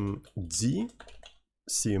CMD,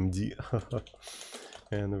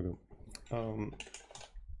 and there we go.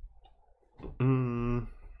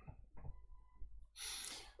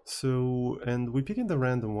 So, and we picked the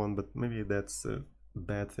random one, but maybe that's a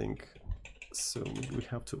bad thing. So we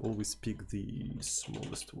have to always pick the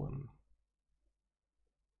smallest one.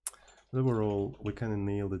 Overall, we kind of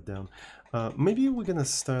nailed it down. Maybe we're gonna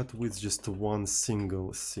start with just one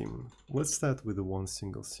single sim. Let's start with the one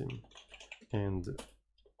single sim and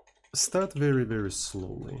start very, very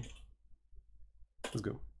slowly. Let's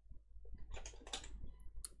go.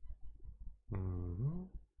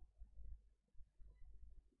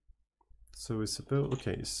 So we suppose,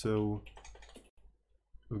 okay, so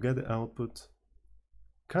we've got the output.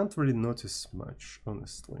 Can't really notice much,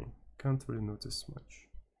 honestly. Can't really notice much.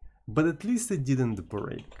 But at least it didn't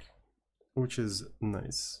break, which is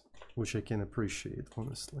nice, which I can appreciate,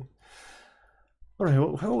 honestly. All right,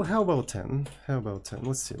 well, how about 10? How about 10?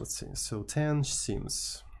 Let's see. So 10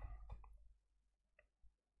 sims.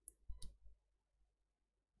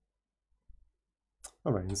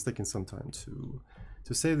 All right, it's taking some time to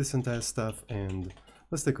save this entire stuff, and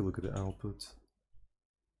let's take a look at the output.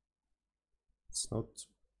 It's not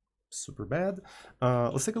super bad.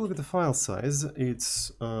 Let's take a look at the file size.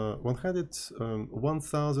 It's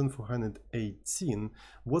 1418.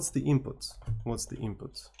 What's the input? What's the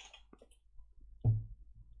input?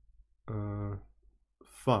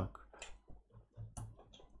 Fuck.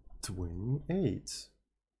 28.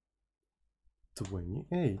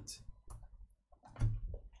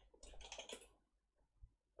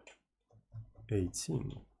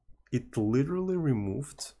 18. It literally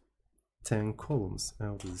removed 10 columns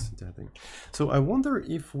out of this entire thing. So I wonder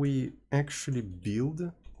if we actually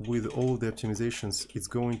build with all the optimizations, it's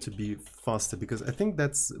going to be faster, because I think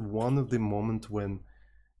that's one of the moments when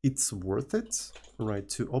it's worth it, right,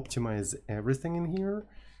 to optimize everything in here.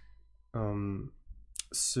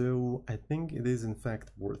 So I think it is in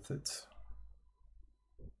fact worth it.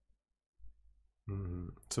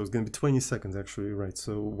 So it's going to be 20 seconds actually, right?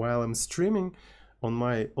 So while I'm streaming on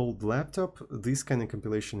my old laptop, this kind of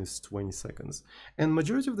compilation is 20 seconds. And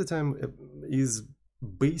majority of the time is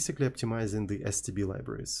basically optimizing the STB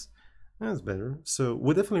libraries. That's better. So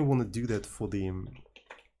we definitely want to do that for the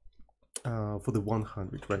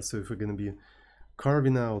 100, right? So if we're going to be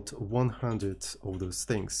carving out 100 of those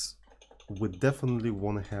things, we definitely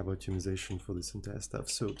want to have optimization for this entire stuff.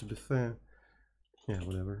 So to be fair, yeah,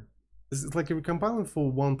 whatever. It's like if we're compiling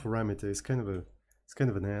for one parameter, it's kind of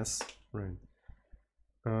an ass, right?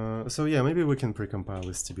 So yeah, maybe we can precompile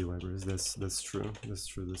STB libraries. That's true.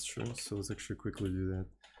 So let's actually quickly do that.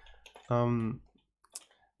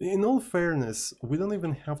 In all fairness, we don't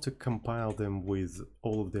even have to compile them with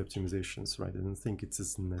all of the optimizations, right? I don't think it's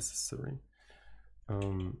as necessary.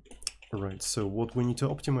 Right. So what we need to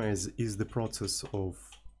optimize is the process of,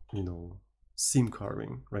 you know, sim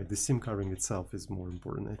carving, right? The sim carving itself is more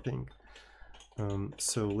important, I think.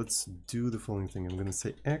 So let's do the following thing. I'm going to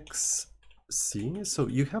say XC. So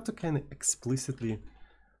you have to kind of explicitly,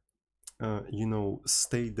 you know,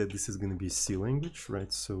 state that this is going to be C language,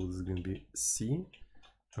 right? So this is going to be C,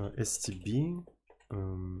 STB,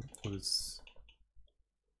 what is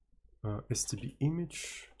STB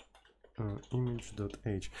image,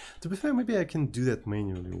 image.h. To be fair, maybe I can do that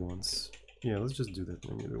manually once. Yeah, let's just do that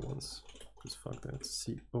manually once. Because fuck that.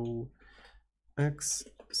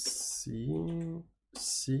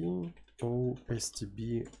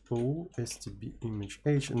 STB image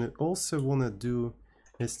h, and I also want to do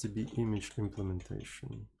STB image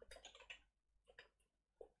implementation.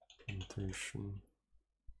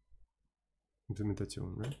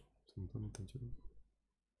 Implementation, right?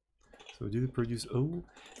 So did it produce O?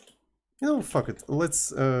 You know, fuck it.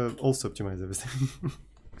 Let's also optimize everything.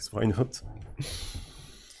 Because why not?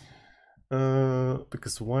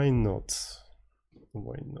 Because why not?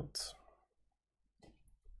 Why not?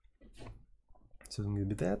 So I'm gonna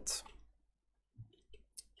be that.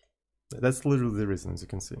 That's literally the reason, as you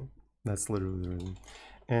can see. That's literally the reason.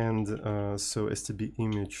 And so STB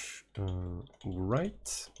image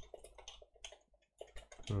right,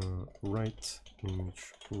 right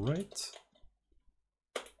image right.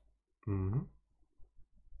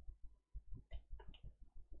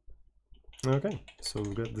 Okay, so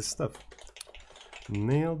we've got this stuff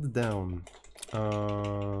nailed down.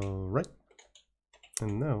 Right.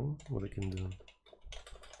 And now what I can do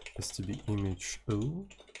is to be image O,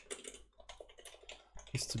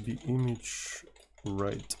 is to be image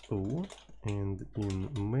right O, and in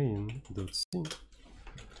main.c,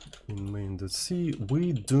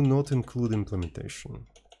 we do not include implementation,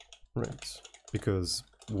 right? Because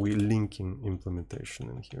we're linking implementation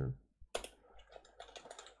in here.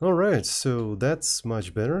 All right, so that's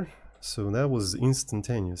much better. So that was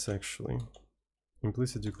instantaneous, actually.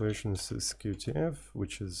 Implicit declaration is QTF,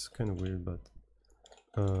 which is kind of weird, but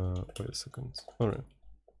wait a second. All right,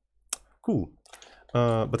 cool.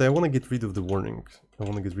 But I want to get rid of the warning.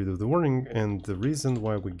 And the reason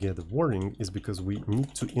why we get a warning is because we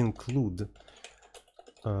need to include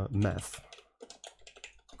math,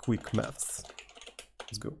 quick maths.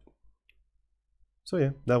 Let's go. So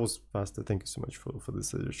yeah, that was faster. Thank you so much for the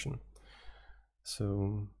suggestion.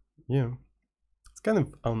 So yeah, it's kind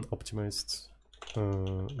of unoptimized,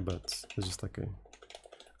 but it's just like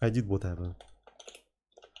I did whatever.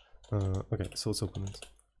 Okay, so let's open it.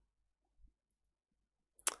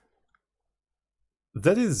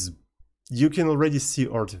 That is, you can already see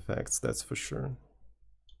artifacts, that's for sure.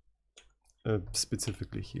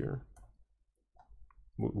 Specifically here,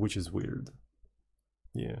 which is weird.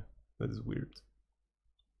 Yeah, that is weird.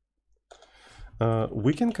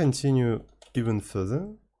 We can continue even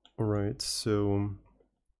further. All right, so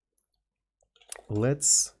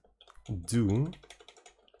let's do.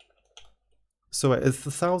 So if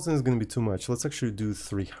 1,000 is going to be too much, let's actually do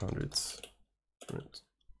 300. Right.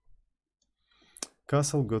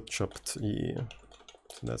 Castle got chopped. Yeah,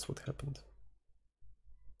 so that's what happened.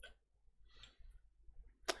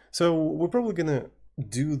 So we're probably gonna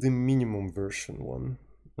do the minimum version one.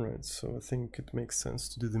 Right, so I think it makes sense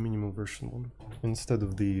to do the minimum version one instead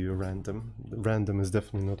of the random. The random is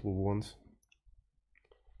definitely not what we want.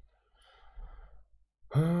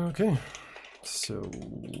 Okay, so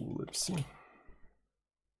let's see.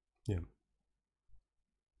 Yeah.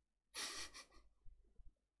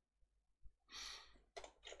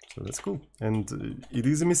 So that's cool. And it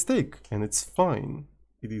is a mistake, and it's fine.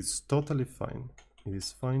 It is totally fine. It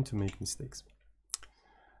is fine to make mistakes.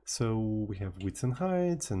 So we have width and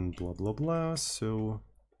height and blah blah blah. So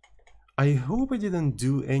I hope I didn't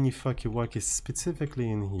do any fucky wacky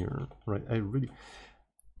specifically in here, right? I really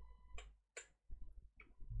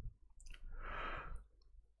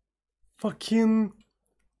fucking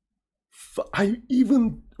I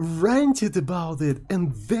even ranted about it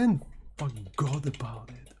and then forgot about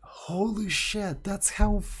it. Holy shit, that's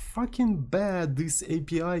how fucking bad this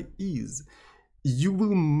API is. You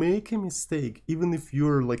will make a mistake, even if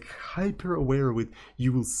you're like hyper aware of it,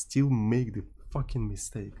 you will still make the fucking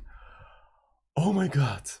mistake. Oh my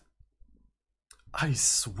god. I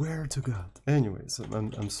swear to god. Anyways,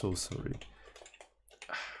 I'm so sorry.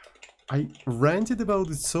 I ranted about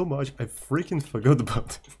it so much, I freaking forgot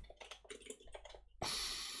about it.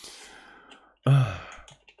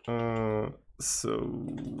 So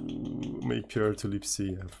make PR to lip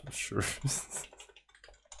C, yeah, for sure.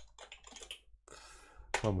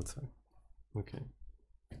 One more time. Okay.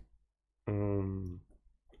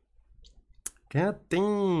 God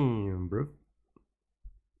damn, bro.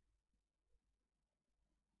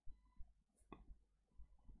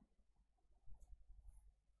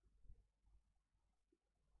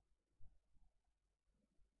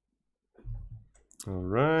 All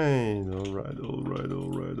right.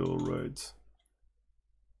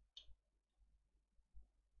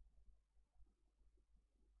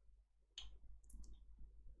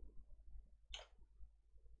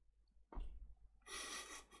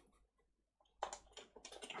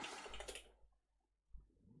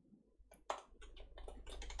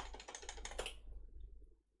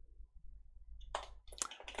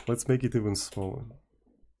 Let's make it even smaller.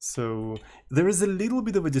 So there is a little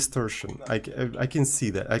bit of a distortion. I can see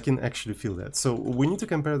that. I can actually feel that. So we need to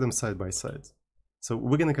compare them side by side. So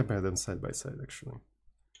we're going to compare them side by side, actually.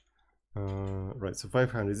 Right, so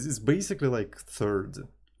 500 is basically like third,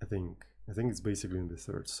 I think. I think it's basically in the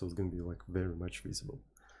third, so it's going to be like very much visible.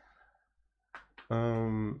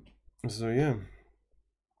 So yeah.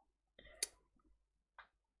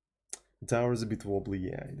 The tower is a bit wobbly,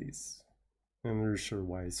 yeah, it is. I'm not really sure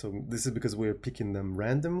why. So this is because we're picking them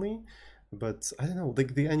randomly, but I don't know,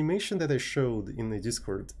 like the animation that I showed in the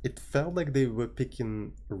Discord, it felt like they were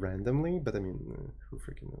picking randomly, but I mean, who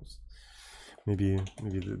freaking knows? Maybe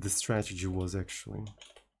the strategy was actually.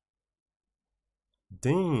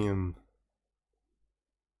 Damn.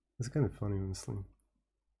 It's kind of funny, honestly.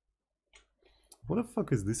 What the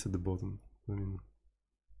fuck is this at the bottom? I mean.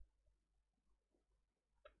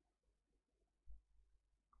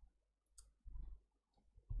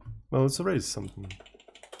 Well, it's already something.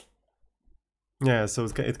 Yeah, so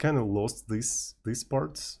it kind of lost these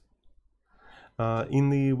parts. In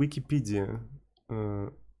the Wikipedia,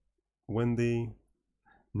 when they...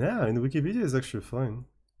 Nah, in the Wikipedia is actually fine.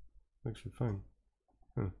 Actually fine.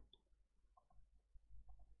 Huh.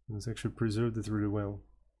 It's actually preserved it really well.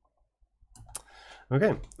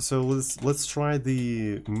 Okay, so let's try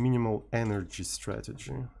the minimal energy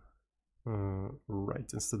strategy. Right,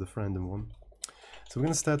 instead of random one. So we're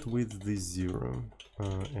gonna start with the 0,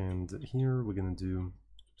 and here we're gonna do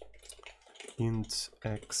int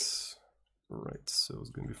x. Right, so it's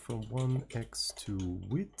gonna be from 1x to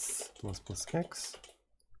width plus x.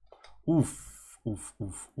 Oof, oof,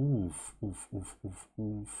 oof, oof, oof, oof, oof,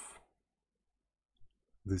 oof.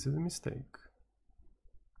 This is a mistake.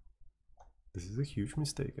 This is a huge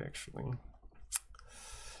mistake, actually. You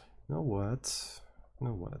know what? You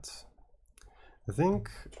know what? I think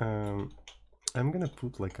I'm gonna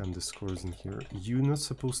put like underscores in here. You're not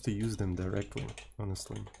supposed to use them directly,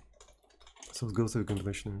 honestly. So let's go to the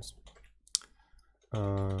completioners.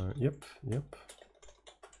 Yep.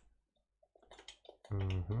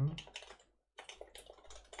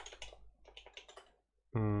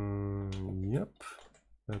 Yep,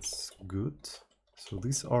 that's good. So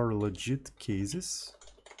these are legit cases.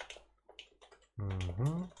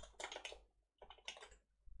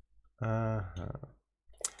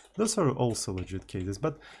 Those are also legit cases,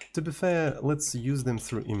 but to be fair, let's use them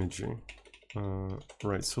through imagery.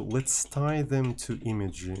 Right, so let's tie them to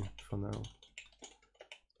imagery for now.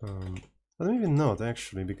 But maybe not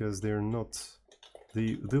actually, because they're not,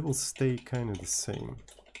 they will stay kind of the same.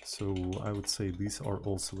 So I would say these are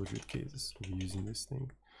also legit cases of using this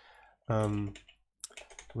thing.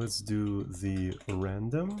 Let's do the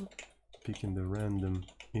random, picking the random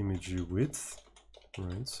imagery width.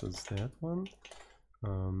 Right, so it's that one.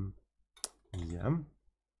 Yeah,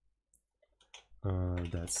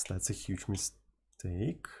 that's a huge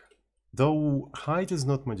mistake. Though height is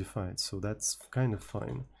not modified, so that's kind of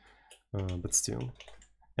fine, but still.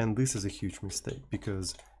 And this is a huge mistake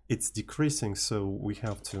because it's decreasing, so we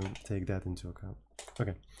have to take that into account.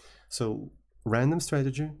 Okay, so random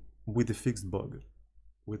strategy with a fixed bug,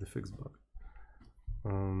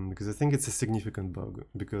 because I think it's a significant bug,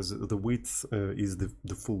 because the width is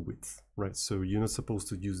the full width, right? So you're not supposed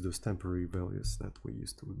to use those temporary values that we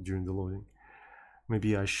used to during the loading.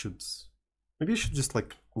 Maybe I should just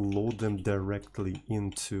like load them directly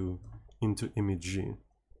into img,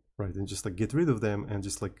 right? And just like get rid of them and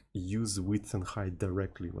just like use width and height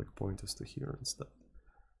directly, like pointers to here and stuff.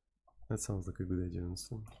 That sounds like a good idea,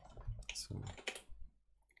 honestly. So,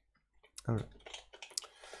 all right.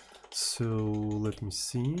 So let me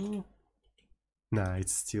see. Nah, it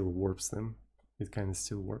still warps them. It kind of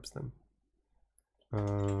still warps them.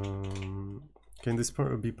 Can this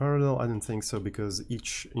be parallel? I don't think so, because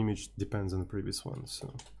each image depends on the previous one.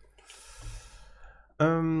 So,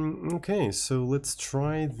 okay, so let's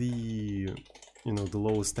try the, the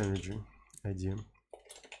lowest energy idea.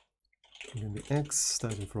 Again, the x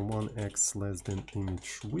starting from 1x less than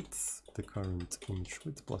image width, the current image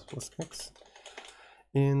width plus x.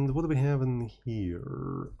 And what do we have in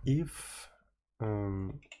here? If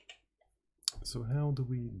so how do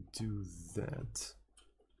we do that?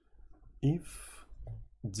 If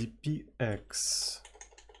dpx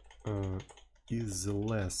is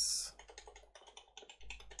less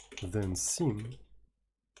than sim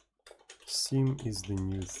is the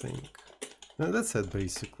new thing. Now that's it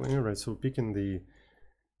basically, right? So picking the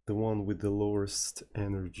one with the lowest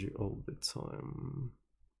energy all the time.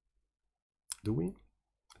 Do we?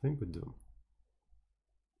 I think we do.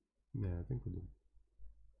 Yeah, I think we do.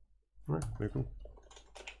 Alright, very cool.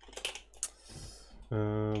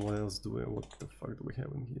 What else what the fuck do we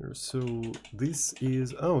have in here? So this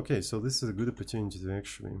is, oh, okay, so this is a good opportunity to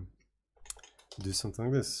actually do something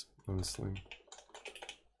like this, honestly.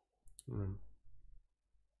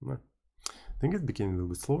 I think it became a little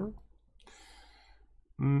bit slower.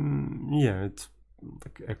 Yeah, it's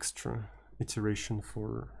like extra iteration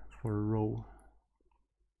for a row.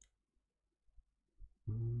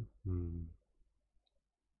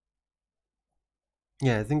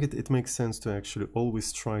 Yeah, I think it makes sense to actually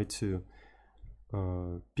always try to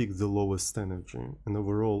pick the lowest energy, and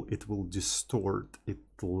overall it will distort it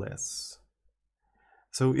less.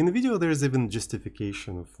 So in the video there's even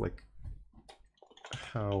justification of like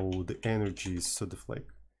how the energy sort of like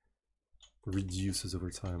reduces over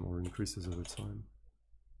time or increases over time.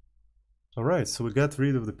 All right, so we got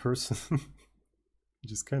rid of the person,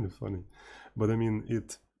 which is kind of funny, but I mean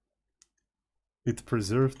it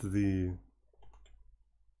preserved the...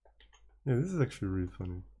 Yeah, this is actually really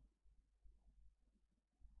funny.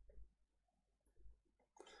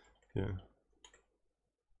 Yeah.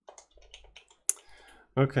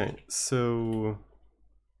 Okay, so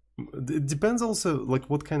it depends also like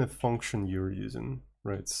what kind of function you're using,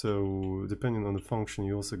 right? So depending on the function,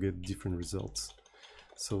 you also get different results.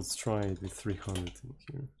 So let's try the 300 in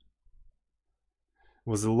here.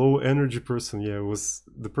 Was a low energy person. Yeah,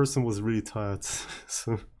 the person was really tired.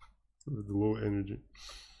 So with the low energy.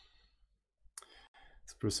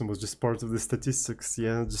 This person was just part of the statistics.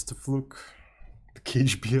 Yeah, just a fluke. The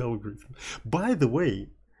KHB algorithm. By the way,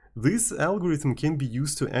 this algorithm can be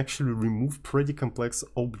used to actually remove pretty complex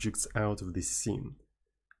objects out of this scene.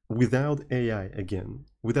 Without AI, again,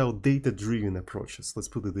 without data-driven approaches. Let's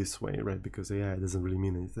put it this way, right? Because AI doesn't really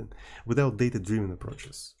mean anything. Without data-driven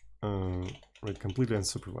approaches. Right, completely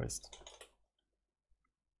unsupervised.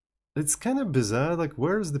 It's kind of bizarre, like,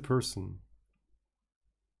 where is the person?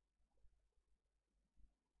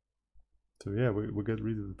 So yeah, we got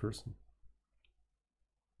rid of the person.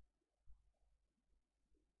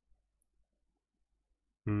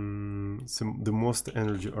 So the most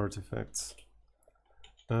energy artifacts.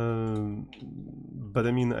 But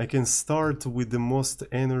I mean, I can start with the most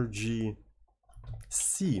energy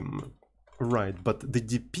seam. Right, but the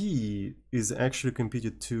DP is actually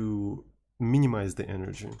computed to minimize the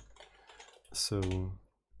energy. So,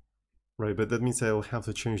 right, but that means I'll have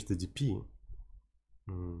to change the DP.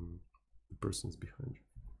 The person's behind you.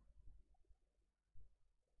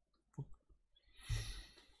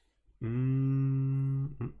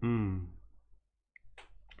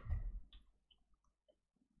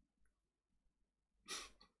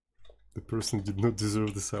 The person did not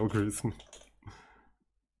deserve this algorithm.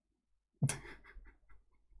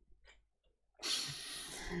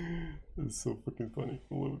 It's so fucking funny.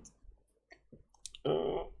 I love it.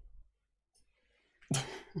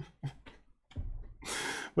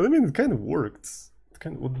 But I mean, it kind of worked.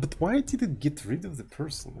 But why did it get rid of the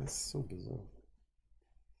person? That's so bizarre.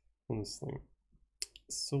 Honestly,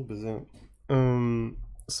 so bizarre.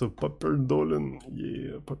 So Papperdolin,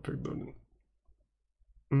 yeah, Papperdolin.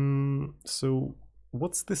 So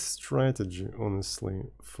what's the strategy,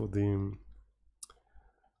 honestly, for the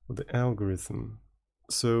algorithm?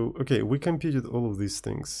 So okay, we computed all of these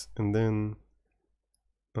things, and then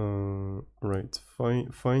right,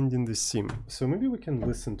 finding the seam. So maybe we can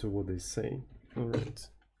listen to what they say. All right.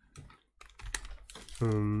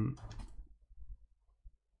 Energy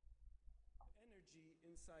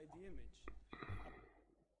inside the image.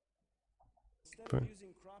 Instead of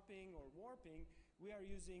using cropping or warping, we are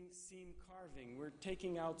using seam carving. We're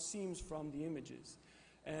taking out seams from the images.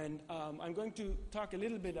 And I'm going to talk a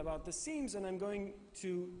little bit about the seams, and I'm going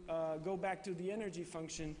to go back to the energy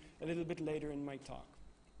function a little bit later in my talk.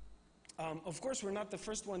 Of course, we're not the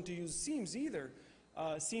first one to use seams either.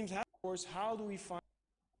 Seams have, of course, how do we find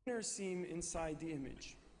the inner seam inside the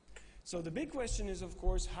image? So the big question is, of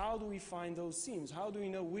course, how do we find those seams? How do we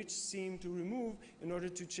know which seam to remove in order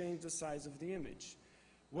to change the size of the image?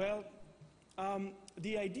 Well,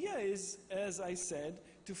 the idea is, as I said,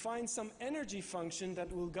 to find some energy function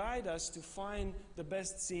that will guide us to find the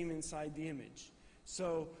best seam inside the image.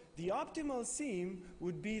 So the optimal seam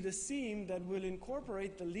would be the seam that will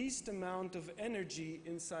incorporate the least amount of energy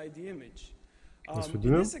inside the image.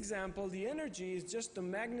 In this example, the energy is just the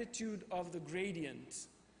magnitude of the gradient.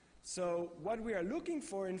 So what we are looking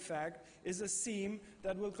for, in fact, is a seam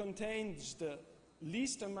that will contain the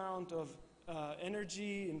least amount of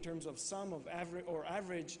energy in terms of sum of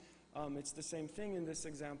average. It's the same thing in this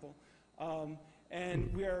example.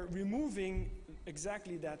 And we are removing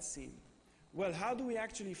exactly that seam. Well, how do we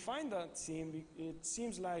actually find that seam? It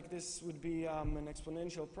seems like this would be an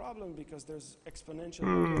exponential problem because there's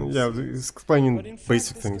exponential. Yeah, it's explaining basic things. But in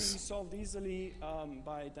fact, this can be solved easily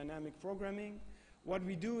by dynamic programming. What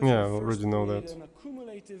we do is I we already first know create that. an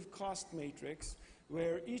accumulative cost matrix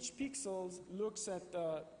where each pixel looks at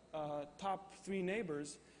the top 3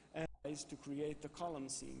 neighbors and tries to create the column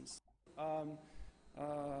seams.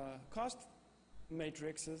 Cost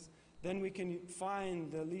matrices, then we can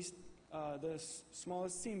find the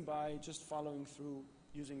smallest seam by just following through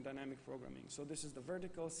using dynamic programming. So this is the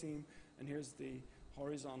vertical seam, and here's the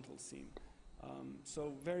horizontal seam.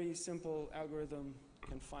 So very simple algorithm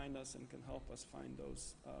can find us and can help us find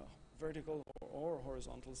those vertical or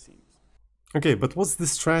horizontal seams. Okay, but what's the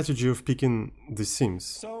strategy of picking the seams?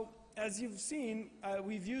 So as you've seen,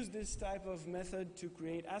 we've used this type of method to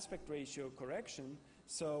create aspect ratio correction.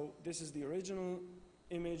 So this is the original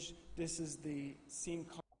image. This is the seam.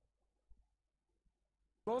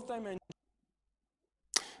 Both dimensions.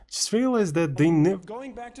 Just realized that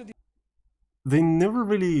they never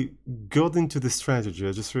really got into the strategy.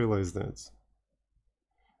 I just realized that.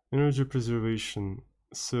 Energy preservation.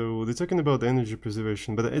 So they're talking about energy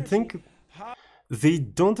preservation, but I think How they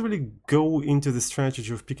don't really go into the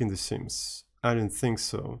strategy of picking the sims. I don't think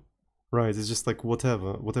so. Right, it's just like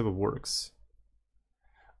whatever works.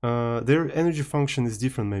 Their energy function is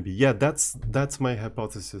different maybe. Yeah, that's my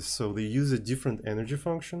hypothesis. So they use a different energy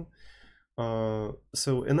function.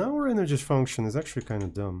 So and our energy function is actually kind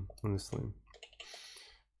of dumb, honestly.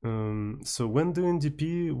 So when doing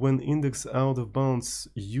DP, when index out of bounds,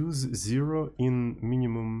 use 0 in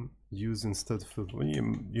minimum use instead of...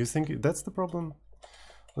 You think that's the problem?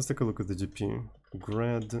 Let's take a look at the DP.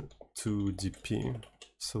 Grad to DP.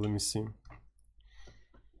 So let me see.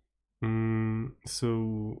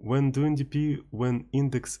 So when doing DP, when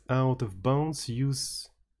index out of bounds, you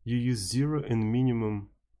use 0 and minimum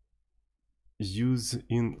use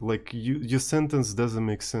in, like, your sentence doesn't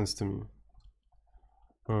make sense to me.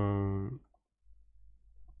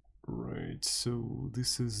 Right, so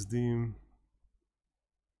this is the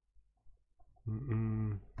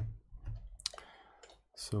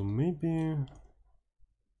so maybe,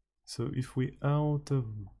 so if we out of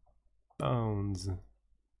bounds,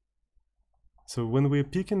 so when we're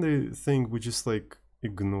picking the thing, we just like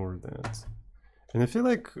ignore that. And I feel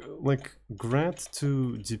like grad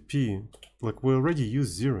to DP, like we already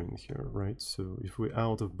use 0 in here, right? So if we're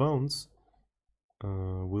out of bounds,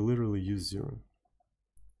 we literally use 0.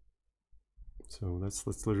 So that's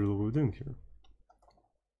literally what we're doing here.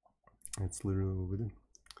 That's literally what we're doing.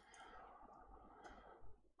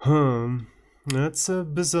 That's a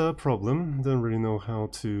bizarre problem. Don't really know how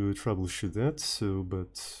to troubleshoot that. So,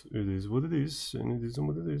 but it is what it is, and it isn't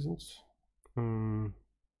what it isn't.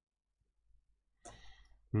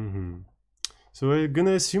 So I'm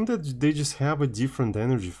gonna assume that they just have a different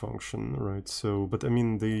energy function, right? So, but I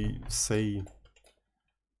mean, they say,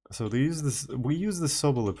 so they use this, we use the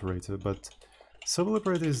Sobel operator, but Sobel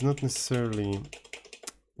operator is not necessarily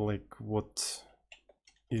like what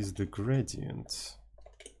is the gradient.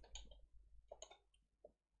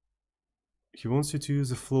 He wants you to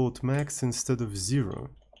use a float max instead of 0.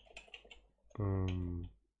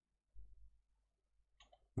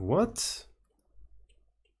 What?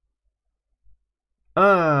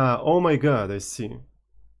 Ah, oh my god, I see.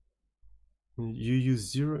 You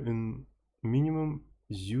use 0 and minimum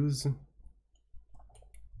use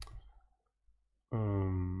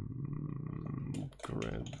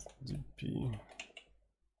grad dp.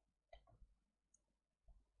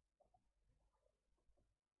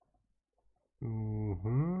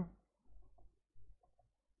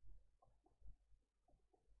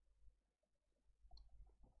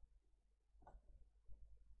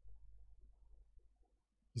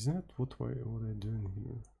 Is that what I'm doing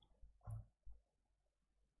here?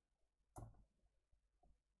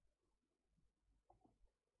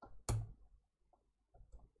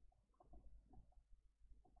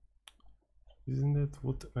 Isn't that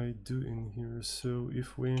what I do in here? So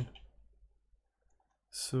if we,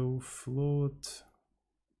 so float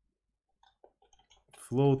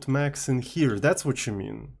max in here, that's what you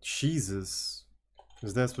mean. Jesus,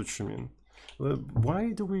 because that's what you mean.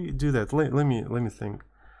 Why do we do that? Let me think.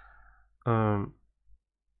 Oh,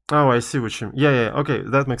 I see what you mean. Yeah, okay,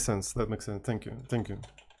 that makes sense. Thank you.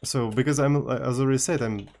 So because I'm, as I already said,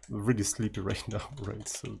 I'm really sleepy right now, right?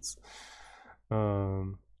 So it's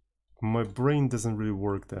my brain doesn't really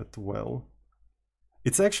work that well.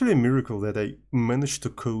 It's actually a miracle that I managed to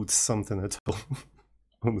code something at all,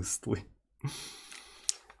 honestly.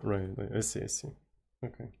 Right, I see.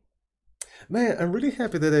 Okay. Man, I'm really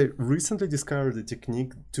happy that I recently discovered a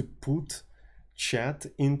technique to put chat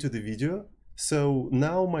into the video. So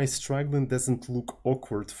now my struggling doesn't look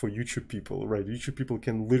awkward for YouTube people, right? YouTube people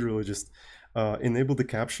can literally just enable the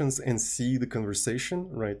captions and see the conversation,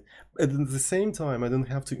 right? At the same time, I don't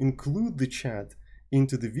have to include the chat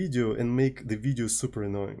into the video and make the video super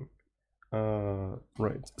annoying.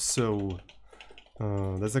 Right, so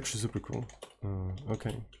that's actually super cool.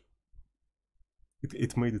 Okay.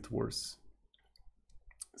 It made it worse.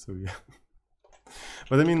 So yeah.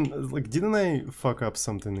 But I mean, like, didn't I fuck up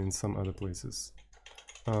something in some other places?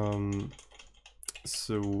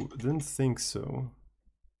 So didn't think so.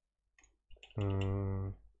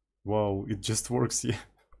 Wow, it just works, yeah.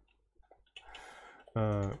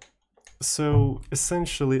 So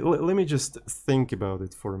essentially, let me just think about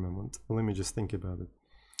it for a moment.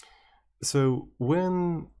 So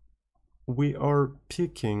when we are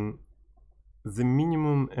picking the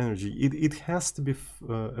minimum energy, it has to be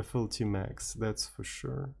FLT max, that's for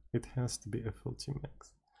sure. It has to be FLT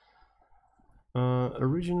max.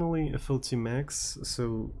 Originally FLT max,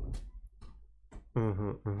 so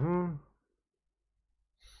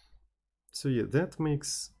so yeah, that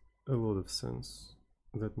makes a lot of sense.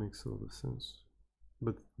 That makes a lot of sense.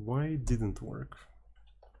 But why it didn't work?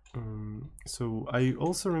 So I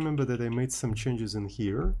also remember that I made some changes in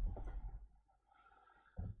here.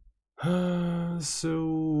 So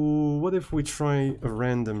what if we try a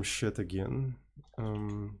random shit again?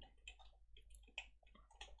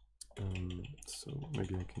 So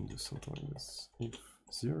maybe I can do something like this. If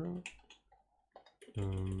 0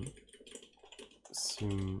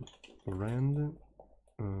 sim rand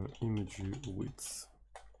image width.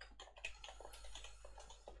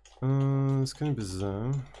 It's kind of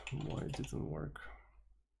bizarre why it didn't work.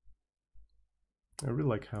 I really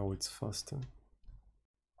like how it's faster.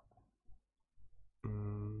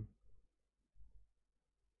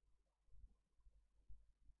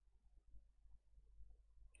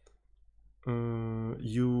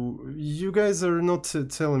 You guys are not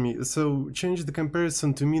telling me. So change the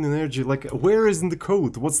comparison to mean energy. Like, where is in the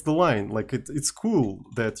code? What's the line? Like, it's cool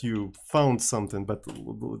that you found something, but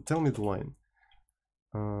tell me the line.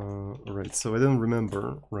 Right. So I don't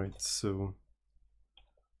remember. Right. So,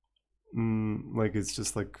 like, it's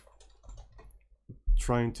just like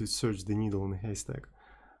trying to search the needle in a haystack.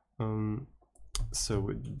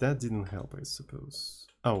 So that didn't help, I suppose.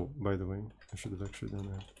 Oh, by the way, I should have actually done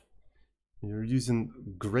that. You're using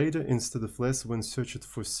greater instead of less when searched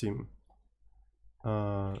for sim.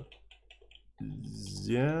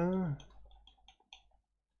 Yeah.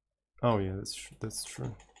 Oh yeah, that's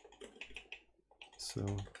true. So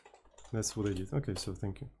that's what I did. Okay, so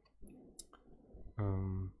thank you.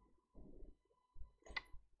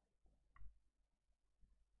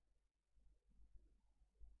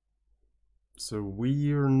 So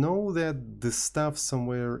we know that the stuff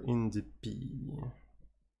somewhere in the P.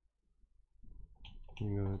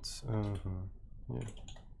 You got, yeah.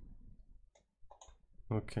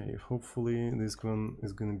 Okay, hopefully this one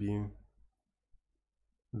is gonna be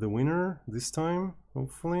the winner this time,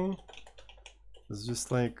 hopefully. It's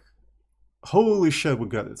just like, holy shit, we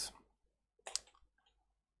got it.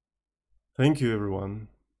 Thank you, everyone.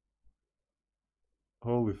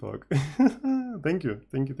 Holy fuck. Thank you.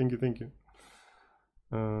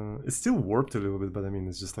 It's still warped a little bit, but I mean,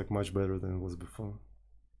 it's just like much better than it was before.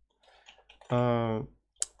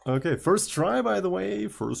 Okay, first try, by the way.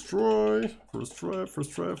 First try.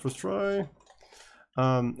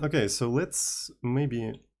 Okay, so let's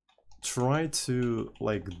maybe try to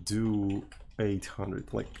like do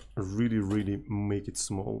 800, like really make it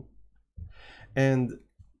small. And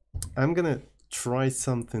I'm gonna try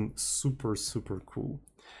something super cool.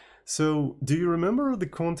 So, do you remember the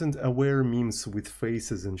content-aware memes with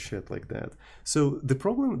faces and shit like that? So, the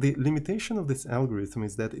limitation of this algorithm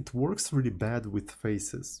is that it works really bad with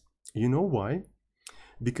faces. You know why?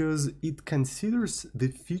 Because it considers the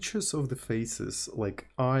features of the faces, like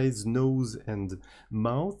eyes, nose, and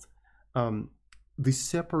mouth, the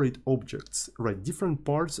separate objects, right? Different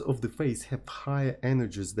parts of the face have higher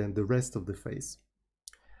energies than the rest of the face.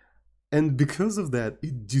 And because of that,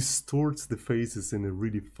 it distorts the faces in a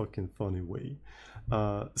really fucking funny way.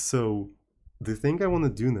 So the thing I want to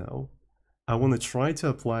do now, I want to try to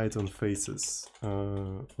apply it on faces,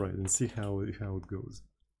 right, and see how it goes.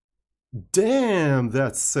 Damn,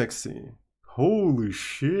 that's sexy. Holy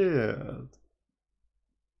shit.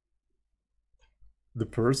 The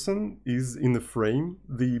person is in a frame,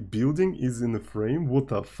 the building is in a frame, what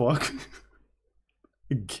the fuck?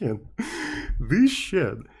 Again, this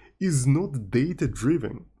shit is not data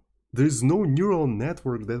driven. There's no neural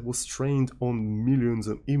network that was trained on millions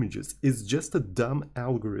of images. It's just a dumb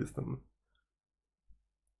algorithm.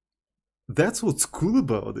 That's what's cool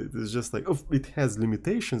about it. It's just like, oh, it has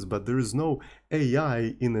limitations, but there is no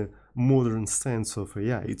AI in a modern sense of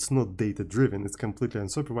AI. It's not data driven. It's completely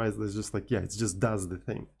unsupervised. It's just like, yeah, it just does the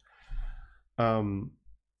thing.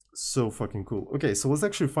 So fucking cool. Okay, so let's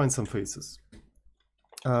actually find some faces.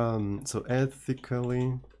 So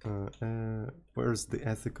ethically, where's the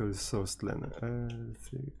ethically sourced Lena?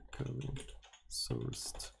 Ethically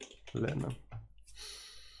sourced Lena.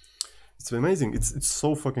 It's amazing. It's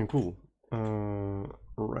so fucking cool.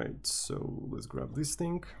 Right. So let's grab this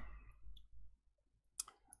thing.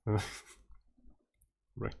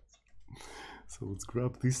 Right. So let's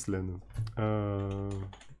grab this Lena.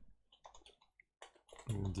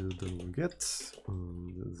 Do download get.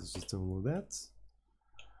 Let's just download that.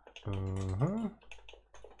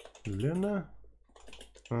 Lena.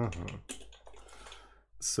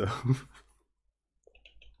 So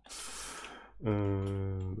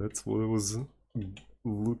that's what I was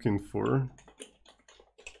looking for.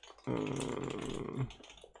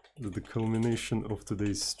 The culmination of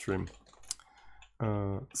today's stream.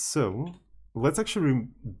 So let's actually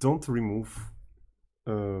don't remove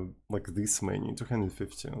like this many,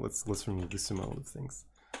 250. Let's remove this amount of things.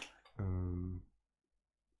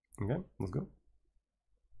 Okay, let's go.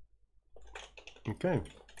 Okay.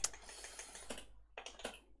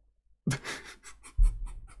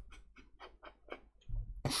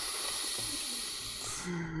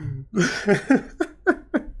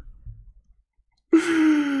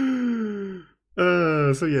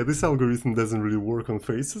 So yeah, this algorithm doesn't really work on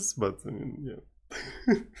faces, but I mean, yeah.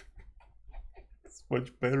 It's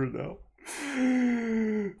much better now.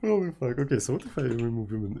 Holy fuck. Okay, so what if I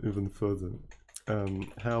remove even further?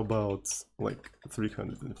 How about like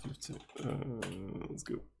 350? Let's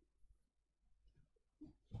go.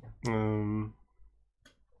 All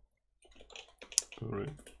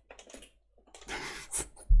right.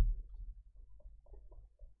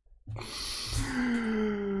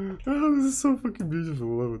 Oh, this is so fucking beautiful.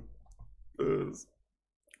 I love it.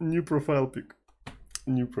 New profile pic.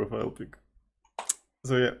 New profile pic.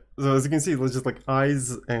 So yeah, so as you can see, it's just like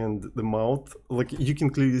eyes and the mouth. Like you can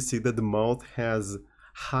clearly see that the mouth has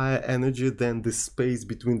higher energy than the space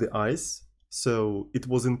between the eyes. So it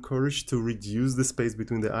was encouraged to reduce the space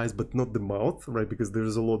between the eyes, but not the mouth, right? Because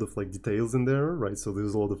there's a lot of like details in there, right? So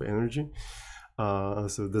there's a lot of energy.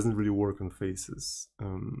 So it doesn't really work on faces.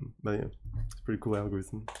 But yeah, it's a pretty cool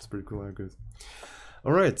algorithm. It's a pretty cool algorithm.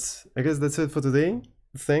 All right, I guess that's it for today.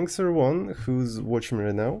 Thanks everyone who's watching me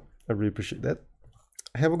right now. I really appreciate that.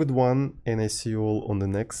 Have a good one, and I see you all on the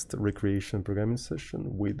next recreation programming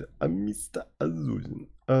session with Mr. Azuzin.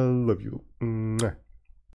 I love you. Mwah.